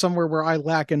like that is somewhere where I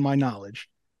lack in my knowledge.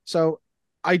 So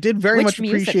I did very much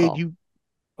appreciate you.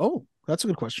 Oh, That's a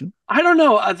good question. I don't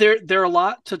know. There are a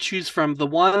lot to choose from. The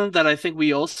one that I think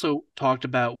we also talked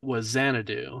about was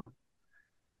Xanadu,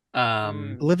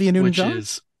 Olivia which Newton-John?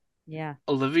 is Yeah.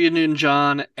 Olivia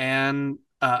Newton-John, and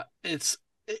it's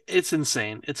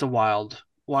insane. It's a wild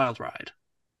ride.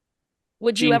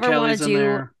 Would you Gene ever want Kelly's to in do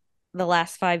there. the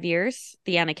last 5 years,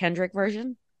 the Anna Kendrick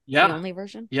version? Yeah. The only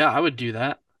version? Yeah, I would do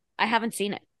that. I haven't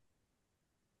seen it.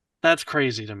 That's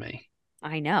crazy to me.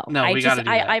 I know. No, we got to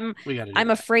do that. I'm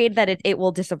afraid that it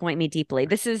will disappoint me deeply.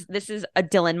 This is a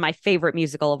Dylan, my favorite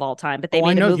musical of all time. But they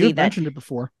made a movie you've mentioned it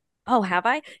before. Oh, have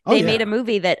I? Oh, They made a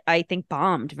movie that I think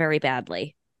bombed very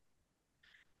badly.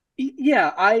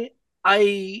 Yeah,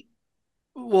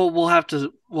 well, we'll have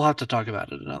to talk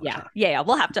about it another time. Yeah.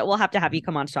 We'll have to have you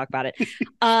come on to talk about it.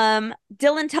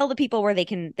 Dylan, tell the people where they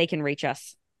can reach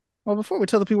us. Well, before we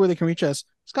tell the people where they can reach us,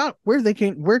 Scott, where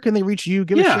can they reach you?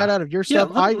 Give a shout out of your stuff.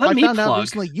 I found out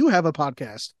recently you have a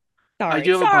podcast. I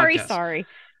do have a podcast. Sorry.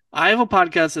 I have a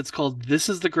podcast that's called This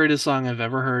is the Greatest Song I've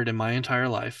Ever Heard in My Entire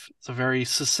Life. It's a very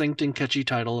succinct and catchy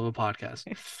title of a podcast.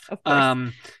 Of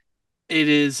course. It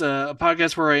is a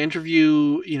podcast where I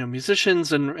interview,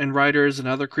 musicians and writers and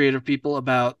other creative people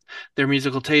about their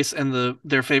musical tastes and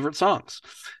their favorite songs.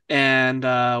 And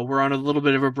we're on a little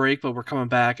bit of a break, but we're coming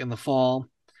back in the fall.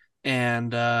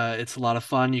 And it's a lot of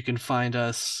fun. You can find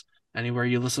us anywhere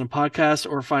you listen to podcasts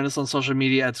or find us on social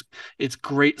media. It's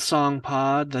Great Song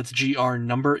Pod. That's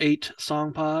GR8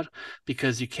 Song Pod,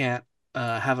 because you can't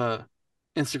have a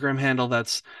Instagram handle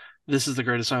that's This is the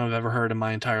greatest song I've ever heard in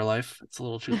my entire life. It's a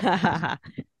little too long.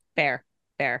 Fair.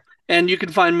 And you can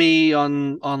find me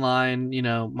online,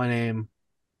 my name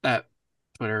at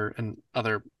Twitter and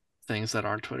other things that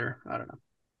aren't Twitter. I don't know.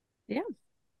 Yeah.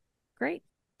 Great.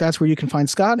 That's where you can find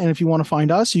Scott. And if you want to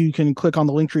find us, you can click on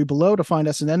the link tree below to find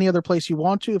us in any other place you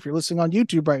want to. If you're listening on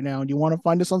YouTube right now and you want to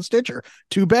find us on Stitcher,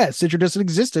 too bad. Stitcher doesn't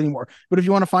exist anymore. But if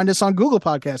you want to find us on Google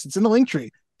Podcasts, it's in the link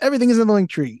tree. Everything is in the link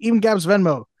tree, even Gab's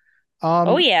Venmo.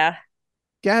 Oh, yeah.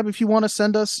 Gab, if you want to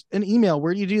send us an email,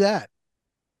 where do you do that?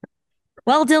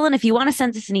 Well, Dylan, if you want to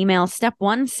send us an email, step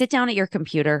 1, sit down at your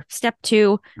computer. Step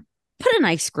 2, put a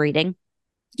nice greeting.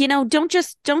 Don't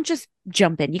just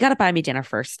jump in. You got to buy me dinner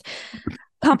first.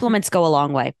 Compliments go a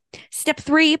long way. Step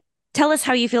 3, tell us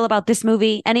how you feel about this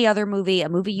movie, any other movie, a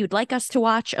movie you'd like us to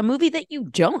watch, a movie that you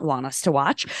don't want us to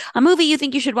watch, a movie you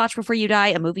think you should watch before you die,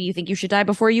 a movie you think you should die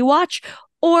before you watch,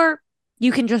 or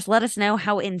you can just let us know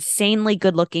how insanely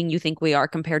good looking you think we are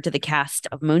compared to the cast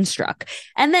of Moonstruck.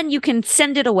 And then you can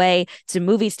send it away to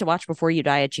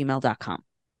movies-to-watch-before-you-die@gmail.com.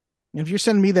 If you're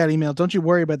sending me that email, don't you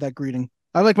worry about that greeting.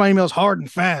 I like my emails hard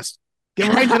and fast.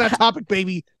 Get right to that topic,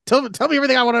 baby. Tell me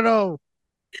everything I want to know.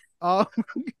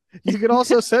 You can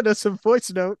also send us a voice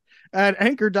note at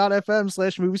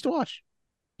anchor.fm/movies to watch.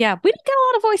 Yeah, we didn't get a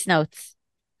lot of voice notes.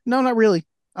 No, not really.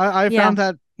 I found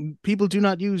that people do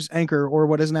not use Anchor or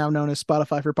what is now known as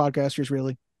Spotify for podcasters,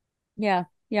 really. Yeah.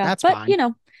 That's but,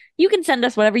 fine. You can send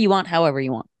us whatever you want, however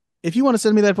you want. If you want to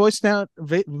send me that voice note,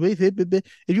 if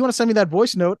you want to send me that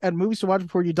voice note at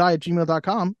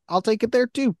movies-to-watch-before-you-die@gmail.com, I'll take it there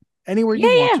too. Anywhere you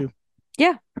want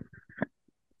to.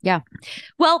 Yeah.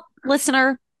 Well,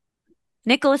 listener,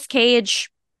 Nicolas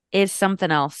Cage is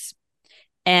something else.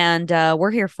 And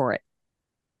we're here for it.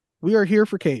 We are here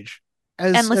for Cage.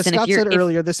 As Scott said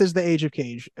earlier, this is the age of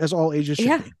Cage, as all ages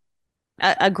should be.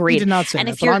 Agreed. He did not say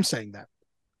that, but I'm saying that.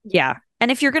 Yeah.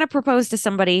 And if you're going to propose to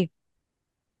somebody,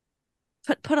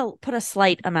 put a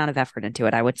slight amount of effort into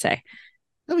it, I would say.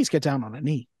 At least get down on a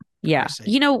knee. Yeah.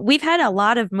 We've had a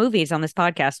lot of movies on this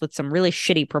podcast with some really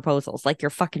shitty proposals, like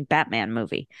your fucking Batman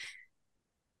movie.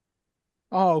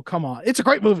 Oh, come on. It's a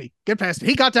great movie. Get past it.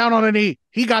 He got down on a knee.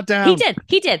 He got down.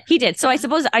 He did. So I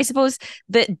suppose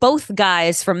that both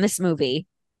guys from this movie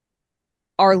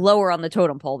are lower on the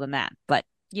totem pole than that. But,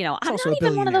 I'm not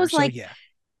even one of those, I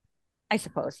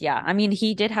suppose. Yeah. I mean,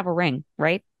 he did have a ring,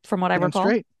 right? From what I recall.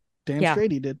 Damn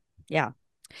straight he did. Yeah.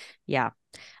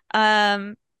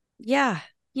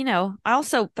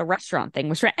 Also the restaurant thing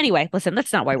was right. Anyway, listen,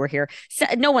 that's not why we're here.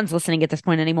 No one's listening at this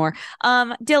point anymore.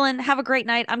 Dylan, have a great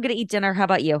night. I'm going to eat dinner. How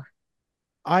about you?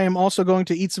 I am also going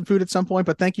to eat some food at some point,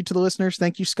 but thank you to the listeners.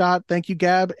 Thank you, Scott. Thank you,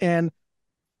 Gab. And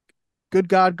good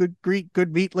God, good Greek,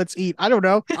 good meat. Let's eat. I don't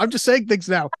know. I'm just saying things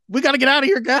now. We got to get out of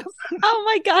here, Gab. Oh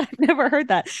my God. I've never heard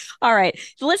that. All right.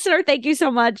 Listener, thank you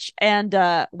so much. And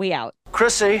we out.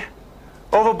 Chrissy,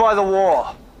 over by the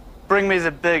wall. Bring me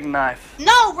the big knife.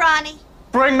 No, Ronnie.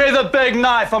 Bring me the big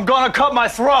knife. I'm gonna cut my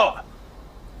throat.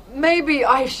 Maybe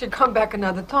I should come back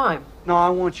another time. No, I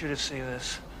want you to see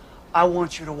this. I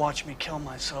want you to watch me kill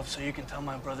myself so you can tell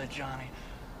my brother Johnny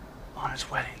on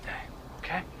his wedding day,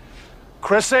 okay?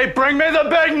 Chrissy, bring me the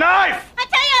big knife! I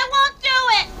tell you, I won't do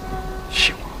it!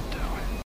 She won't.